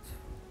time is it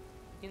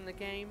in the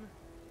game?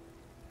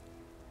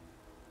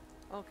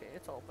 Okay,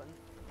 it's open.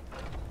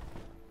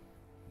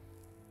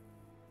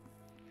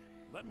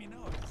 Let me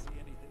know if you see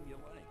anything you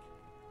like.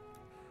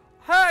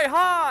 Hey,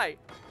 hi!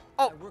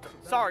 Oh,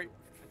 sorry.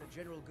 At the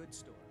general goods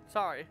store.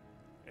 Sorry.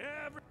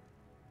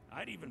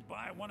 I'd even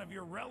buy one of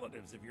your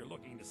relatives if you're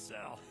looking to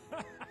sell.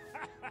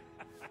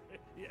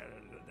 Yeah,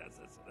 that's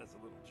a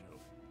little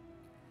joke.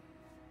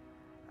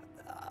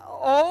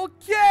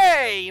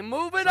 Okay,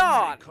 moving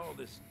on. Some call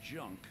this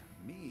junk.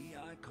 Me,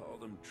 I call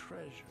them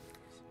treasures.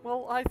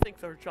 Well, I think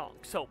they're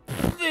junk, so...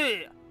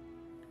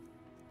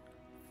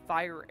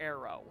 Fire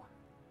arrow.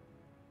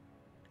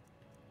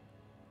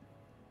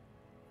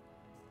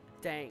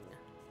 Dang.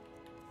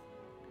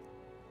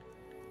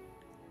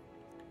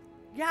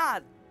 Yeah,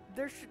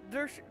 there's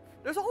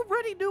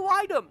already new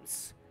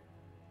items.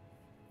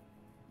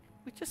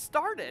 We just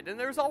started, and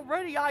there's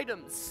already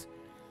items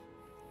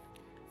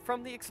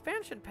from the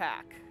expansion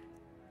pack.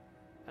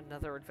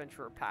 Another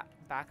adventurer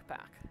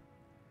backpack.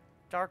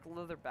 Dark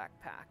leather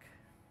backpack.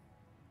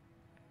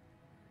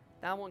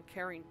 That one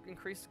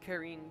increased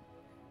carrying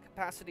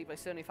capacity by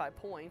 75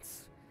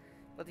 points,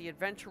 but the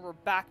adventurer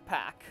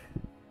backpack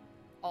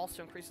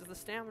also increases the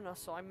stamina,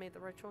 so I made the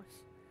right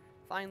choice.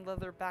 Fine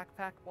leather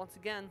backpack, once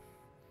again,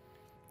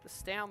 the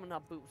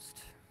stamina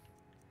boost.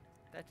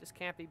 That just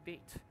can't be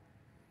beat.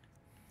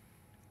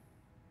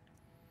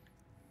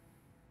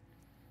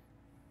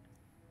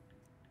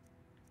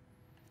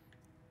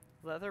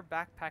 Leather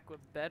backpack with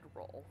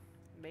bedroll.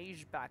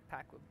 Mage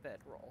backpack with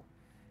bedroll.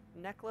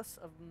 Necklace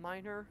of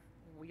minor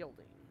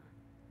wielding.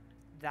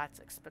 That's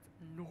expensive.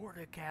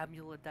 Nordic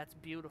amulet, that's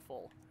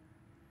beautiful.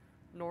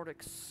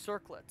 Nordic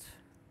circlet.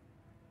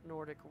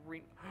 Nordic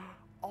ring.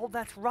 Oh,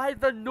 that's right,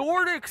 the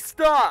Nordic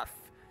stuff!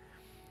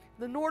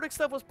 The Nordic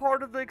stuff was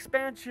part of the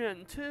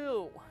expansion,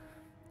 too.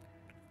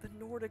 The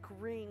Nordic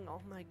ring,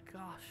 oh my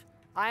gosh.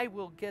 I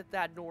will get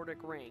that Nordic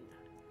ring.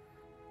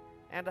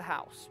 And a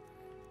house.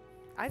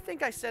 I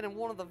think I said in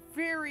one of the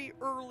very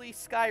early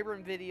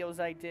Skyrim videos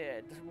I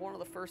did, one of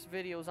the first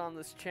videos on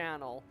this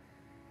channel,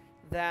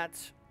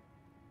 that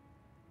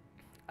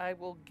I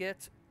will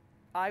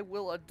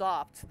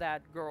adopt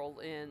that girl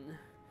in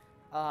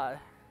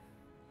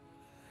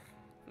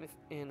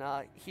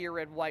here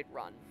at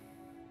Whiterun.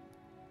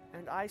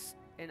 And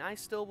I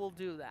still will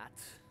do that.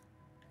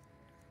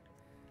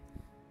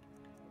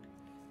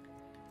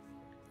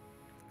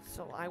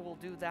 So I will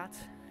do that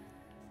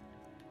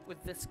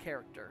with this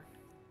character.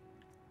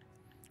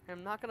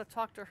 I'm not going to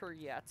talk to her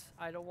yet.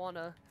 I don't want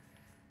to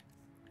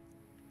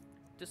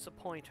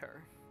disappoint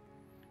her.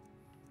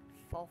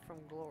 Fall from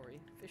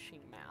glory. Fishing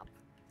map.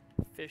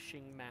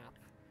 Fishing map.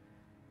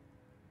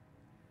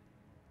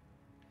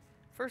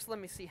 First, let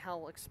me see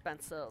how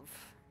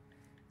expensive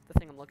the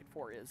thing I'm looking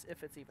for is,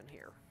 if it's even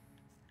here.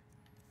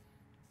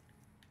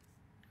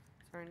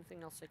 Is there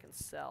anything else I can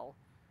sell?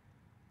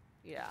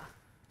 Yeah.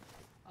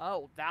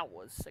 Oh, that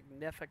was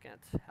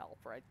significant help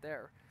right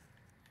there.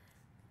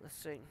 Let's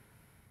see.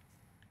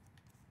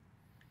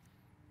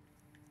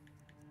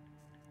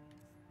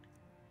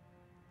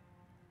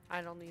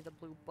 I don't need a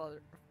blue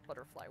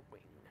butterfly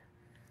wing.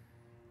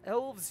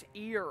 Elf's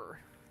ear.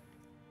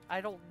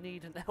 I don't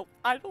need an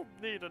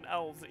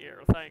elf's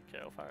ear. Thank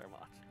you very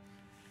much.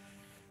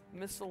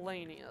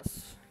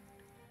 Miscellaneous.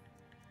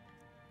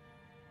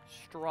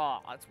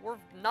 Straw. It's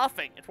worth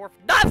nothing. It's worth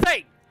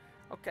nothing!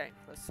 Okay,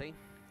 let's see.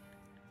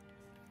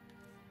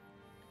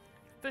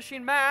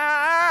 Fishing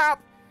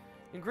map!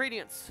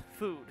 Ingredients.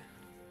 Food.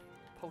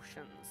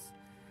 Potions.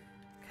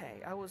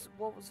 Okay,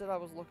 what was it I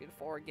was looking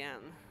for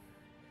again?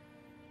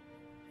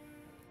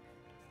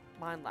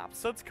 Mind lapse.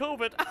 Since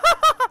COVID. Okay.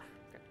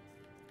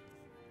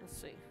 Let's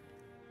see.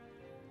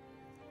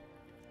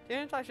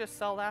 Didn't I just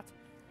sell that?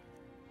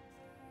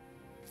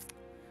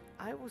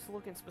 I was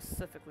looking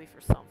specifically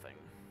for something.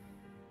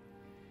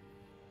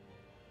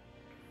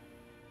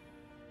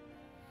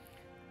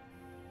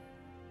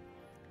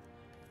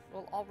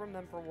 Well, I'll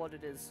remember what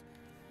it is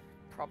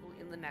probably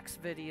in the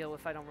next video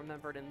if I don't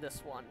remember it in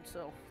this one,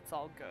 so it's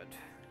all good.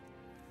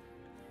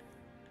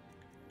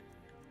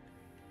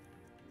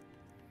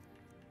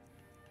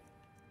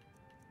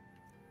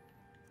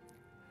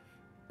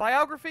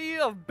 Biography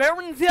of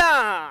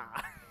Barentia!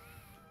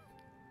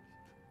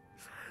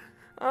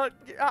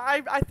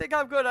 I think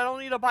I'm good. I don't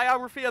need a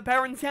biography of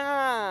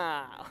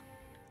Barentia!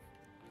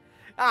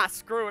 Ah,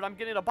 screw it. I'm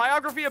getting a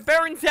biography of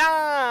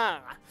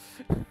Barentia!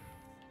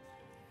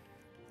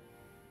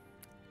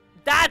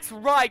 That's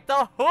right,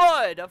 the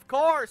hood! Of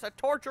course, a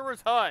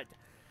torturer's hood.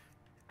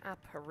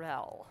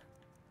 Apparel.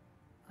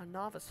 A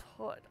novice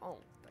hood. Oh,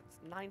 that's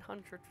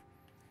 900.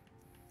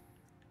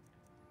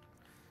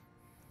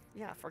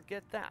 Yeah,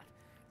 forget that.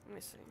 Let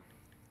me see.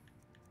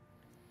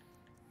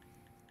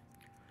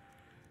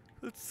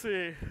 Let's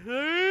see.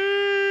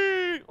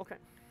 Okay.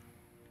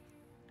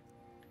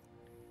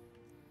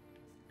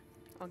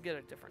 I'll get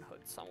a different hood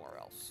somewhere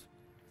else.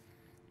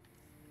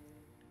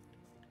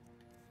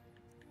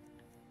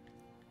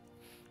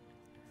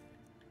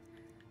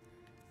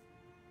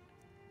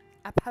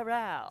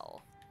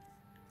 Apparel.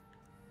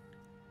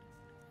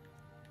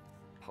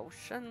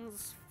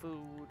 Potions,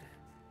 food.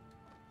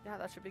 Yeah,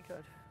 that should be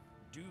good.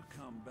 Do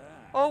come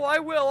back. Oh, I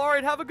will. All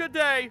right, have a good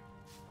day.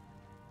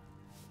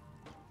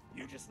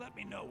 You just let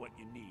me know what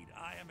you need.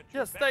 I am at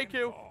your Yes, beck thank and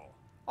you. call.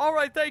 All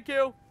right, thank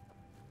you.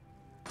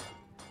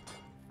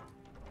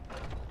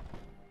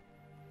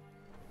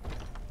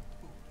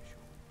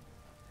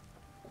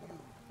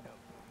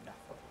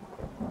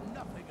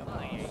 Nothing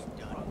about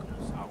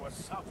drunkenness, our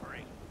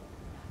suffering.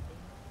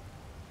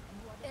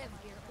 Whatever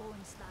your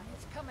onslaught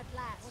has come at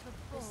last.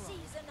 The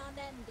season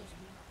unending.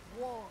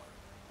 War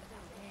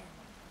without end.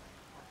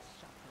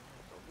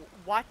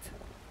 What?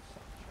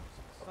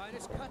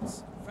 Finest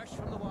cuts, fresh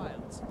from the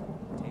wilds.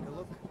 Take a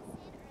look.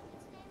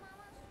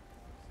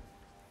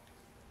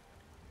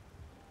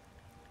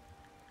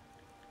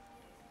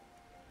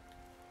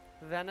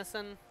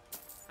 Venison?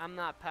 I'm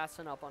not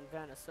passing up on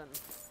venison.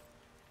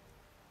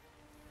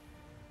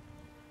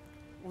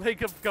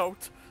 Leg of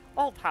goat.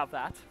 I'll have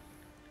that.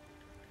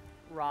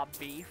 Raw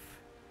beef.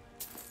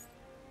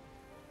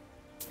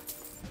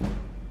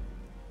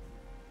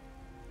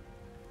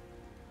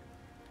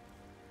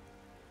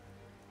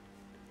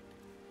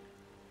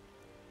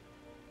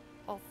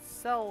 I'll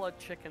sell a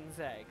chicken's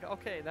egg.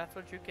 Okay, that's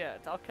what you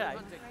get. Okay.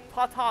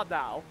 Ta-ta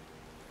now.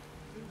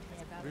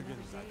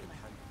 Riggins I can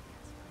handle.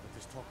 But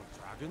this talk of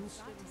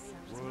dragons?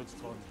 World's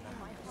gone mad.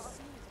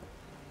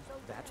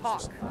 That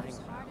Talk. is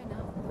hard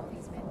enough with all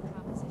these men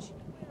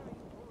propositioning.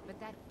 But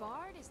that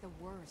bard is the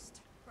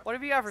worst. What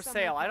have you got for Some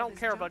sale? may I call don't this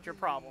care junk about your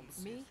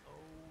problems. Me?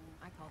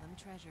 I call them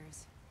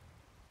treasures.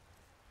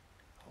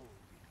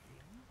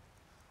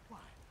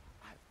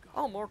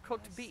 Oh, more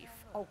cooked beef.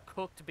 Oh,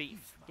 cooked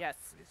beef. Yes.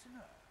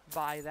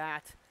 Buy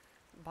that.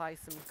 Buy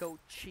some goat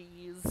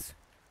cheese.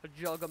 A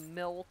jug of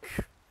milk.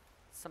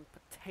 Some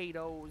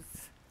potatoes.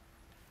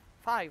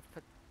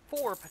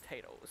 4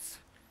 potatoes.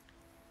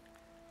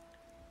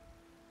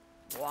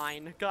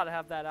 Wine. Gotta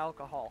have that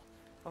alcohol.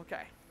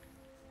 Okay.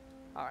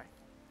 Alright.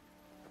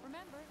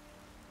 Remember,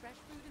 fresh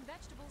fruit and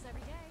vegetables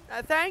every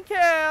day. Thank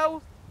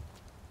you!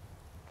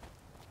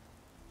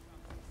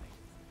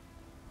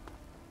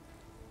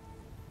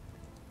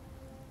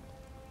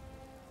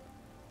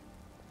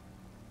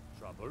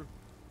 Trouble?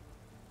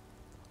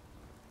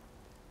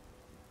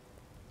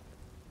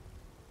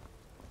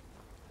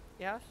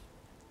 Yes?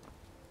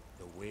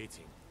 The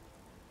waiting.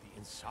 The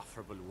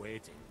insufferable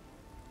waiting.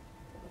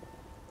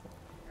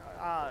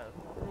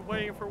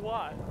 Waiting for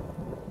what?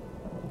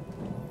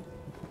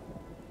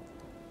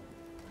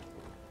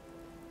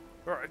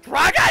 For a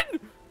dragon?!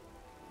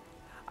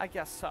 I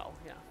guess so,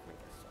 yeah, I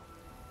guess so.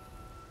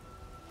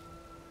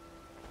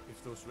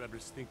 If those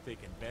rebels think they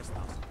can best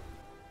us.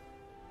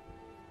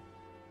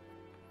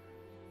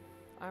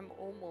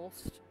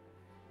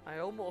 I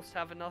almost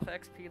have enough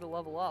XP to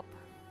level up.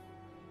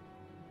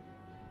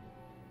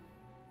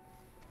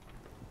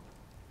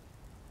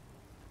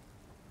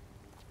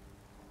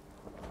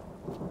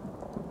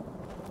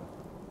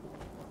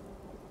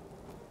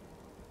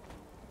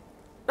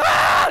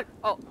 Ah!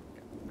 Oh,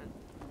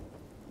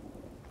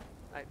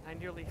 okay. I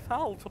nearly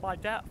fell to my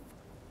death.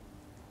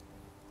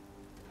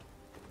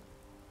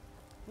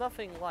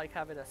 Nothing like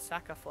having a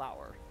sack of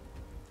flour.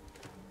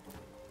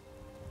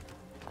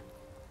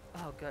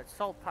 Oh, good.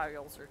 Salt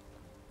piles are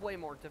way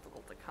more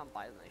difficult to come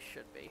by than they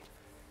should be.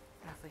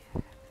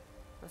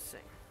 Let's see.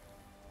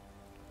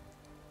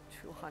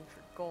 200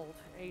 gold,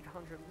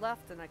 800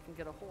 left, and I can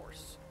get a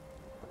horse.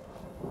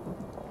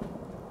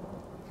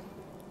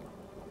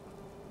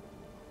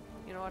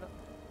 You know what?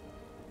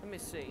 Let me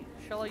see.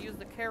 Shall I use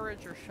the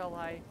carriage or shall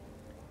I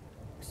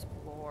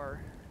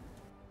explore?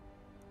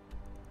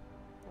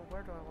 Well,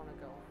 where do I want to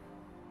go?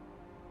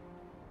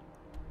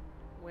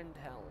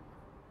 Windhelm.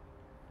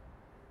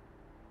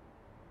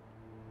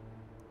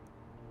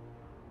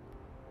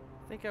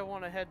 I think I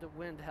want to head to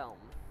Windhelm.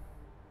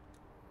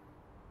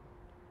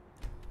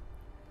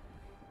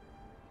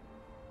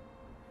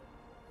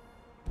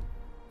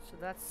 So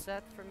that's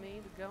set for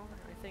me to go.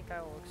 I think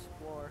I will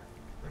explore.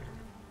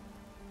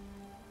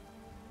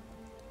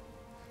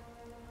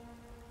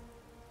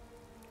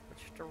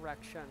 Which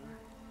direction?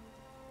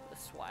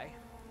 This way.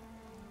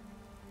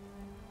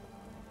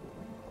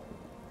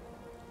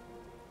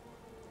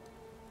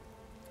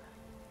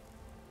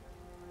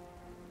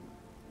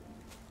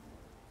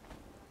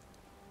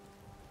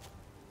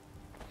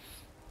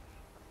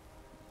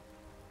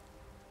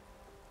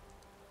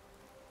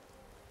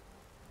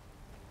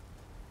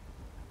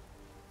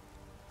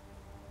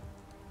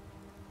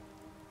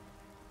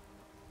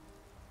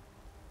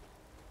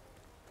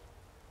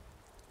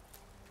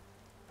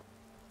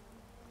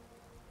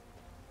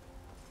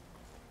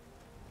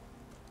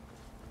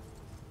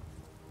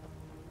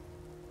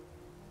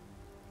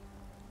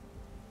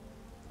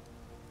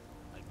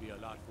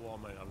 a lot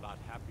warmer and a lot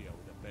happier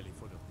with a belly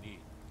full of need.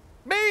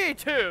 Me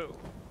too!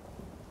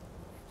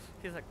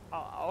 He's like,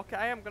 oh, okay,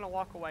 I'm gonna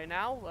walk away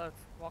now. Let's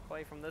walk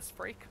away from this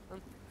freak.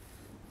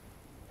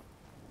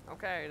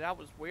 Okay, that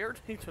was weird.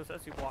 He just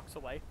as he walks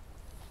away.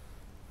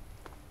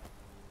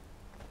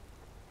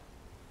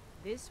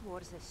 This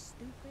was as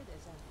stupid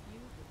as a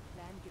feud with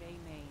Clan Grey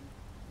Mane.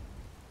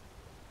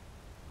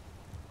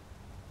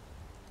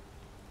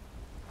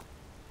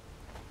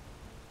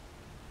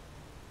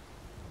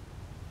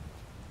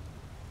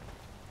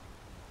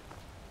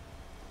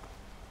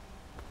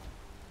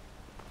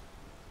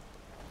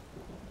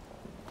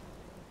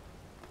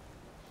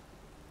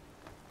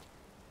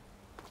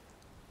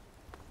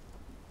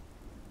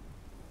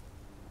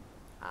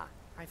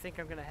 I think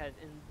I'm gonna head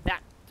in that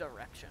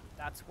direction.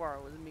 That's where I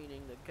was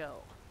meaning to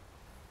go.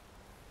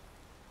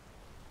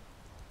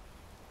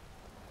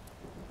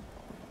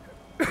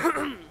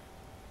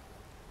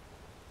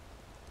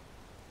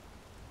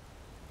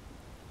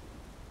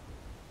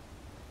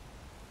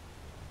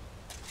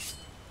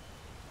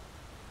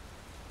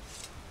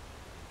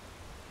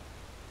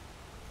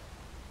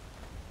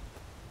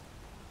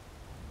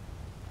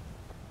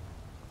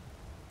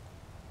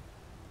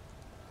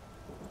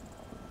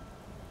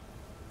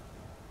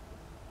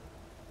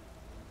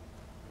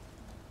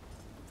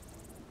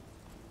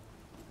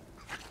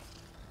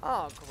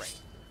 Oh, great.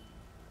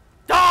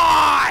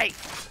 Die!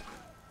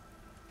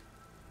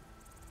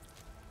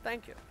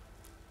 Thank you.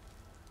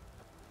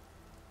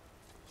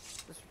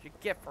 This is what you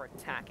get for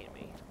attacking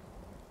me.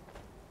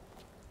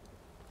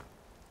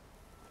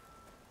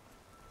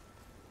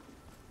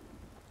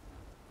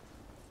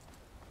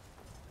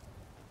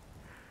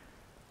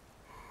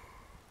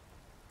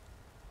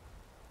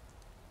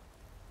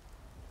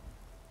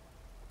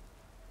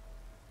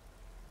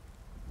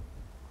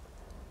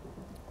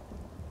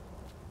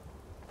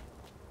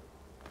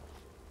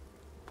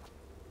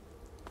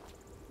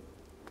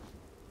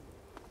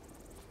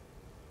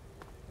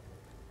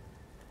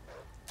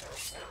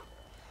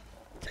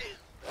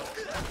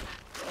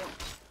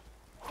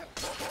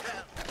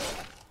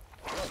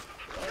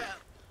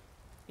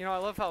 You know, I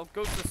love how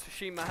Ghost of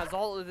Tsushima has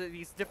all of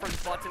these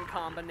different button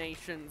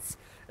combinations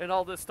and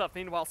all this stuff.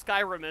 Meanwhile,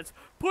 Skyrim is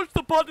push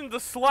the button to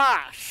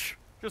slash.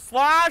 Just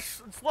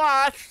slash,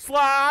 slash,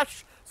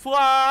 slash,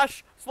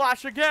 slash,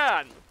 slash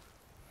again.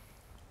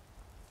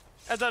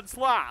 And then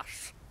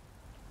slash.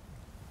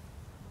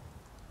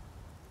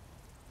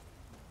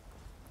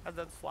 And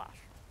then slash.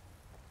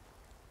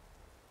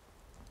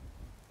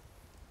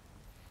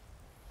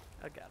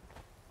 Again.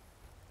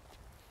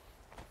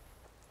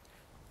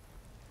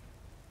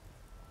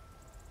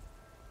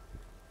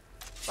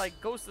 Like,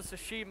 Ghost of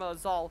Tsushima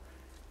is all,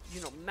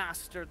 you know,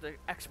 master the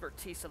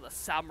expertise of the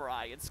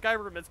samurai, and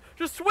Skyrim is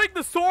just swing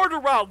the sword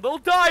around, they'll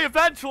die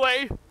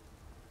eventually!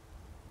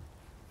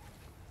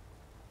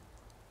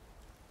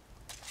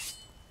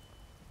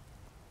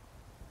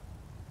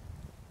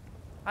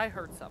 I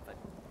heard something.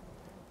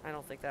 I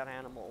don't think that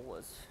animal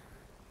was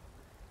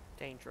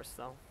dangerous,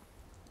 though.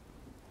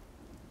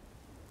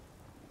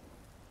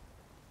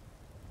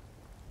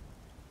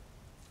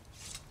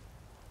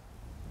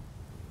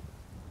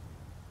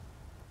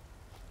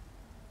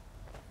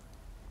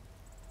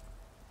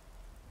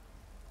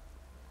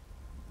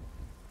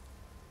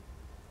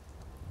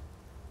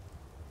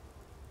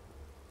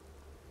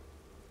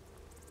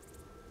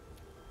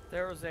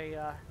 There was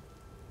a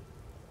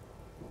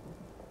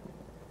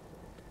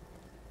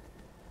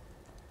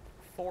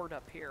fort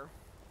up here.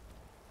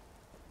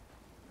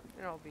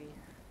 It'll be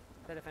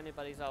that if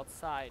anybody's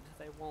outside,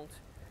 they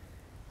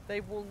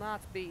will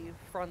not be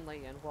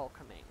friendly and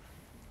welcoming.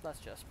 Let's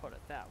just put it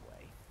that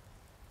way.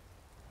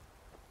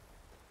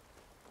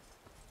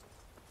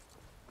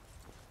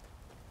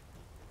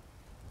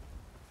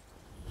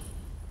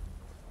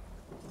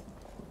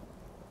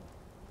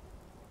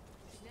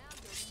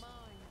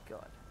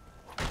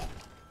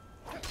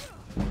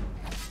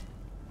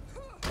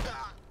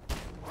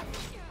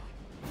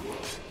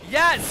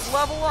 Yes!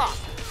 Level up!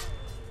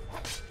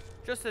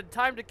 Just in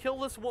time to kill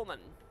this woman.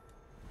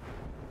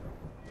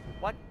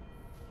 What?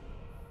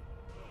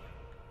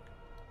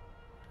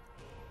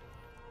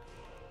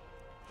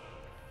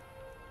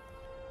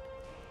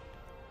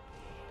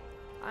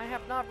 I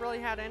have not really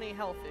had any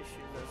health issues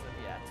as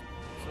of yet,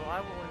 so I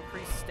will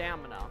increase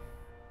stamina.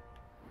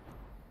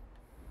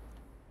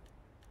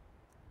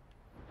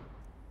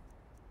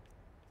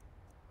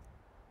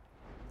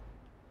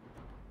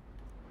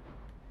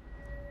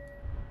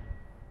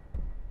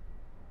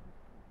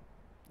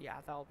 Yeah,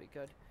 that'll be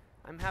good.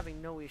 I'm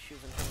having no issues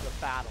in terms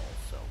of battle,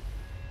 so...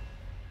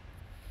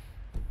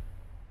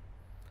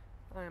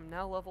 I am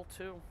now level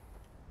 2.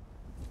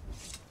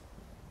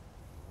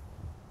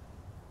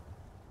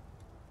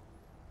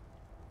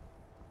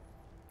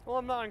 Well,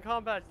 I'm not in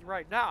combat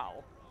right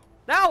now.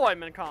 Now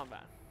I'm in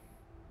combat!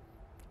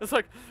 It's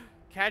like,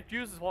 can't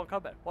use this while in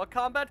combat. What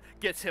combat?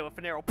 Gets hit with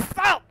an arrow.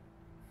 Ow!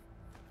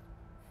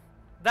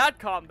 That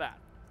combat.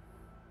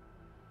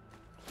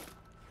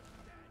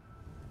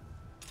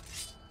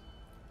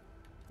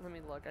 Let me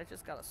look. I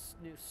just got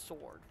a new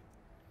sword.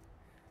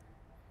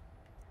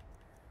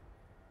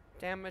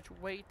 Damage,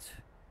 weight,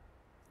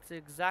 it's the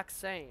exact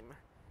same.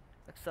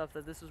 Except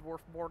that this is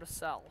worth more to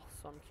sell.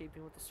 So I'm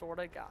keeping with the sword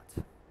I got.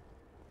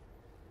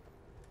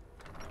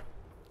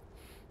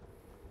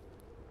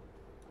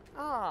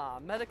 Ah,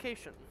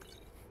 medication.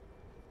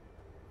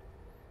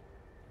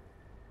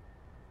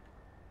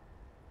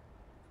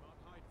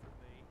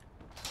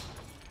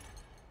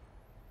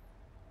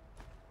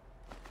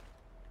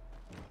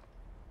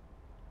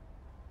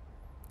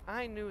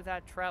 I knew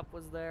that trap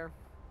was there.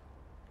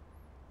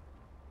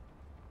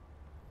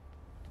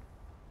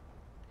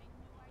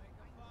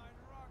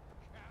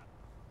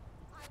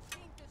 I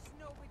paint the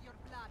snow with your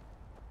blood.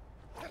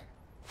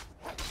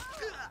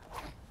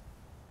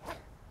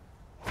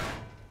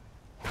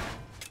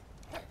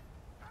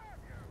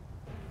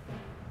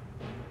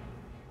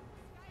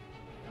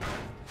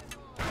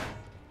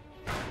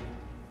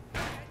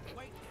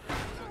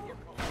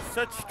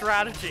 Such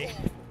strategy.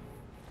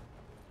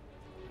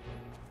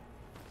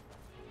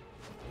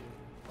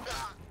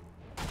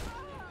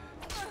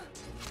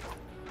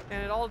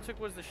 And all it took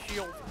was the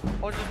shield.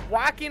 I was just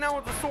whacking out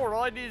with the sword.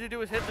 All I needed to do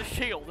was hit the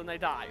shield and they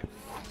die.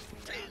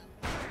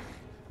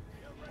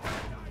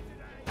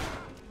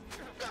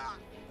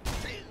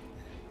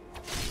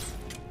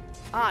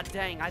 Ah,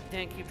 dang, I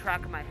didn't keep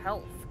track of my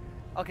health.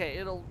 Okay,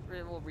 it will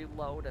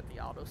reload at the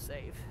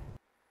autosave.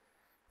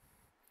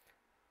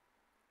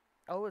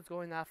 Oh, it's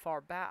going that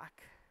far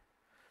back.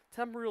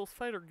 Tamriel's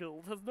Fighter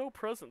Guild has no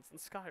presence in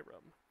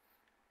Skyrim.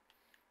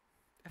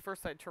 At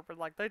first I interpreted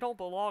like they don't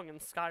belong in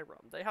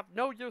Skyrim. They have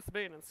no use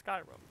being in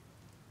Skyrim.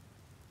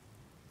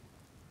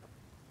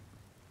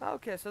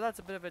 Okay, so that's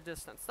a bit of a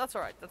distance. That's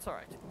alright, that's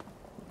alright.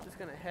 Just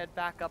gonna head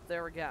back up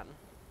there again.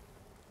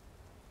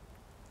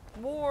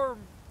 More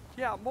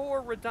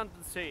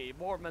redundancy,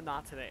 more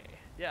monotony.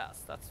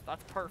 Yes, that's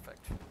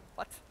perfect.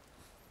 What?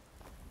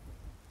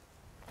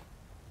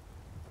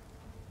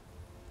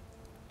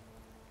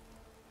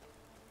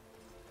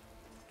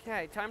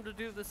 Okay, time to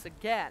do this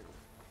again.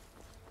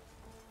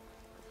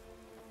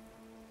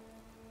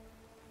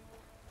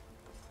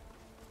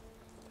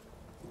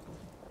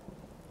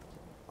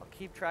 I'll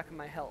keep track of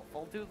my health.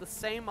 I'll do the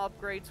same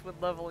upgrades with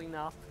leveling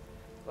up,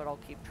 but I'll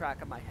keep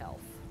track of my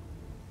health.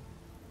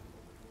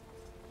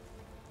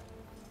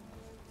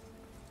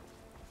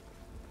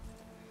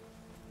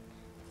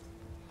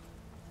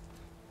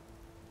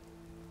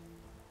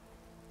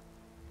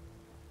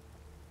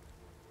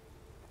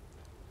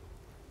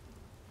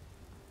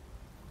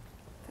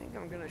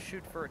 I'm gonna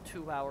shoot for a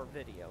 2-hour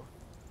video.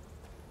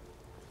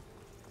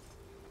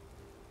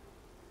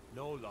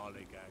 No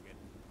lollygagging.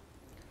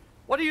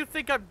 What do you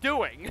think I'm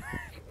doing?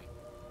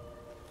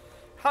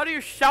 How do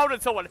you shout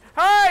at someone,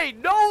 "Hey,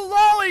 no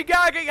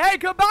lollygagging! Hey,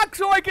 come back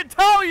so I can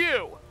tell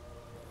you!"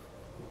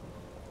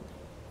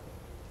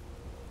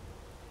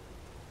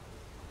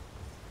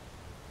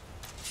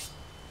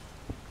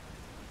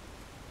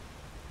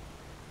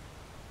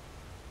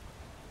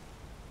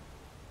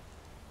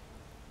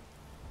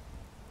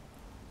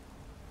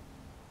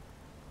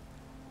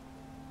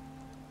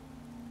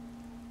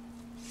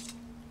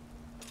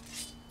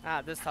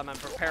 Ah, this time I'm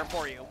prepared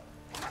for you.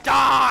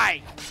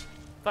 Die!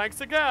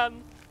 Thanks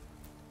again.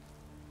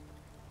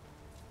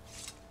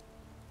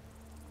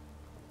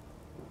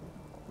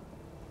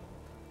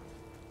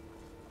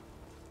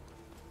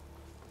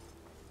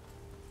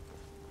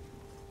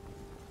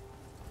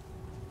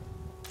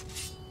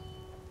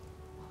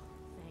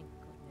 Thank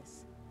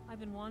goodness. I've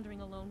been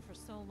wandering alone for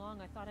so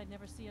long, I thought I'd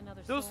never see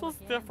another soul This was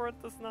again.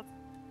 different. This not.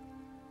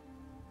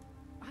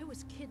 I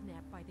was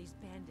kidnapped by these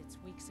bandits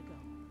weeks ago.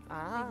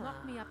 Ah. They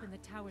locked me up in the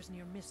towers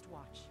near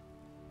Mistwatch.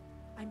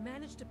 I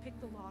managed to pick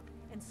the lock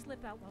and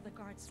slip out while the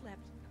guards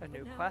slept. A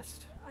new now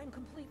quest. I'm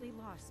completely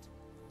lost.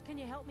 Can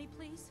you help me,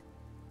 please?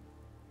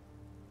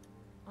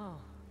 Oh,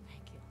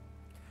 thank you.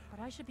 But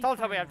I should be. Don't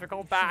tell me I fine have to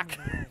now go that you've back.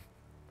 shown me the way.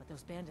 But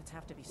those bandits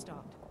have to be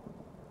stopped.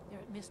 They're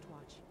at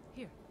Mistwatch.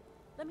 Here,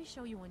 let me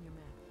show you on your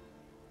map.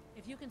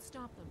 If you can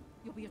stop them,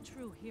 you'll be a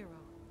true hero.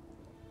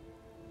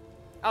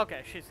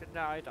 Okay, she's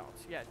no, I don't.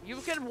 Yeah, you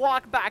can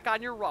walk back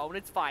on your own.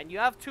 It's fine. You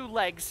have 2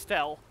 legs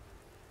still.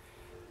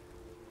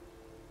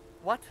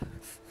 What?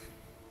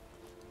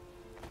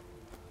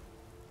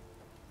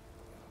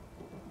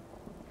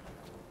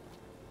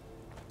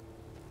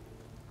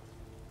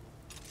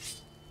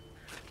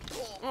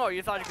 Oh,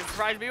 you thought you could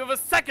surprise me with a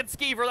second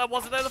skeever that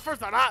wasn't there the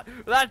first time? Ah,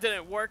 that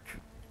didn't work.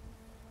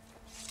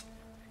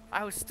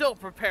 I was still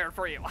prepared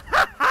for you. Ha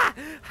ha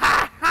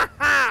ha ha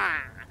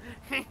ha!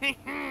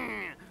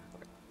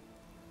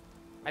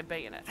 I'm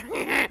banging it.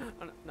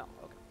 Oh, no,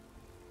 okay.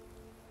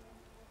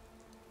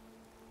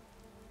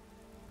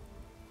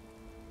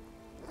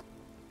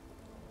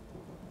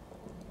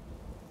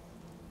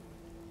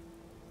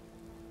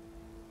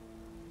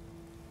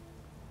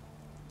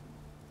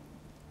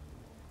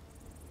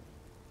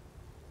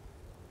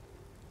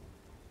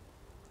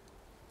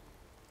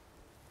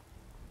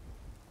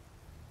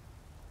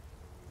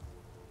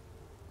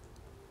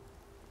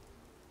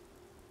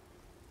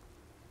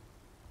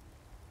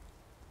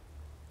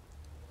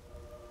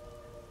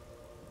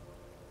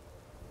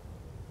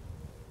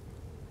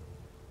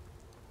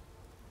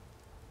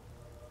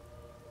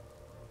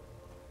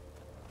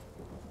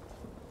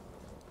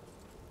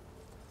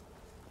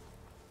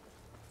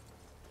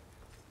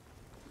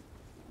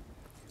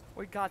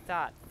 We got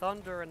that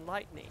thunder and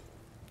lightning.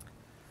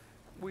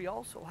 We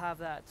also have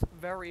that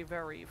very,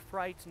 very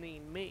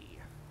frightening me.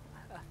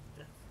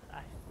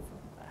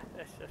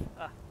 It's just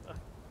kind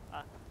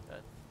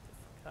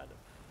of,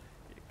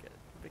 you get,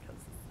 because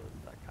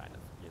it's that kind of,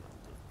 you know,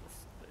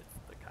 it's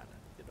the kind of,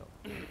 you know.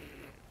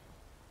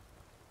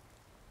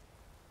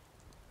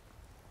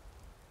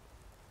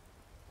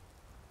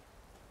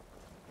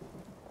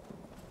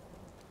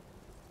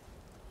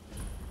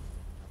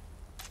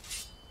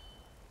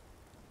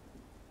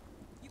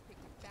 You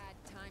picked a bad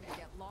time to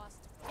get lost.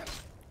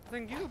 I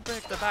think you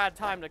picked a bad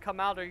time to come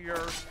out of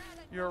your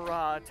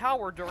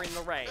tower during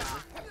the rain.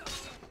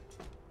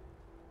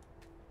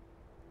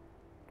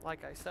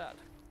 Like I said.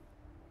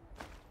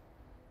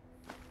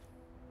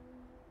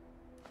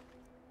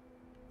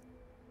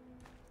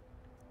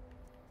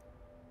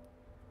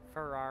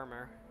 Fur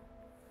armor.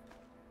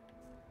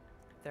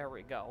 There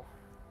we go.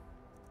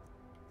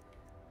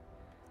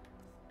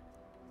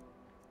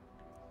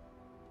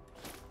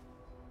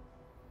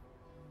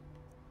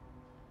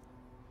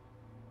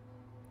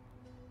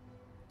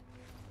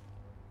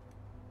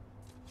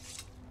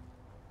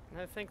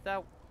 And I think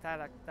that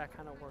kind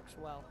of works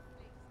well.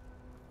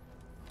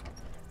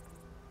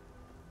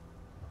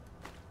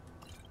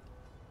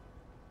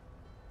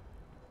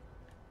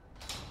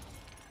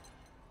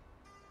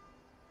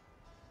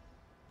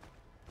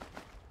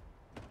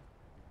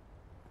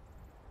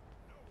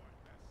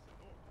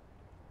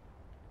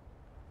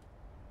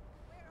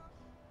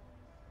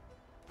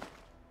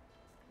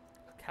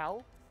 Cowl?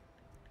 Is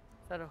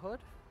that a hood?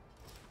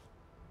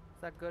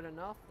 Is that good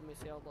enough? Let me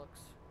see how it looks.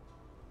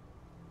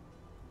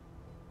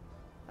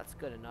 That's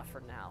good enough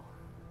for now.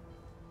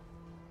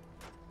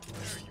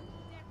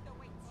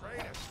 Try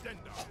to stand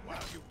up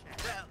while you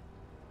can.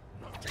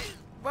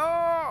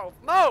 Move!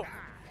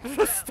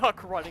 Move!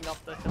 Stuck running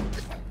up the hill.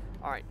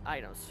 Alright,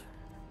 items.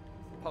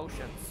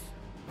 Potions.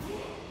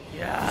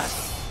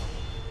 Yes!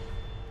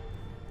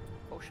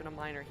 Potion of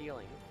minor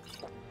healing.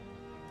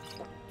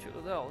 2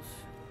 of those.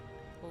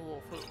 A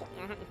little food.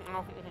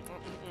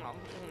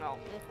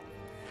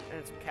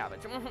 And some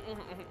cabbage. Some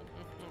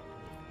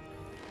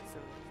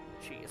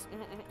cheese.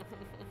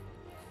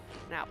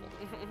 An apple.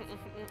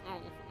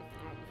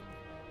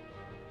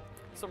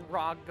 Some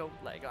raw goat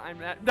leg. I'm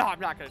not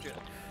gonna do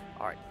that.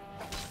 Alright.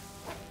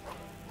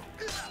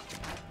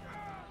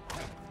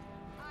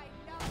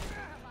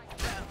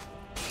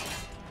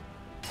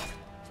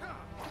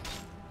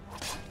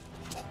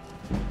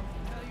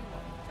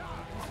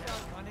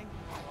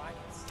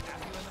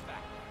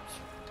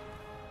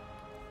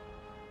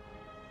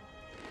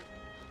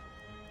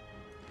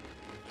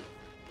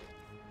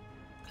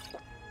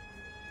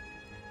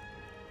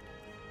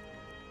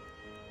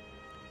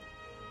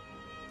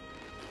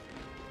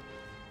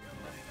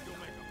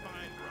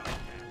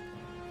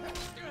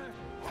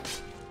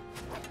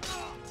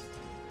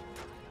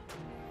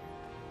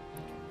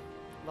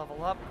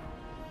 Level up.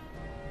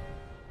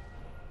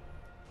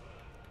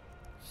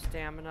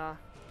 Stamina.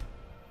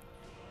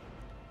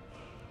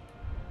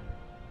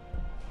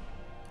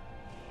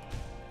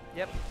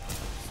 Yep,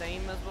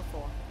 same as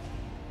before.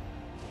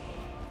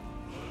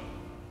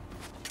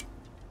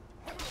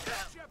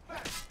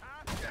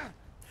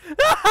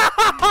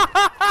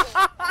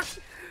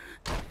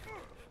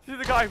 See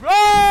the guy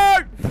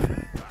run!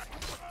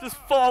 Just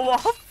fall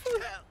off.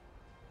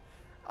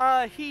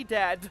 He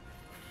dead.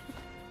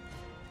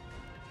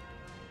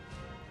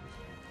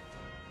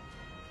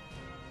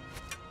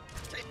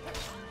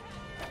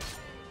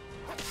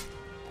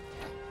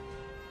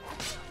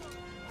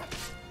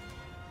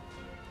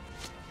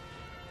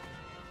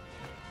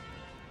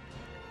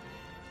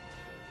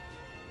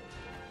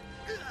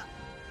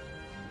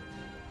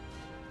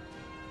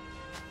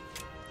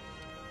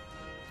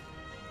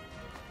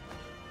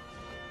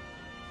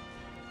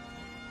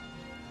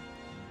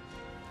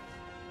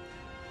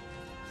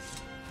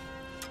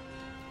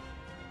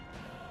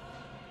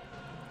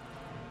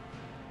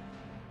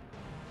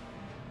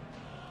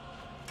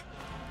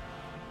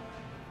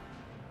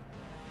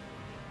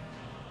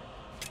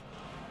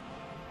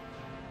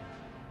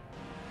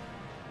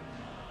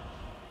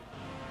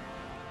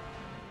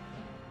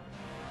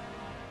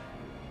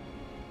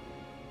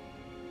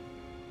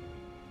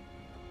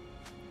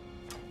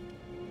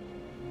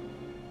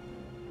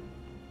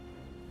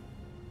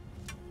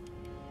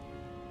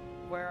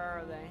 Where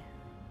are they?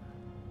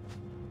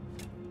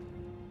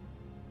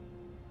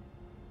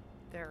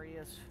 There he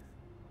is.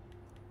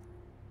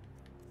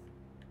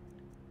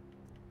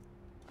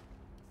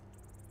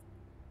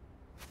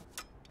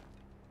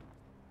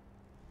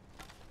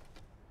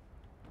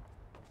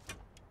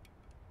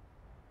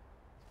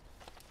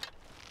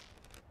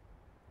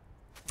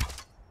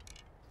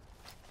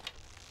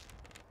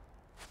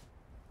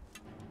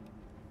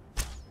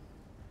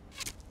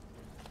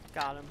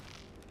 Got him.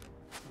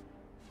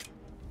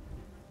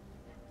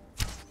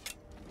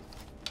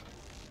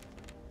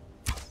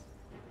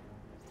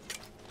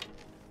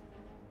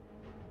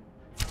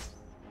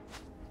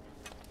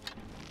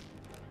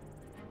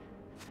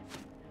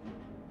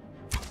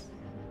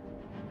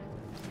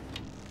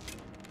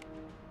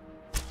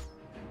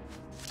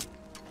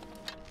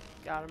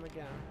 Got him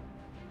again.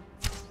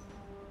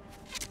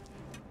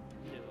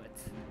 Knew it.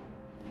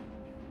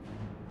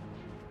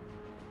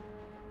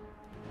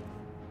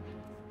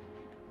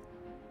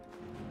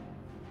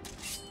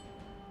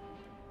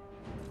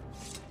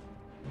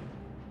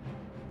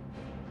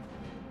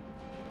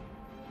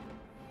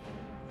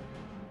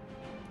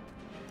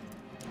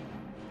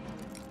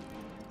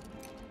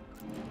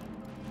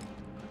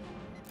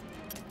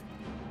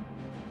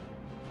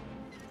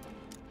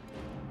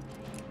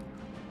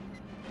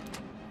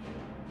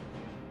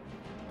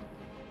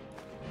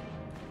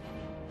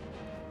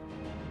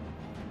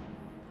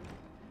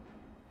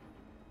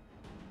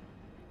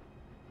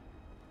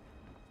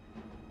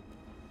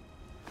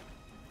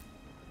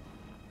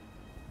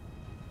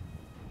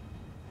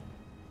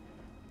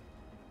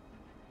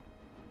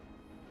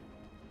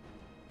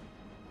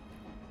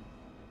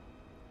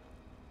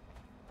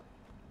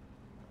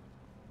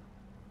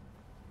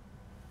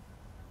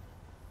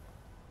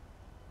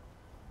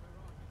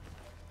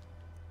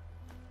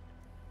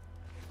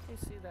 You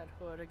see that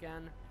hood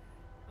again?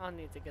 I'll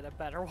need to get a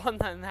better one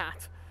than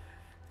that.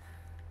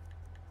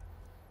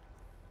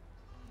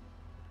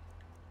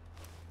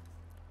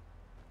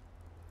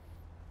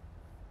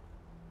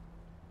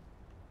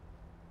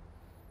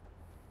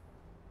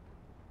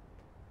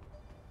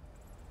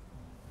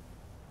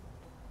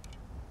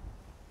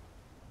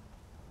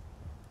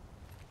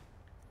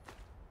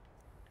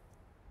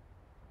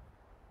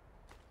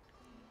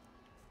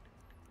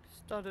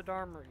 Studded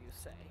armor, you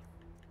say?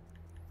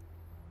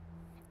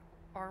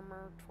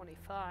 Armor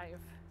 25.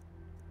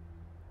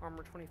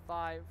 Armor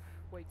 25.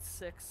 Weight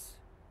 6.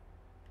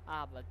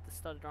 Ah, but the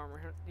studded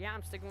armor. Yeah,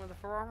 I'm sticking with it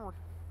for armor.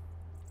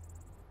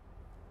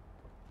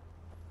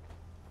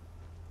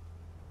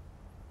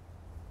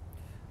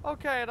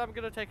 Okay, and I'm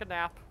gonna take a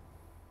nap.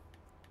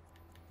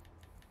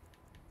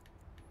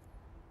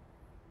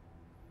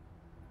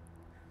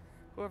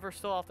 Whoever's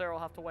still out there will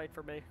have to wait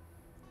for me.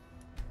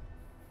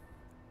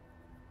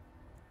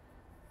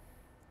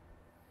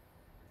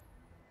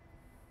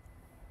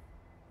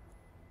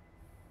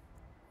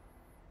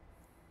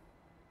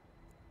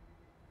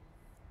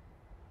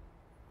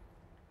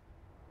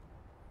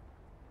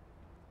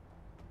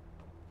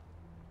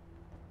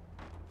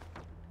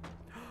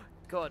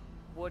 Good.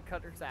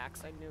 Woodcutter's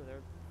axe. I knew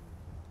there.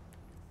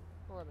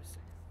 Well, let me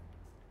see.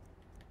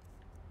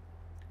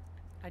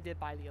 I did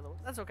buy the other one.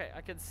 That's okay.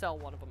 I could sell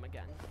one of them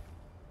again.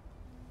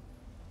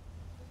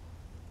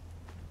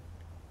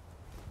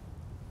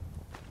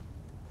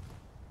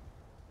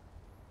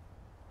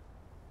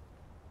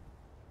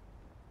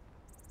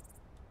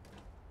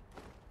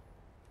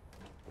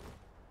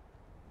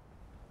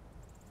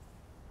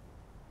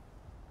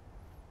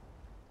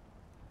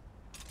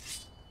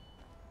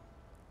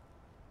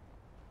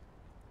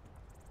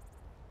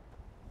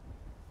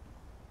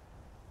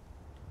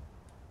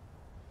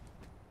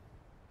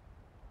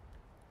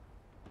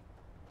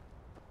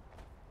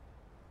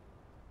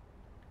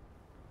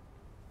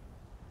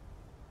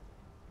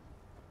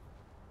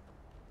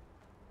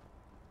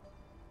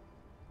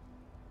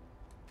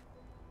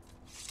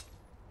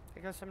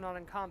 I guess I'm not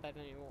in combat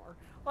anymore.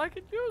 I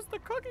could use the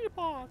cookie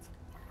pot!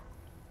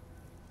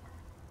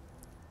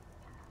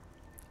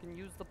 You can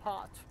use the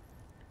pot.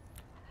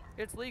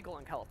 It's legal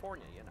in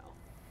California, you know.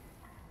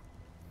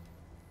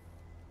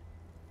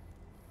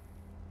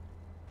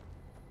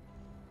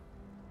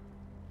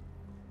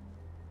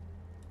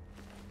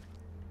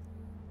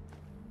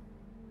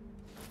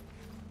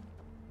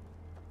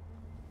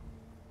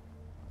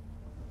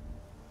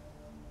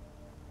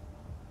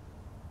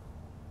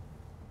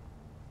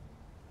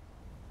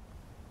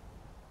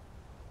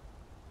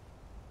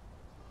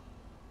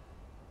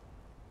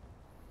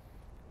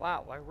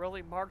 Wow, I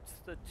really marked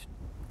the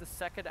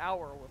second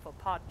hour with a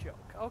pot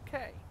joke.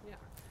 Okay, yeah.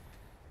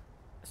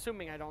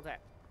 Assuming I don't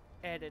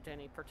edit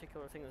any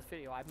particular thing in this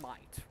video, I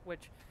might.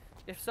 Which,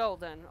 if so,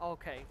 then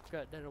okay,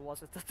 good. Then it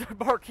wasn't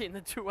marking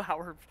the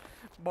 2-hour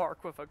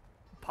mark with a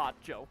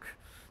pot joke.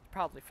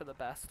 Probably for the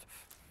best.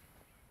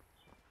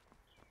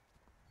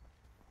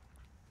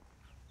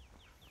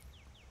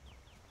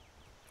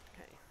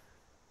 Okay.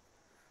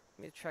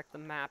 Let me check the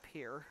map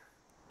here,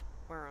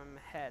 where I'm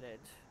headed.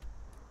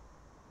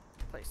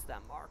 Place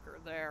that marker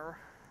there.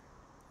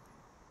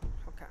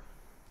 Okay.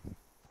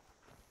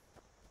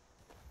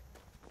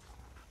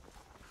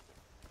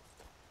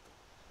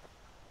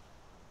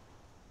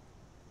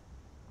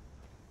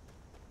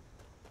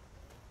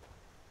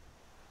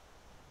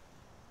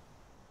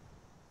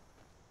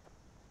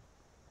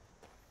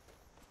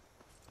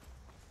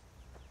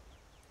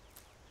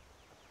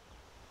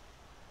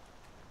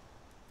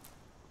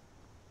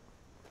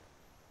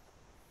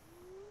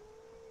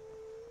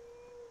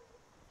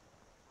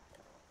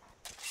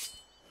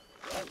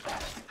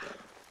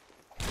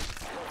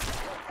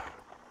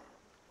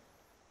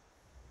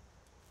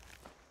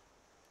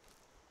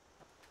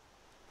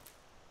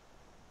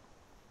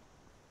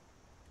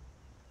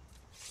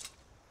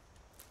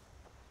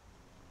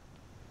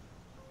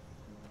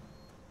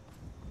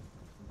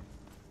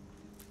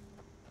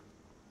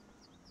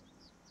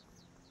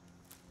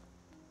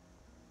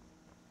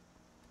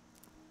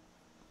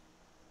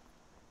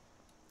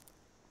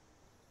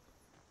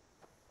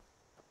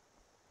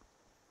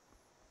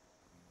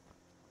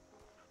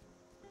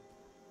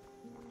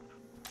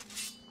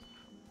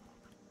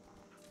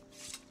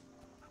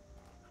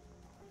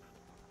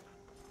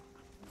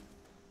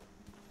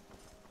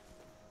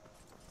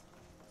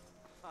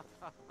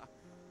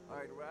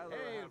 I'd rather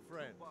Hail, have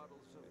friend. 2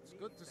 bottles of It's mead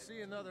good to than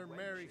see another 2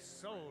 merry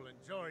wenches, soul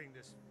enjoying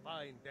this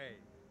fine day.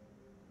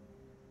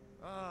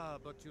 Ah,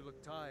 but you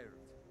look tired.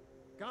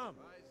 Come,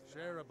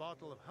 share a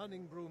bottle of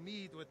hunting brew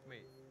mead with me.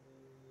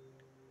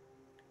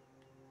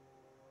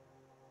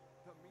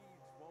 The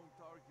meads won't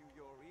argue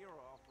your ear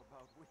off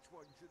about which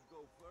one should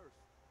go first.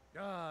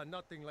 Ah,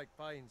 nothing like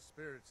fine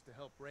spirits to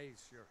help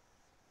raise your...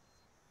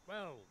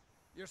 well,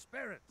 your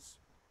spirits.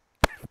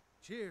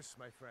 Cheers,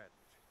 my friend.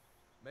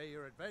 May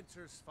your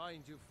adventures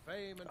find you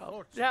fame and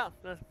fortune. Yeah,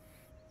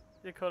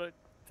 you could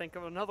think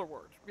of another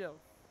word. Yeah.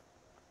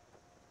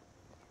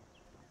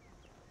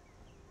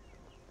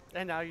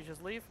 And now you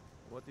just leave?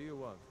 What do you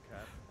want,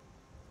 cat?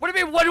 What do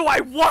you mean, what do I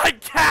want,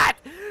 cat?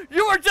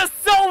 You were just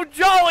so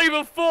jolly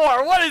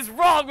before! What is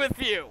wrong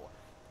with you?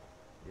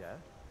 Yeah?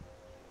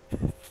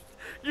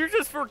 You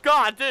just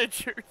forgot,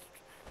 didn't you?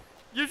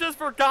 You just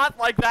forgot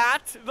like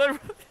that?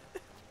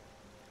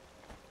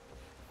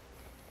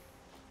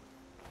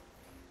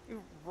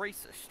 You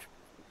racist.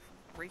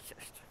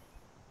 Racist.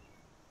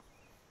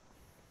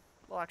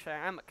 Well, actually,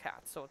 I am a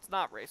cat, so it's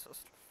not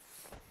racist.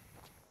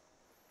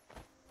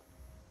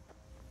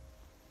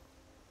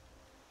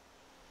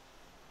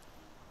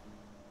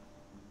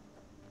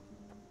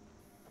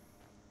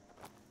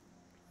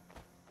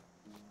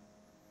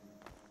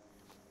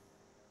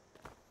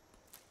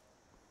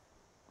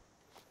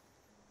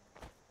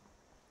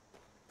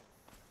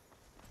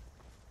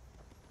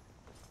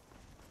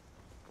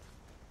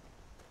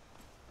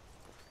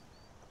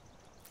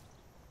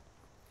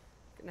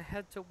 Gonna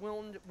head to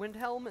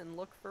Windhelm and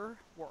look for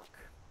work.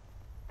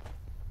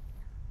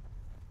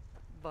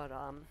 But,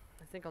 I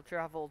think I'll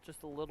travel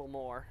just a little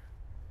more.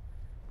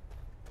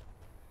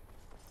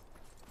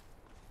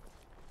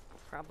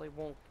 Probably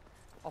won't...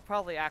 I'll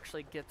probably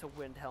actually get to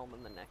Windhelm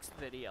in the next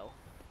video.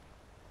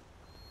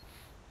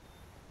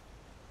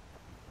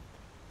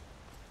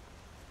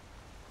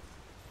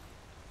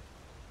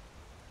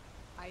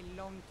 I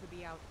long to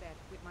be out there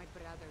with my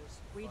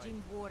brothers,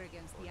 waging war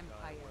against the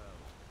Empire.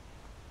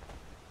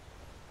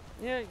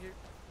 Yeah, you...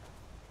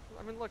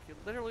 I mean, look, you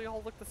literally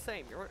all look the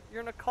same.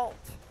 You're in a cult.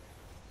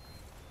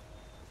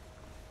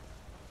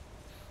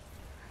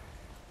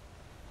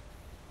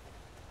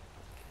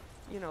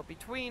 You know,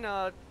 between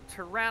a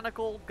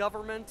tyrannical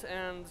government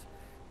and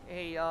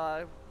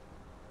a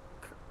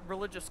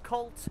religious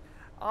cult,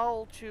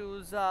 I'll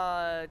choose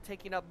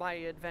taking up my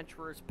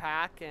adventurer's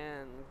pack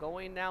and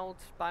going out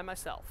by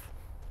myself.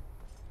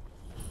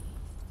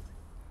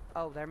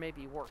 Oh, there may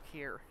be work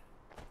here.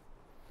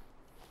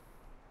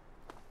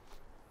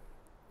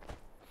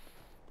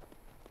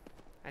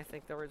 I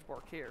think there is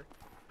work here.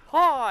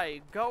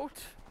 Hi,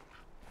 goat!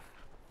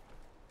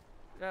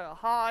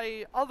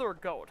 Hi, other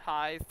goat.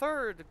 Hi,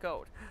 third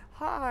goat.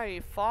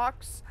 Hi,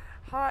 fox.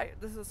 Hi.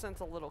 This is since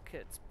a little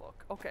kid's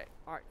book. Okay,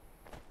 alright.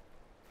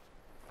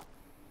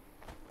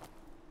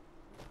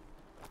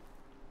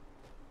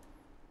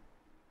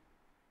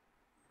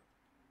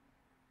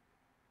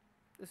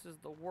 This is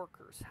the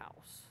worker's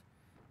house.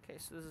 Okay,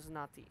 so this is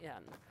not the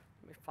inn.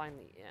 Let me find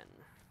the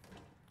inn.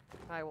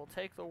 I will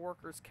take the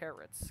worker's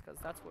carrots, because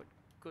that's what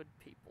good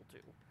people do.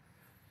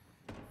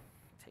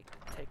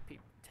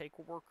 Take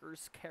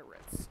workers'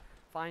 carrots.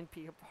 Find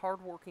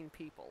hardworking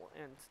people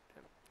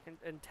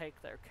and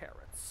take their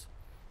carrots.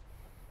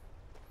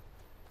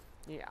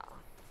 Yeah,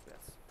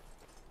 yes.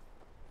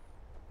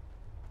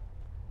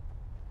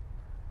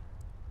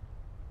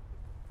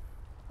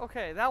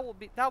 Okay, that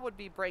would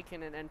be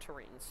breaking and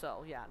entering.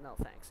 So yeah, no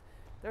thanks.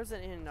 There's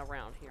an inn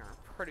around here. I'm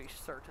pretty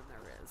certain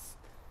there is.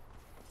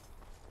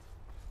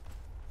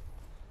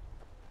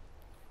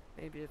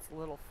 Maybe it's a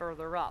little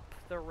further up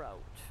the road.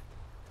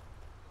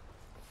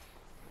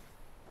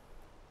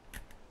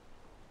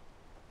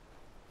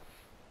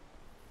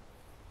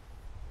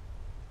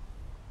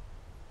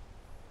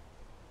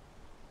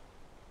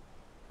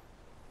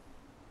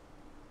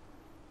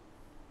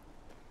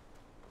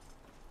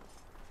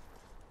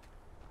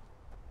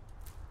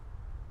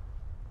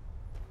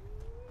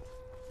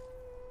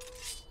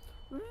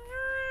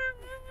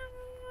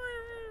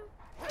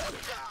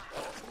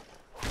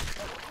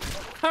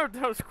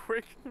 That was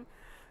quick.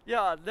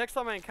 Yeah, next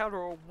time I encounter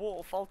a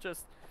wolf, I'll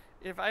just...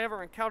 If I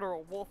ever encounter a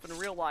wolf in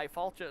real life,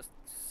 I'll just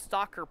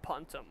stalker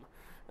punt him.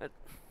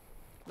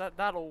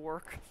 That'll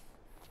work.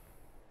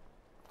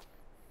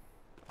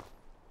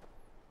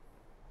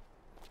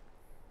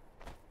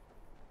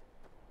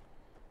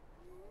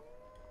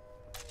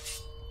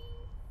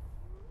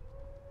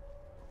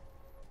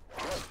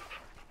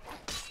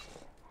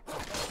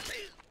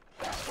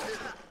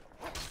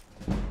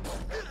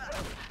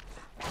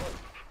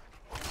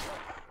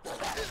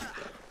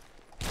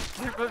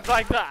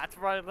 Like that,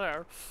 right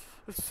there.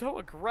 It's so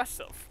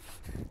aggressive.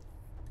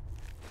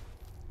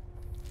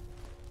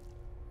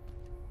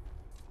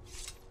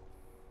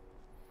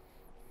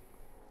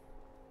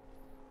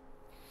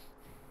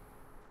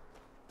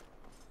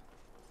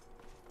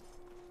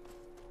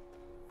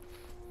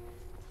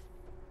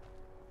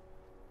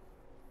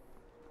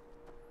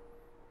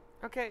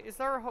 Okay, is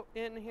there a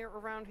inn here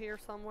around here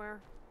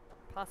somewhere?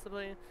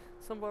 possibly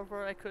somewhere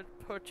where I could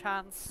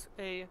perchance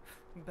a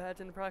bed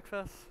and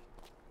breakfast.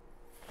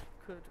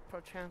 Could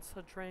perchance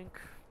a drink.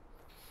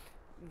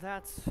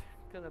 That's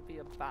gonna be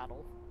a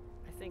battle.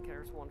 I think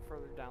there's one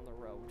further down the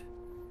road.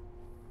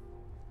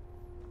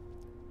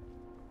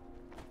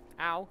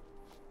 Ow.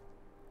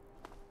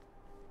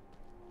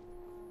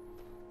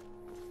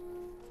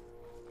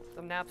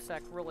 The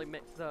knapsack really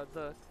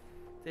the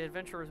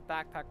adventurer's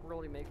backpack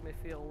really makes me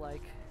feel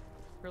like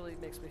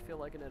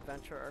an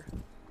adventurer.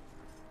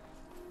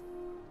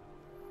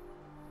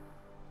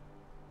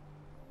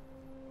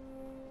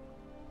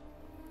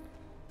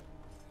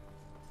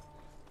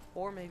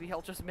 Or maybe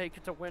I'll just make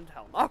it to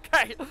Windhelm.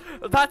 Okay,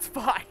 that's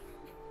fine.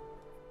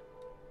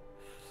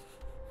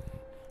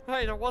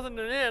 Hey, there wasn't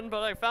an inn,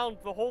 but I found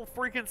the whole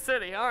freaking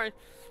city. Alright.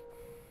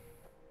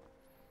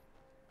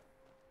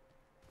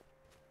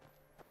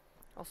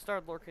 I'll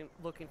start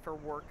looking for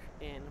work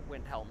in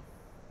Windhelm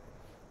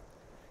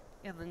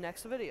in the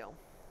next video.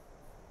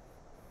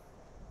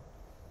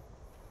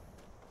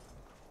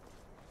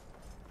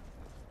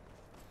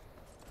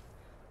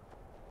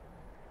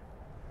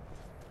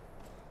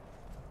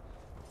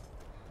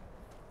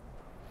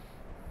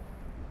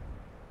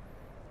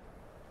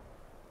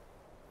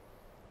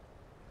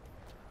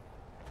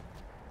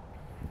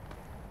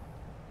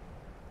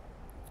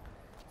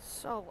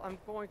 So, I'm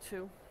going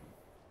to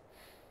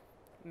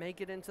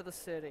make it into the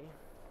city.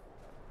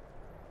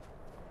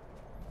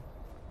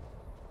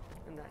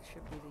 And that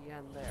should be the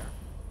end there.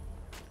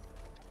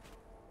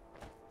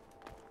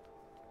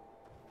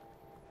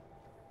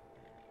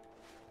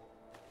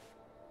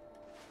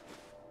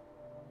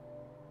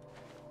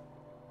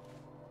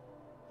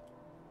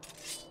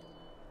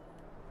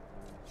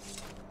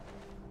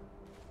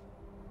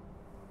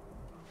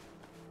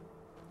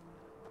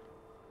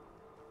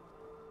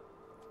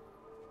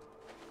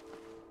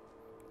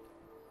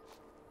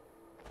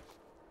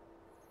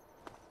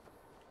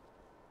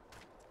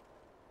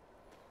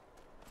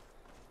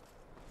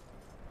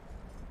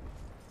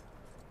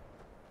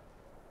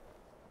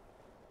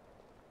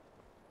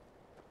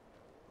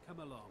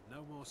 Come along,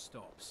 no more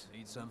stops.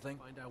 Need something?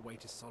 Find our way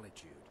to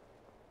Solitude.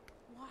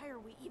 Why are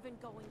we even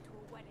going to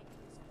a wedding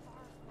this far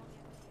from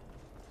everything?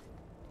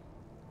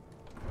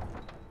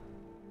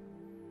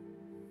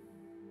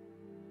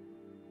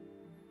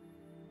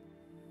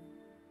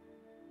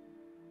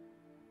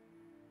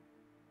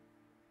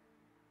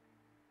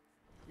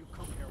 You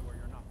come here where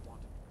you're not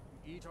wanted.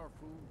 You eat our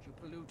food, you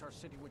pollute our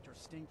city with your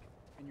stink,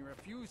 and you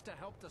refuse to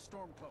help the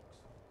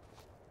Stormcloaks.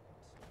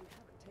 We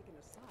haven't taken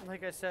a side.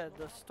 Like I said,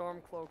 the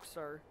Stormcloaks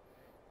are...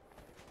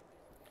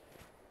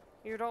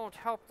 You don't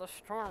help the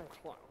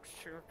Stormcloaks.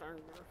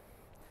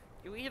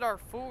 You eat our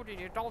food and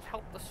you don't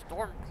help the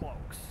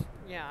Stormcloaks.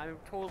 Yeah, I'm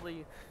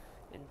totally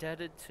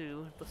indebted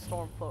to the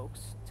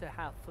Stormcloaks to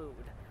have food.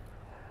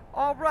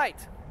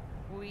 Alright,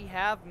 we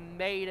have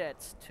made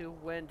it to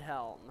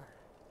Windhelm.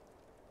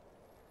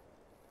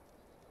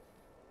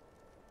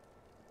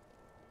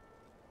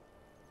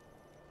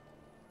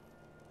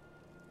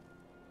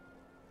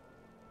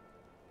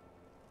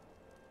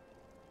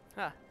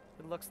 Huh,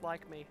 it looks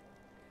like me.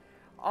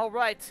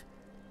 Alright,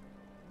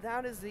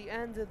 that is the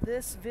end of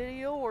this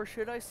video, or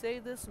should I say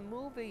this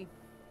movie.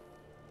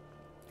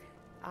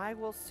 I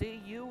will see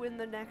you in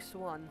the next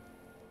one.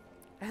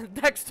 And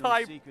next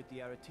time... secret the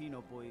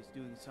Aretino boy is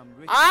doing some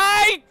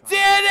I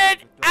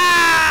didn't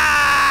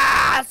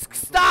ask!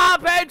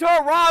 Stop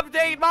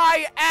interrupting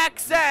my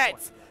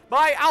exits!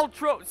 My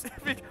outros!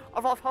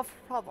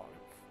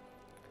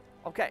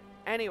 Okay,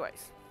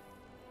 anyways.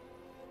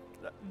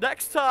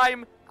 Next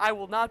time, I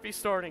will not be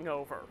starting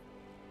over.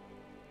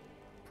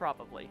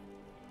 Probably.